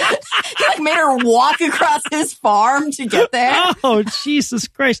 what? He like made her walk across his farm to get there. Oh, Jesus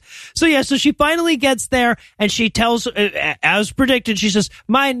Christ. So yeah, so she finally gets there and she tells, as predicted, she says,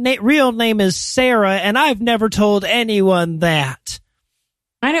 my real name is Sarah and I've never told anyone that.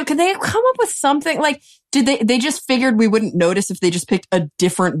 I know. Could they have come up with something? Like, did they just figured we wouldn't notice if they just picked a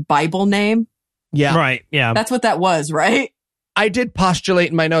different Bible name? Yeah. Right. Yeah. That's what that was, right? I did postulate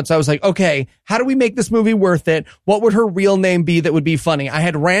in my notes. I was like, okay, how do we make this movie worth it? What would her real name be that would be funny? I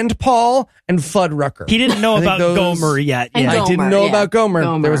had Rand Paul and Fuddrucker. He didn't know about Gomer yet. And Yeah. Gomer, I didn't know about Gomer.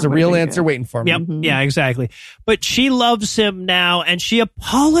 Gomer There was a would real be answer good. waiting for me. Yep. Yeah, exactly. But she loves him now and she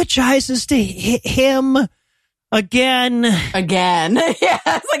apologizes to him again. Again. Yeah,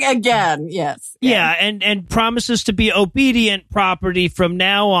 it's like again. Yes. Yeah, and promises to be obedient property from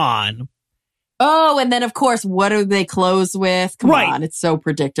now on. Oh, and then of course, what do they close with? Come Right. on, it's so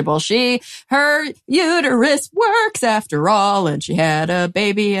predictable. Her uterus works after all, and she had a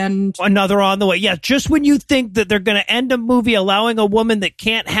baby and Another on the way. Yeah, just when you think that they're going to end a movie allowing a woman that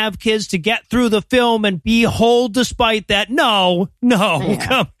can't have kids to get through the film and be whole despite that. No,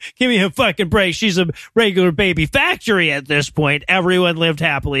 come, give me a fucking break. She's a regular baby factory at this point. Everyone lived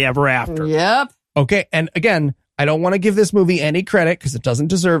happily ever after. Yep. Okay, and again, I don't want to give this movie any credit because it doesn't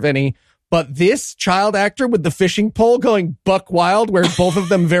deserve any, but this child actor with the fishing pole going buck wild where both of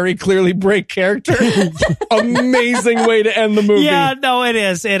them very clearly break character, amazing way to end the movie. Yeah, no, it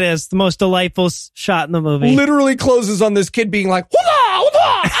is. It is the most delightful shot in the movie. Literally closes on this kid being like, hold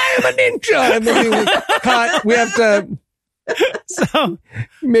on, I am a ninja. And then being like, cut, we have to... So,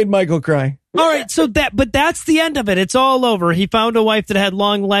 made Michael cry. all right, but that's the end of it. It's all over. He found a wife that had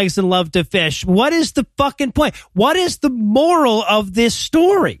long legs and loved to fish. What is the fucking point? What is the moral of this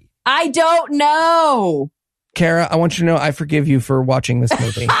story? I don't know. Kara, I want you to know I forgive you for watching this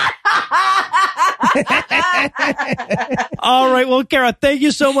movie. All right. Well, Kara, thank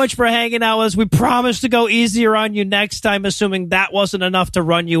you so much for hanging out with us. We promise to go easier on you next time, assuming that wasn't enough to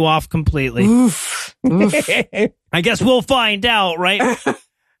run you off completely. Oof. I guess we'll find out, right?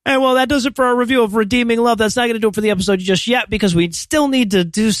 And well, that does it for our review of Redeeming Love. That's not going to do it for the episode just yet because we still need to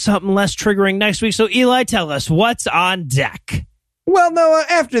do something less triggering next week. So Eli, tell us what's on deck. Well, Noah,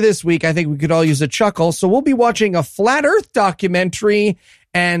 after this week, I think we could all use a chuckle. So we'll be watching a Flat Earth documentary,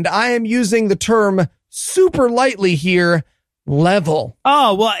 and I am using the term super lightly here, level.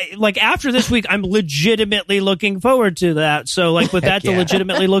 Oh, well, like after this week, I'm legitimately looking forward to that. So like with that to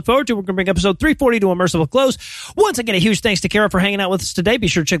legitimately look forward to, we're going to bring episode 340 to a merciful close. Once again, a huge thanks to Kara for hanging out with us today. Be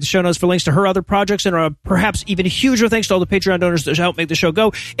sure to check the show notes for links to her other projects and perhaps even huger thanks to all the Patreon donors that help make the show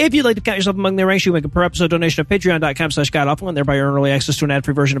go. If you'd like to count yourself among their ranks, you make a per episode donation at patreon.com/godawful and thereby earn early access to an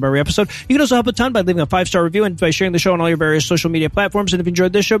ad-free version of every episode. You can also help a ton by leaving a 5-star review and by sharing the show on all your various social media platforms. And if you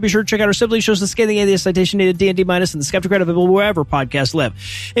enjoyed this show, be sure to check out our sibling shows, The Scathing Atheist, Citation Needed, D&D Minus, and The Skeptocrat, available wherever podcasts live.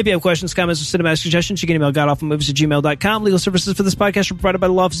 If you have questions, comments, or cinematic suggestions, you can email godawfulmovies@gmail.com. Legal services for this podcast are provided by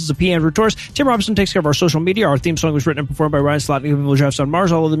the law offices of P. Andrew Torres. Tim Robinson takes care of our social media. Our theme song was written and performed by Ryan Slotnick of Evil Drafts on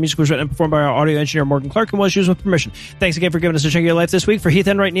Mars. All of the music was written and performed by our audio engineer Morgan Clark and was used with permission. Thanks again for giving us a chunk of your life this week. For Heath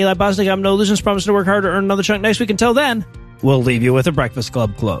Enright and Eli Bosnick, I'm Noah Lugeons, promising to work hard to earn another chunk next week. Until then, we'll leave you with a Breakfast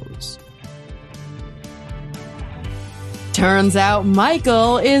Club close. Turns out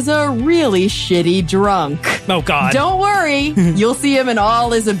Michael is a really shitty drunk. Oh, God. Don't worry. You'll see him in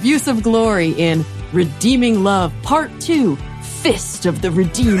all his abusive glory in Redeeming Love Part 2, Fist of the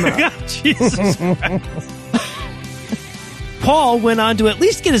Redeemer. Jesus Christ. Paul went on to at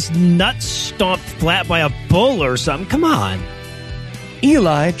least get his nuts stomped flat by a bull or something. Come on.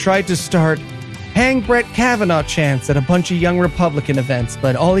 Eli tried to start Hang Brett Kavanaugh chants at a bunch of Young Republican events,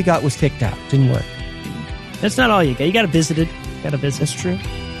 but all he got was kicked out. Didn't work. That's not all you got. You got to visit it. Got to visit. That's true.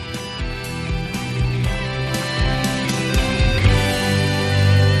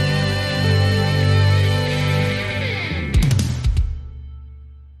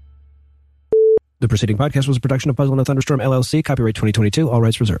 The preceding podcast was a production of Puzzle and a Thunderstorm, LLC. Copyright 2022. All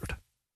rights reserved.